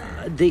you?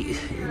 The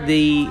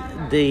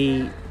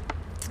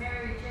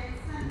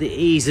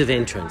ease of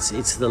entrance.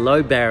 It's the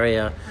low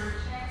barrier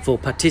for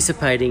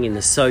participating in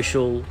the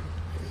social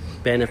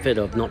benefit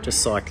of not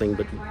just cycling,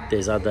 but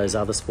there's those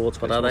other sports.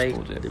 What are they?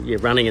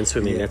 Running and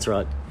swimming. That's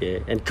right. Yeah,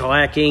 and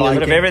kayaking. A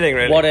bit of everything,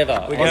 really.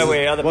 Whatever. We go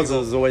where other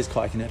people. There's always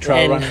kayaking,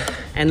 trail running.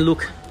 And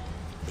look,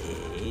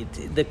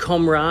 the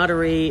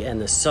camaraderie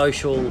and the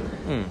social.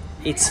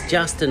 It's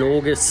just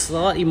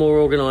slightly more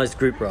organised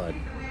group ride.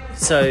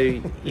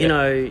 So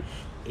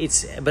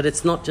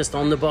it's not just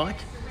on the bike.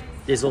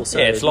 There's also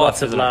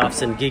lots of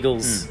laughs and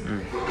giggles,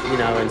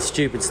 and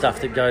stupid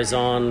stuff that goes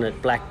on at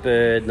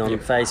Blackbird and on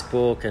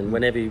Facebook and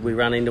whenever we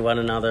run into one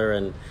another.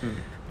 And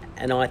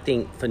I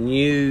think for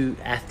new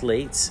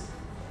athletes,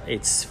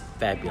 it's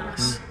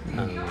fabulous.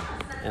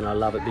 And I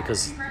love it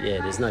because,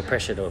 there's no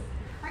pressure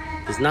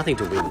there's nothing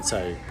to win.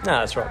 So no,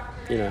 that's right.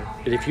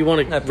 But if you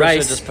want to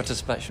race, just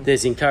participation.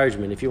 There's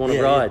encouragement. If you want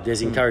to ride,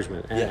 there's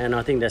encouragement. And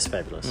I think that's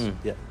fabulous.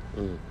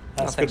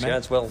 That's good, man.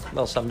 That's well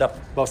summed up.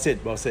 Well said.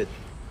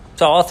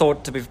 So I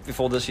thought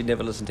before this you'd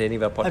never listened to any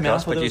of our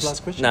podcasts. But was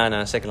last question?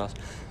 No, second last.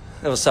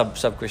 That was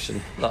sub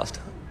question last.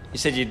 You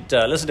said you'd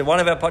listen to one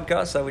of our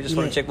podcasts, so we just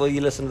want to check, will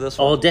you listen to this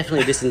one? I'll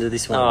definitely listen to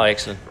this one. Oh,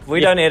 excellent.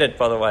 We don't edit,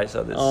 by the way.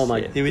 So we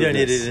don't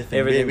edit anything.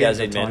 Everything goes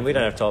in, man. We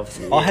don't have time.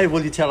 Hey,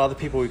 will you tell other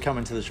people who come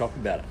into the shop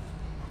about it?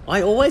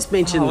 I always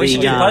mention the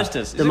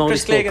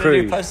multisport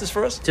crew posters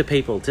for us? to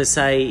people to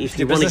say if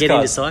you want to get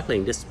into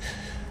cycling, just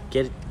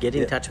get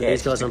in touch with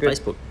these guys on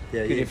Facebook.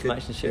 Yeah, good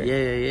information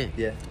sharing.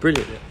 Yeah.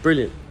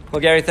 Brilliant. Well,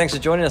 Gary, thanks for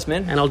joining us,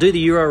 man. And I'll do the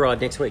Euro ride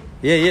next week.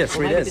 Yeah,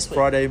 3 days.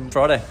 Friday, 2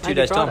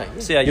 days' time.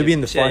 Yeah. See how you'll be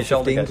in the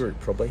 5:15 group,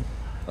 probably.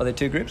 Are there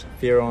 2 groups?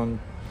 Fieron,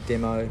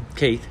 Demo,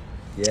 Keith.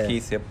 Yeah.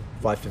 Keith, yep.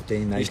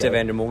 5:15. They used to have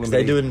Andrew Morgan.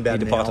 They do it in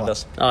about an hour.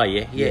 Us. Oh,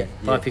 yeah.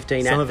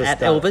 5:15 at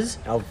Elvers.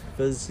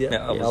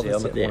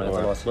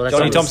 Elvers, Well,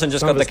 Johnny Thompson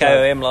just got the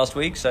KOM last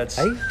week, so it's...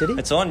 Hey, did he?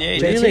 It's on, yeah.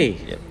 Really?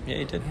 Yeah,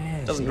 he did.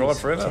 Doesn't ride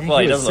forever. Well,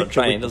 he doesn't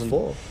train.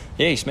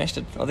 Yeah, he smashed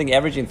it. I think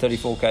averaging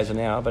 34 k's an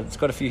hour, but it's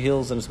got a few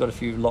hills and it's got a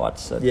few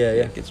lights. So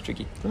it gets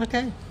tricky.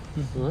 Okay.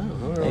 Well, all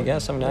right. There you go.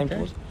 Something to aim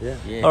towards.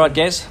 Yeah. All right,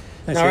 Gaz.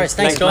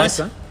 Thanks,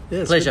 guys.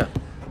 Pleasure.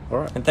 All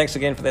right. And thanks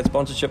again for that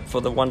sponsorship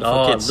for the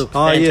wonderful kits. Look,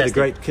 the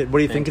great kit. What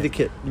do you think of the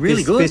kit?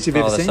 Really good. Best you've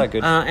ever seen? So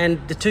good. And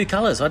the 2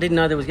 colours. I didn't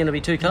know there was going to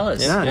be 2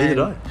 colours. Yeah, neither did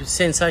I.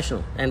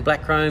 Sensational. And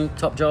black chrome,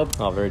 top job.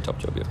 Oh, very top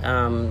job,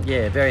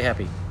 yeah. Very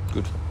happy.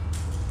 Good.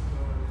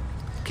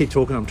 Keep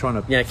talking. I'm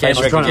trying to. Yeah, Cam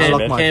was trying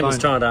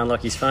to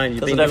unlock his phone.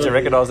 Doesn't have to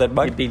recognise that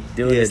bug. You've been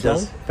doing this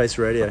long. Face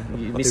radio.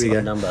 You missed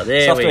my number.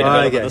 There we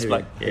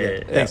go.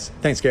 Yeah.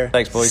 Thanks, Gary.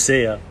 Thanks, boys.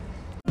 See ya.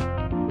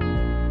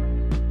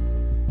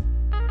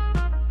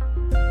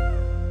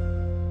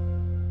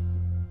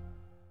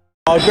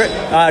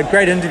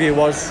 Great interview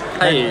was.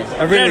 Hey,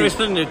 we're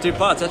split into 2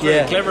 parts. That's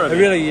really clever of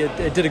you.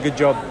 It did a good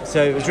job.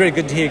 So it was really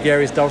good to hear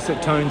Gary's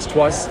dulcet tones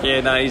twice.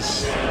 Yeah, no,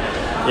 he's...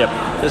 Yep,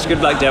 that's a good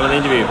bloke to have an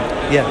interview.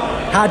 Yeah,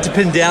 hard to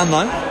pin down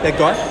though, that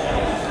guy.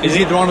 He's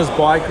either on his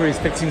bike or he's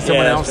fixing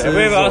someone else's. Have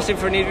we ever asked him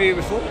for an interview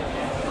before?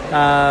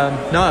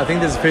 No, I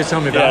think this is the first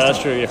time we've asked. Yeah,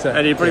 that's true. Yeah. So,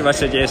 and he pretty much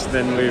said yes, and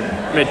then we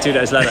met 2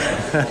 days later.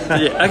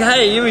 Yeah. Okay,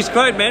 hey, Huey's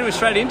quote, man. We're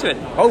straight into it.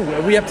 Oh,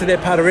 are we up to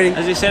that part already?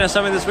 Has he sent us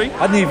something this week?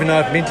 I don't even know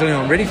if mentally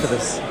I'm ready for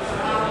this.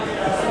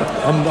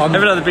 Have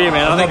another beer,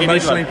 man. I'm not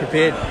emotionally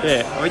prepared.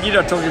 Yeah, I mean, you're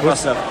not talking about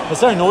stuff. It's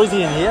so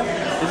noisy in here.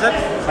 Is it?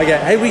 Okay,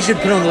 hey, we should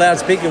put on the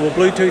loudspeaker. We'll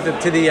Bluetooth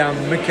it to the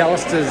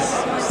McAllister's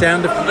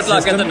sound system. But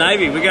like at the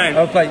Navy, we're going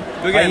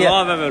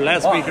live over a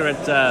loudspeaker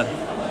at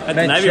the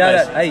Navy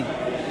base. Hey,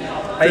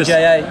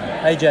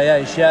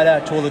 AJA, shout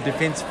out to all the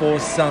Defence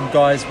Force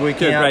guys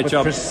working out with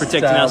Chris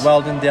protecting us.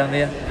 Weldon down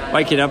there.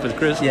 Waking up with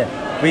Chris. Yeah,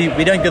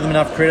 we don't give them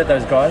enough credit,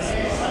 those guys.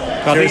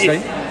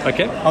 Seriously.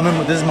 Okay.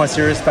 This is my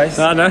serious face.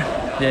 I know.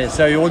 Yeah,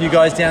 so all you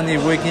guys down there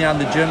working out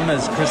in the gym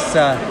as Chris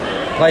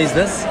plays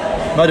this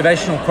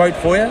motivational quote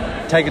for you,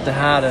 take it to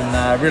heart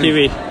and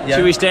really.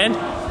 Should we stand?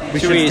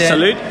 Should we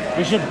salute?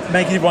 We should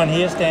make everyone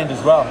here stand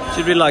as well.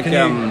 Should we like? Can you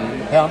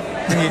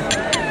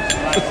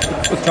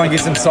try and get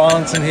some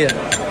silence in here?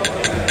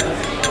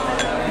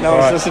 No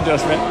one's listening to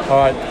us, man. All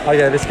right,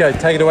 okay, let's go.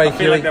 Take it away, I feel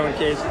Huey. like no one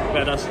cares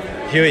about us.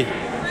 Huey,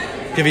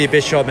 give it your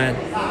best shot, man.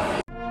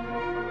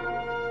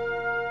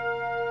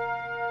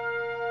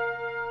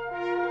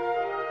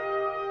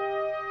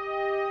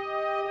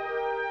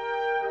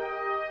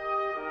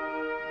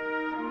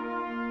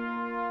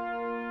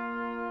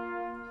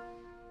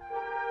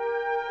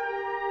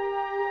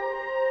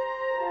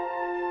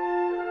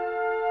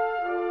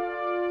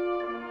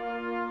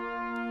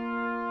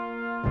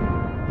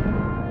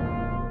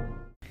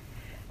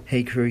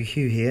 Hey crew,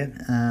 Hugh here.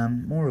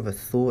 More of a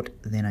thought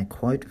than a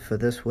quote for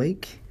this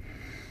week.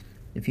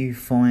 If you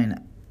find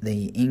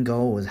the end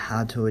goal is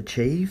hard to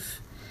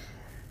achieve,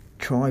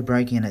 try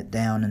breaking it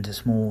down into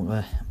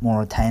smaller,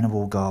 more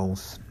attainable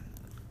goals.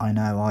 I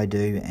know I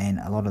do, and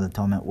a lot of the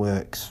time it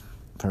works.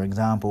 For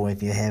example,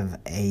 if you have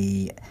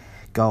a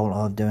goal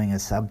of doing a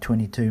sub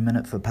 22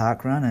 minute for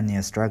parkrun and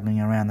you're struggling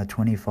around the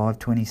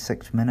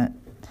 25-26 minute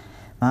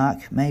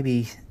mark,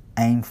 maybe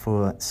aim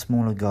for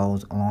smaller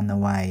goals along the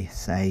way,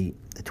 say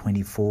the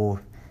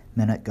 24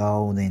 minute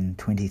goal, then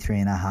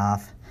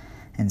 23.5,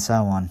 and so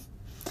on.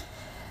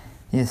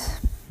 Yes,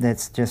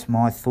 that's just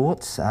my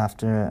thoughts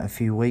after a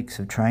few weeks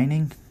of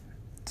training,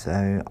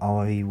 so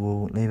I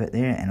will leave it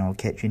there and I'll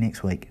catch you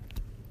next week.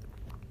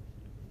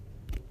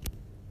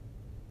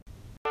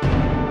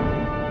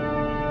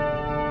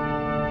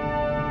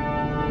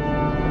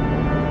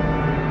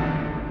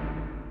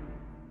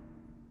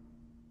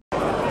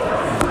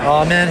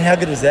 Oh man, how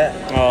good is that?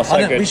 Oh,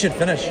 so good. We should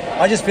finish.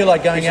 I just feel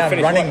like going out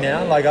and running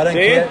now. Like I don't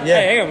care. Yeah.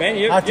 Hey, hang on, man.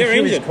 You're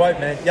Huey's injured. quote,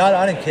 man. Yeah,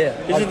 I don't care.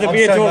 Is it the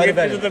beer talking?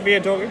 Is it the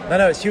beer talking?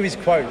 No, it's Huey's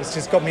quote. It's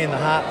just got me in the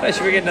heart. Hey,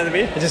 should we get another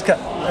beer?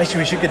 Actually,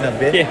 we should get another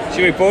beer. Yeah.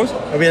 Should we pause?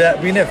 We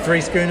can have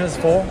 3 schooners,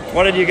 4.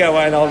 Why don't you go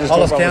away and I'll just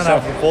talk by count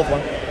myself. after the 4th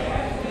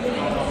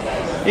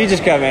one. You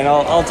just go, man.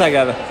 I'll take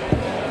over.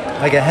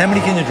 Okay. How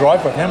many can you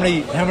drive with? How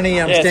many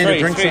standard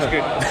drinks? Three's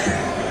good.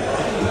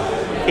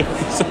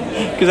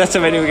 Because that's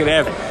how many we can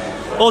have.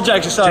 All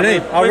jokes aside, we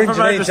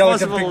promote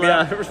responsible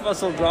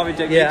driving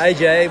techniques. Yeah,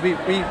 AJ, we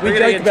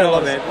joke about a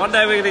lot, man. One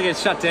day we're going to get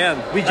shut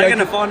down. They're going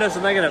to find us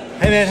and they're going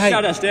to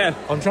shut us down.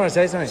 I'm trying to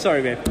say something.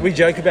 Sorry, man. We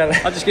joke about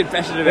it. I just get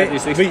passionate about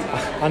these things.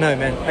 I know,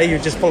 man. Hey, you're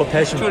just full of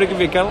passion. Do you want to give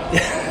me a cuddle?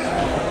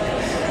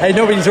 Hey,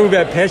 nobody's talking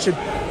about passion.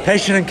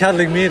 Passion and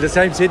cuddling me in the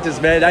same sentence,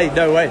 man. Hey,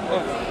 no way.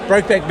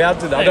 Brokeback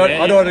Mountain. I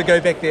don't want to go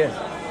back there.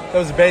 That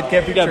was a bad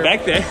camping trip. Go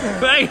back there?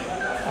 Hey.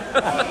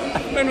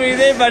 When were you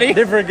there, buddy?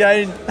 Never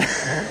again.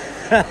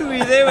 Who were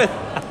you there with?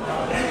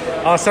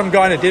 Oh, some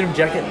guy in a denim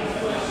jacket.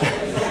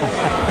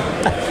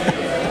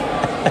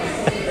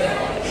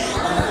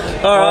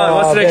 All right,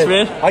 what's next,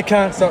 man? I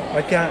can't stop.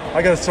 I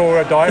got a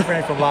sore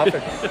diaphragm from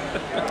laughing.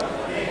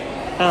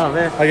 Oh,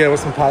 man. I got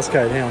what's my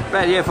passcode? Hang on.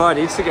 Man, yeah, if I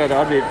had Instagram,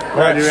 I'd be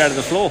riding around to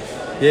the floor.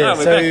 Yeah,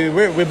 so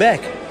we're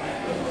back.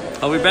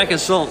 Are we back at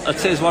Salt? It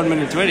says 1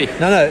 minute 20.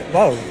 No.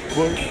 Whoa.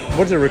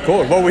 What did it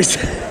record? What we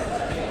say?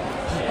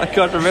 I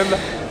can't remember.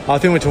 I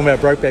think we're talking about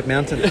Brokeback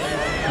Mountain.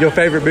 Your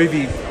favourite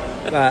movie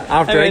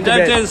after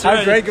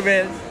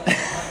Anchorman.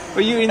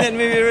 Were you in that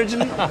movie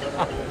originally? All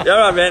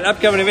right, man.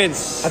 Upcoming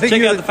events.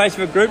 Check out the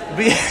Facebook group.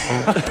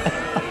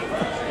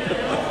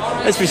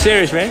 Let's be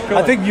serious, man.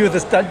 I think you were the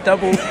stunt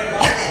double.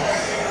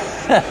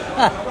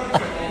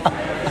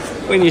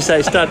 When you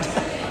say stunt.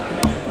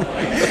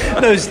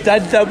 No,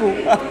 stunt double.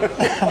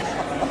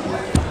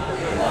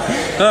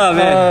 Oh,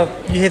 man.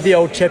 You had the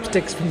old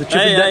chapsticks from the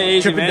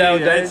Chippendale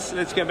days.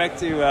 Let's go back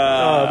to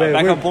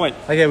back on point.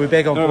 Okay, we're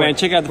back on point. Man,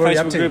 check out the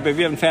Facebook group. If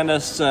you haven't found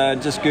us,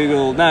 just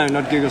Google. No,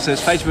 not Google. Search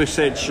Facebook.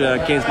 Search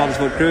Cairns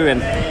Multisport Crew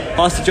and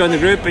ask to join the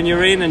group. And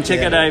you're in and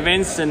check out our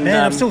events. And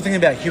man, I'm still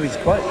thinking about Huey's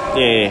quote.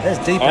 Yeah, that's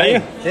deep.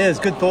 Yeah, it's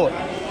good thought.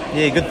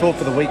 Yeah, good thought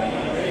for the week.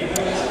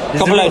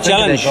 Couple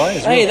challenge.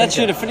 Hey, that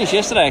should have finished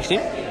yesterday,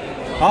 actually.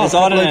 Has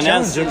Arden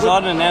announced the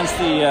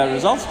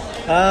results?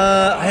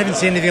 I haven't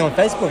seen anything on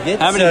Facebook yet.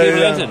 How many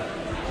people entered?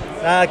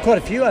 Quite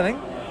a few, I think.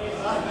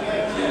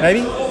 Maybe.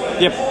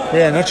 Yep.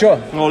 Yeah, not sure.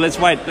 Well, let's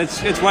wait.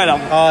 Let's wait up.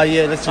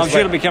 Yeah, let's just I'm sure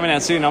it'll be coming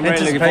out soon. I'm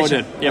really looking forward to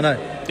it. Yep. I know.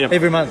 Yep.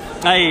 Every month.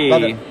 Hey.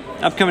 Love it.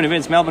 upcoming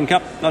events, Melbourne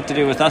Cup, not to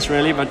do with us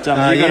really, but you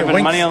got a bit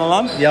of money on the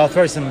line? Yeah, I'll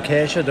throw some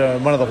cash at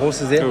one of the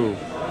horses there. Ooh.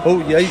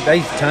 Oh, yeah,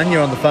 hey, Tanya,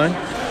 you're on the phone.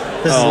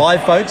 This is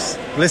live, folks.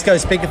 Let's go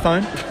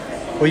speakerphone.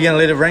 Or are you going to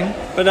let it ring?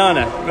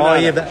 Banana. Oh,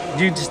 yeah, but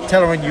you just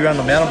tell her when you were on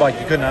the mountain bike,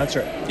 you couldn't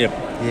answer it. Yep.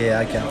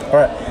 Yeah, okay. All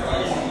right.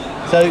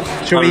 So,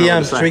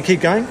 should we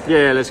keep going?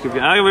 Yeah, let's keep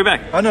going. Oh, we're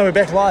back. Oh, no, we're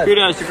back live.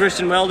 Kudos to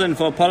Christian Weldon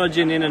for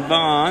apologizing in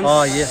advance.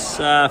 Oh, yes.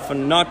 For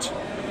not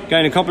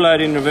going to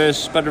Copperload in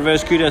reverse, but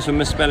reverse kudos for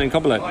misspelling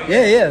Copperload.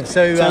 Yeah.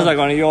 So sounds like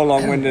one of your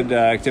long-winded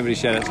activity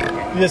shout-outs.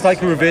 Just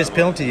like a reverse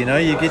penalty, you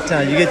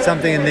get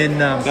something and then.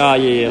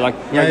 Like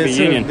rugby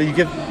union.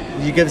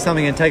 You give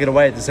something and take it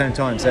away at the same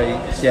time. So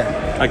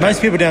yeah, okay.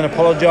 Most people don't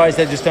apologise;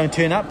 they just don't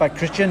turn up. But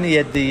Christian, he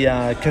had the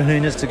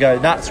kahunas to go.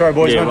 Nah, sorry,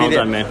 boys, won't be there.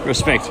 Well done, man.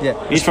 Respect. Yeah,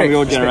 he's from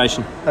your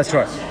generation. That's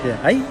right. Yeah.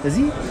 Hey, is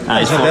he? He's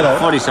not that old.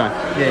 40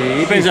 something.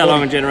 Yeah. Depends how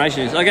long a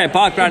generation is. Okay,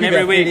 park run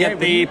every week at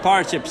the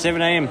Pirate Ship, 7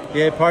 a.m.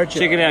 Yeah, Pirate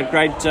Ship. Check it out.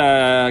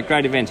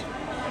 Great event.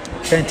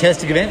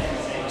 Fantastic event.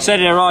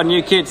 Saturday ride,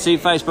 new kit. See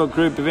Facebook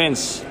group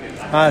events.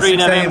 3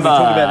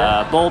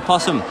 November. Ball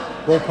Possum.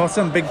 Ball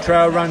Possum, big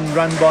trail run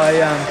by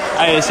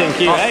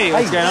ASNQ. Hey,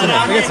 what's going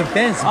on? We got some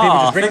fans. Some people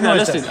just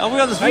recognise us. Oh, we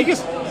got the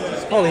speakers.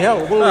 Holy hell!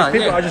 All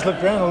these people. I just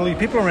looked around. All these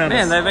people around us.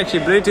 Man, they've actually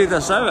Bluetooth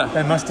us over.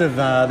 They must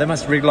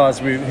have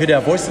realised we heard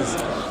our voices.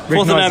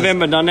 4th of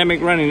November,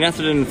 dynamic running,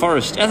 Atherton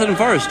Forest. Atherton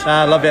Forest.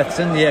 Love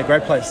Atherton. Yeah,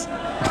 great place.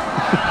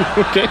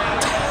 Okay.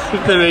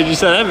 Never heard you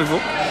say that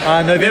before.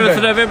 November.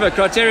 11th November,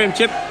 Criterium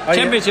Chip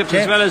Championships,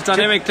 as well as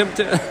Dynamic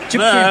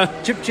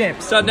Chip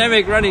Champs.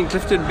 Dynamic Running,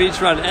 Clifton Beach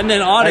Run, and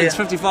then Ireland's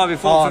 55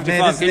 before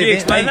 55. Can you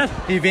explain that?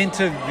 The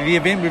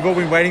event we've all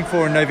been waiting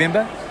for in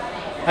November.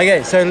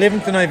 Okay, so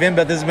 11th of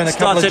November, there's been a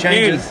couple of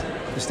changes.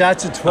 It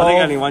starts at 12. I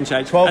think only one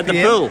change. 12 at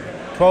the pool.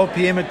 12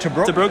 p.m. at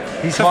Tobruk.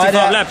 He's 55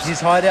 laps. He's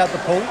hired out the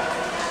pool.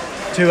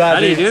 How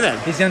do you do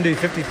that? He's going to do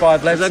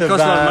 55 laps of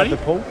the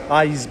pool.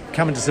 He's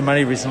coming to some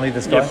money recently,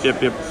 this guy.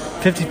 Yep.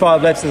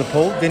 55 laps of the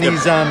pool. Then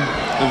he's the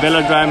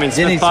velodrome in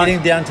Then he's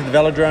heading down to the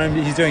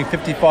velodrome. He's doing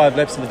 55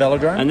 laps of the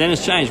velodrome. And then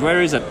it's changed.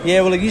 Where is it?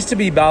 Yeah, well, it used to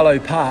be Barlow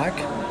Park,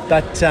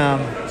 but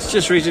it's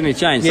just recently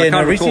changed. Yeah, I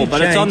can't recall,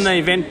 but it's on the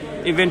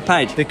event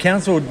page. The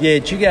council,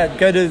 check out.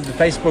 Go to the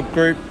Facebook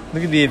group,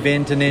 look at the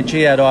event, and then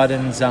check out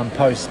Iden's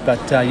post. But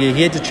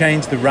he had to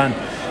change the run.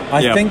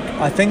 I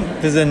think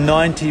there's a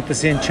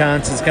 90%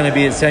 chance it's going to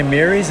be at St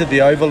Mary's at the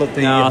Oval at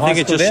the high school. I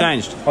think it just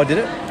changed. Oh, did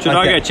it? Should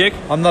I go check?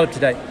 I'm not up to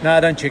date. No,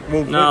 don't check.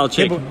 I'll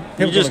check.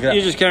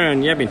 You just carry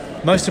on yapping.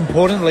 Most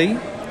importantly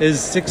is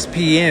 6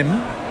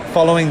 p.m.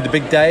 following the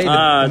big day.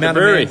 The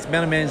brewery.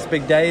 Mount of Man's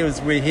big day.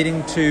 We're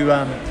heading to...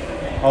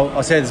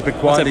 I'll say this a bit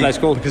quietly. What's that place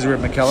called? Because we're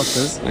at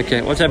McAllister's.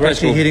 Okay, what's that place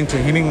called? We're actually heading to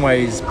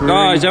Hemingway's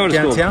Brewery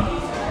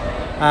downtown.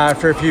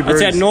 For a few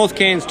breweries. It's at North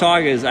Cairns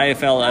Tigers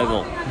AFL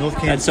Oval. North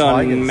Cairns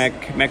Tigers.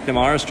 That's on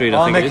McNamara Street,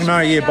 I think it is.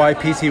 McNamara, by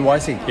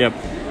PCYC. Yep.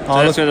 So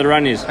that's where the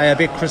run is. I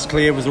bet Chris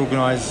Clear was involved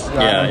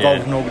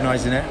in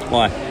organising that.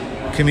 Why?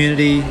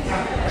 Community,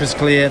 Chris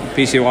Clear.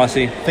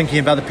 PCYC. Thinking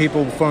of other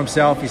people for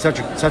himself. He's such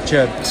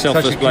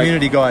a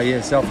community guy.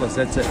 Yeah, selfless.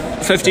 That's it.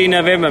 15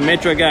 November,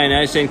 Metro Gain,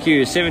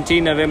 ASNQ.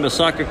 17 November,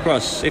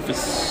 Cyclocross. If it's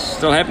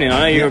still happening. I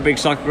know you're a big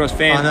Cyclocross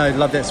fan. I know,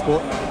 love that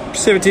sport.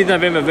 17th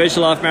November,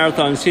 Virtual Life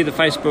Marathon. See the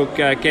Facebook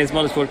Cairns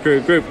Motorsport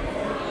Crew group.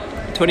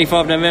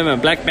 25 November,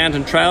 Black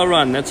Mountain Trail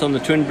Run. That's on the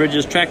Twin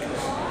Bridges track.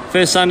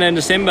 First Sunday in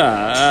December.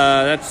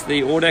 That's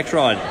the Audax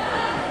ride.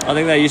 I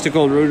think they used to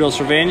call it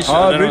Rudolph's Revenge.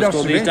 I don't know what it's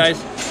called these days.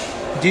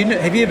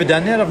 Have you ever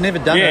done that? I've never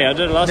done that. Yeah, I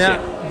did it last year.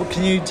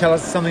 Can you tell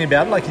us something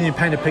about it? Like, can you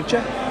paint a picture?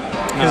 It's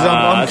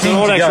an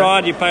Audax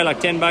ride. You pay like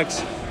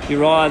 $10.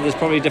 You ride. There's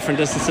probably different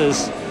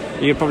distances.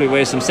 You could probably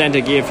wear some Santa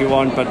gear if you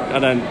want, but I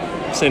don't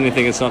certainly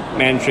think it's not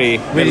mandatory.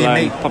 Where do you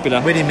meet?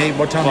 Popular. Where do you meet?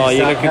 What time do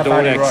you start? Look at the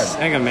Audax.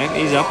 Hang on, man.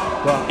 Ease up.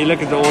 Right. You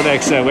look at the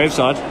Audax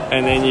website,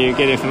 and then you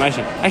get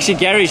information. Actually,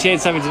 Gary shared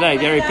something today.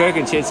 Gary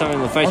Perkins shared something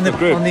on the Facebook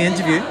group. On the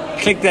interview.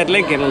 Click that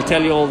link, and it'll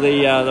tell you all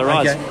the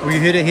rides. Okay. Well, you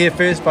heard it here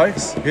first,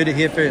 folks. Heard it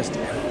here first.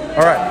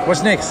 All right.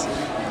 What's next?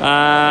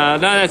 No,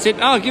 that's it.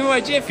 Oh,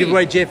 giveaway Jeffrey.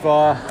 Giveaway Jeff.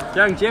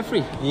 Young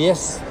Jeffrey.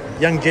 Yes.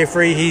 Young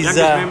Jeffrey. He's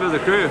youngest member of the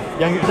crew.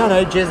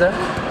 Jezza.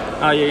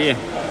 Oh yeah.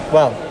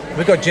 Well,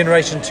 we've got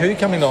Generation 2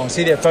 coming along.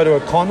 See that photo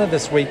of Connor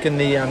this week in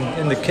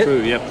the kit?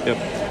 True, yep.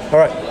 All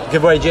right,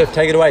 giveaway Jeff,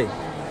 take it away.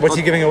 What's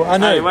he giving away? Oh,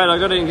 no. Hey, wait, I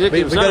got to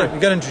executive summary. We've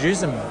got to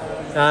introduce him.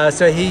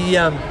 So he,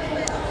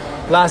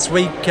 last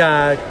week, was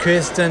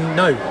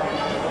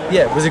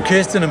it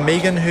Kirsten and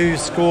Megan who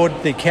scored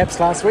the caps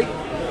last week?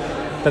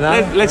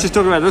 Let's just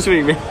talk about this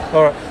week, man.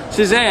 All right.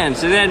 Suzanne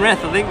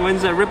Rath, I think,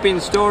 wins a ripping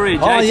story.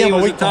 JT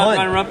was a top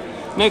runner-up.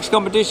 Next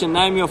competition,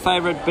 name your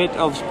favourite bit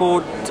of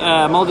sport,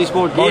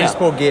 multi-sport gear.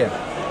 Multi-sport gear.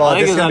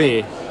 I think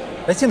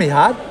that's going to be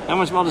hard. How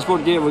much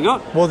multi-sport gear have we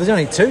got? Well, there's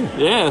only 2.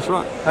 Yeah, that's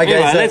right. Okay,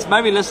 anyway, let's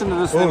maybe listen to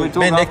this.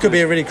 That could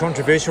be a really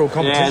controversial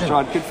competition. Yeah, that's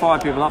right. Could fire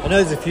people up. I know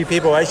there's a few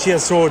people. Actually, I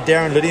saw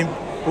Darren Liddiam.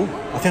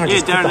 I think I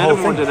just Darren the whole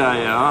thing. Today.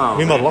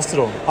 We might have lost it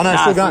all. Oh, no,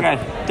 it's still going.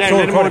 Okay.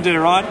 Darren Littlemore did it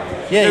right.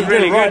 Yeah, did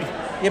really right.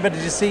 good. Yeah, but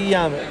did you see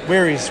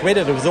where he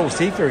sweated? It was all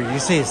see-through. You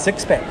see his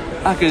six-pack.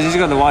 Oh, because he's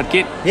got the white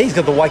kit. Yeah, he's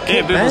got the white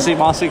kit, Yeah, people see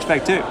my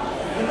six-pack too.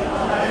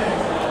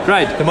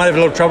 Great. They might have a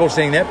little trouble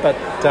seeing that, but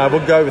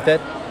we'll go with that.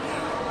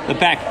 The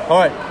pack. All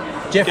right,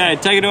 Jeff. Okay,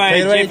 take it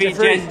away,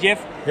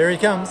 Jeff. Here he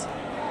comes.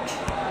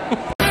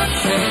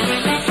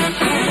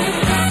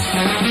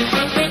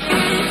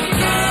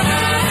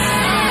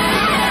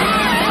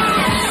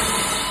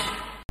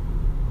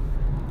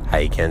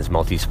 Hey Cairns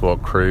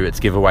Multisport crew, it's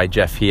Giveaway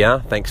Jeff here.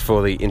 Thanks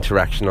for the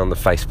interaction on the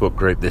Facebook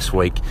group this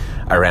week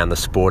around the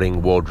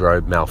sporting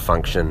wardrobe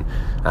malfunction.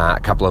 A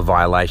couple of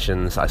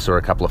violations. I saw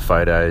a couple of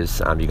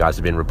photos. You guys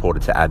have been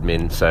reported to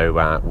admin, so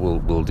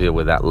we'll deal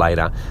with that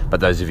later.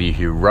 But those of you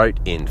who wrote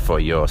in for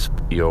your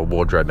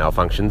wardrobe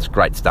malfunctions,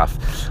 great stuff.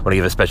 I want to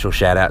give a special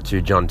shout out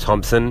to John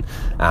Thompson.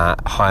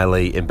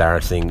 Highly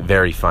embarrassing,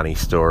 very funny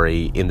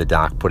story. In the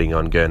dark, putting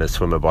on Gurner's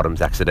swimmer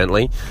bottoms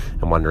accidentally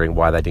and wondering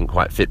why they didn't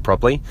quite fit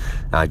properly.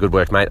 Good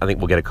work, mate. I think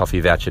we'll get a coffee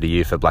voucher to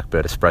you for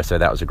Blackbird Espresso.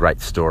 That was a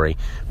great story.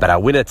 But our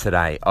winner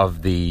today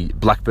of the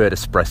Blackbird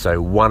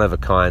Espresso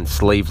one-of-a-kind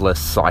sleeveless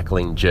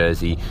cycling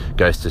jersey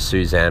goes to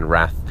Suzanne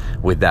Rath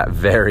with that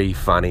very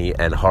funny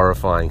and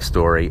horrifying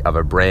story of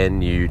a brand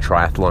new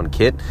triathlon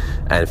kit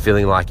and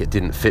feeling like it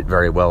didn't fit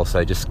very well,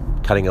 so just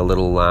cutting a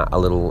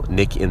little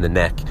nick in the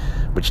neck,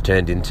 which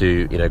turned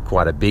into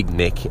quite a big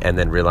nick, and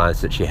then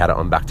realised that she had it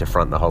on back to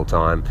front the whole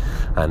time,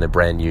 and a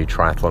brand new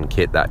triathlon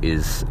kit. That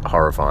is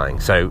horrifying.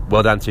 So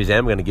well done,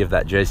 Suzanne. We're going to give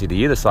that jersey to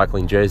you, the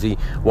cycling jersey,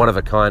 one of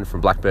a kind from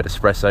Blackbird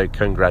Espresso.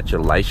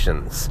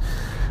 Congratulations.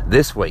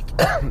 This week,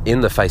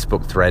 in the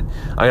Facebook thread,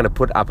 I'm going to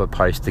put up a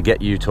post to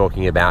get you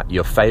talking about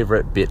your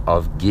favourite bit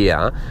of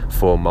gear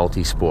for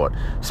multisport.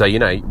 So,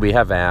 we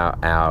have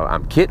our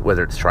kit,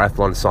 whether it's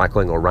triathlon,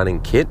 cycling or running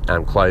kit,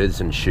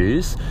 clothes and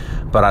shoes.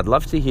 But I'd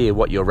love to hear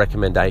what your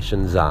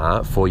recommendations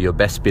are for your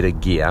best bit of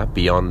gear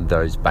beyond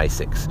those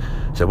basics.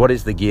 So what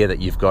is the gear that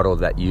you've got or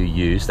that you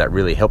use that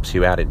really helps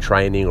you out in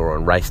training or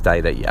on race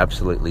day that you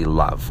absolutely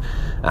love?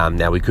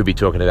 Now, we could be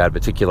talking about a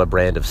particular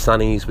brand of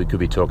sunnies. We could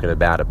be talking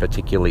about a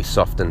particularly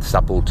soft and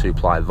supple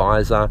 2-ply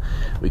visor.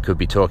 We could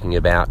be talking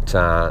about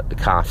the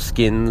calf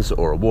skins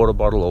or a water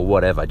bottle or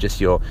whatever.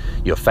 Just your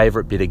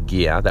favourite bit of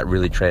gear that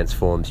really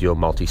transforms your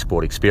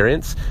multi-sport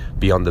experience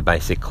beyond the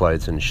basic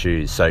clothes and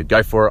shoes. So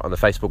go for it on the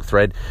Facebook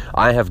thread.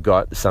 I have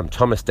got some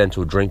Thomas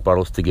Dental drink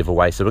bottles to give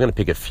away, so we're going to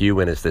pick a few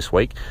winners this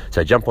week.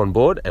 So jump on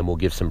board and we'll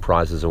give some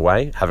prizes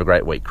away. Have a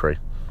great week, crew.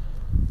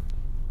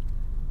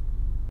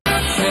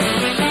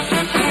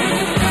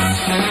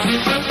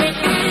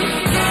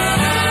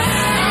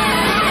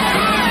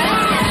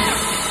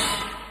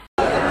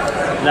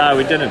 No,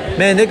 we didn't.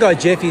 Man, that guy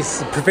Jeff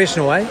is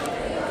professional, eh?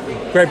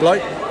 Great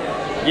bloke.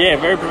 Yeah,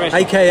 very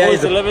professional.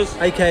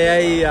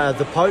 AKA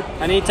the Pope.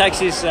 And he takes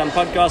his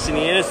podcasts and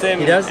he edits them.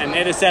 He does? And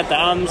edits out the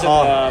ums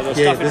and the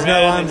stuff there's around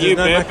no ums, and you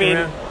there's no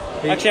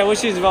burping. Actually, I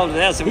wish he was involved in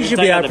that. So he should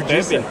be our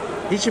producer.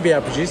 He should be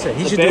our producer.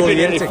 He should do all the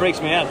editing. Really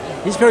freaks me out.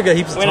 He's probably got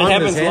heaps of time in his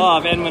hand. When it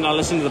happens live and when I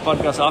listen to the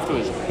podcast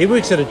afterwards. He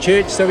works at a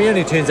church, so he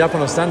only turns up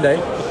on a Sunday.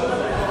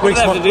 Works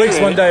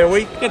really? 1 day a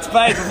week. Gets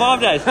paid for 5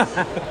 days.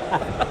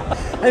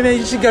 Hey man,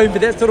 you should go in for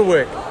that sort of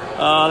work.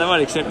 Oh, they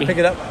won't accept me. Pick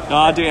it up. No,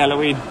 I do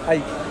Halloween.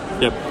 Hey.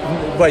 Yep.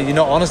 Wait, you're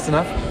not honest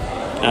enough?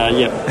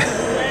 Yep.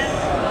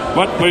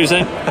 What are you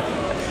saying?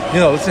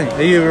 You're not listening.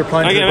 Are you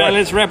replying to the man,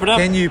 let's wrap it up.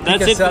 Can you pick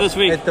That's us it for up this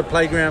week. at the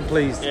playground,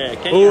 please? Yeah.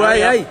 Can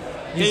you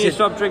Can you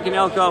stop drinking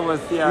alcohol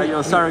with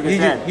your surrogate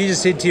dad? You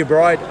just said to your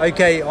bride,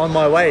 okay, on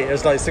my way. It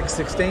was like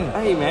 6:16.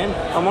 Hey, man,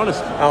 I'm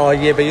honest. Oh,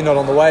 yeah, but you're not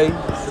on the way.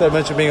 So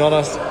much for being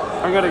honest.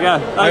 I've got to go.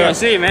 Okay,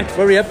 see you, man.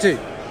 What are we up to?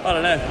 I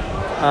don't know.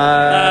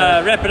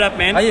 Wrap it up,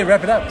 man. Oh, yeah,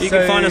 wrap it up. You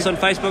can find us on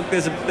Facebook.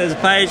 There's a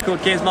page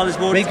called Cairns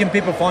Multisport. Where can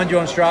people find you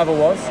on Strava,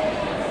 Was?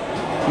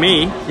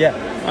 Me? Yeah.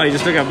 Oh, you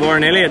just look up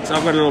Warren Elliott.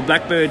 I've got a little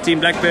Blackbird,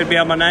 Team Blackbird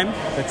behind my name.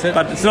 That's it.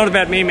 But it's not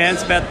about me, man.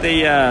 It's about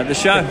the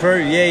show. The crew,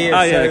 yeah.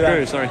 Oh, yeah, the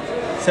crew, sorry.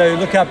 So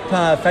look up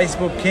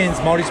Facebook, Cairns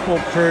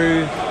Multisport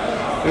Crew.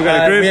 We've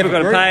got a group, we've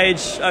got a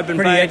page, open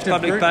Pretty page,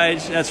 public group.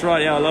 page. That's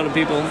right, yeah, a lot of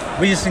people.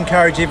 We just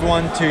encourage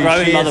everyone to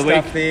share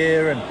stuff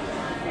there, and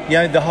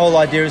the whole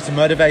idea is to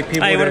motivate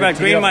people. Hey, what about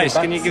Green Waste?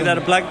 Can you give that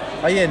a plug?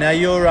 Oh yeah, now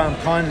you're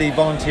kindly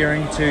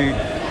volunteering to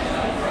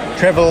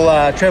travel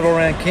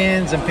around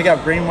Cairns and pick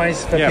up green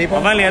waste for people.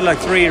 I've only had like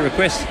 3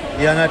 requests.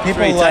 Yeah, no,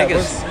 people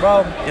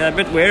they're a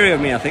bit wary of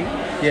me, I think.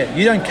 Yeah,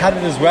 you don't cut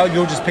it as well.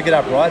 You'll just pick it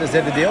up, right? Is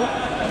that the deal?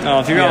 Oh,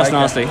 if you're honest,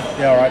 nasty.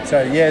 Yeah, all right. So,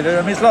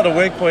 it's a lot of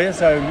work for you.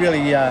 So,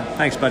 really...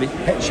 thanks, buddy.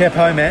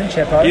 Chapeau, man.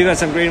 Chapeau. You got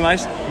some green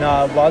waste?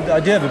 No, well,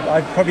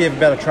 I probably have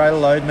about a trailer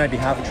load, maybe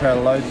half a trailer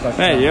load. But,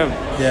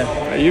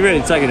 yeah. You're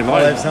really taking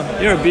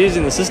advantage. You're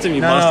abusing the system,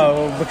 you bastard.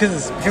 No, well,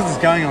 because it's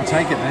going, I'll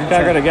take it, man. Okay,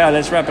 I've got to go.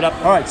 Let's wrap it up.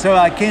 All right, so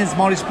Cairns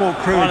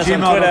Multisport Crew at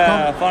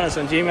gmail.com. Find us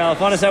on Gmail.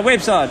 Find us at our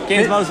website,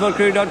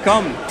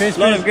 CairnsMultisportCrew.com. A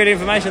lot of good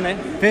information there.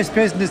 First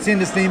person to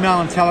send us an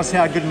email and tell us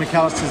how good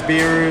McAllister's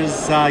beer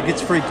is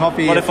gets free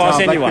coffee. What if I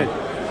send you one?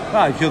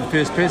 Oh, if you're the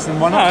first person,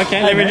 why not? Oh,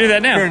 okay, let me do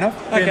that now. Fair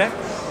enough. Okay.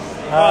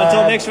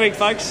 Until next week,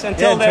 folks.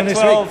 Until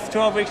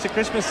 12 weeks to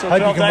Christmas. Or hope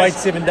 12 you can days. wait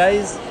 7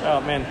 days. Oh,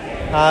 man.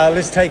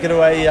 let's take it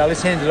away.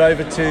 Let's hand it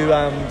over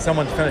to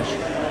someone to finish.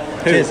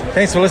 Cheers.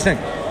 Thanks for listening.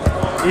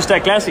 You stay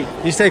classy.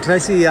 You stay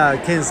classy,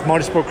 Ken's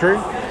Motorsport crew.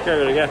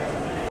 Go.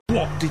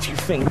 What did you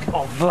think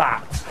of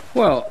that?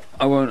 Well,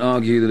 I won't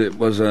argue that it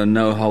was a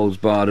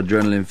no-holds-barred,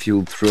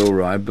 adrenaline-fueled thrill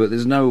ride, but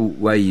there's no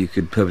way you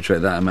could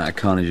perpetrate that amount of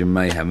carnage and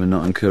mayhem and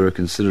not incur a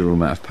considerable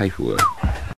amount of paperwork.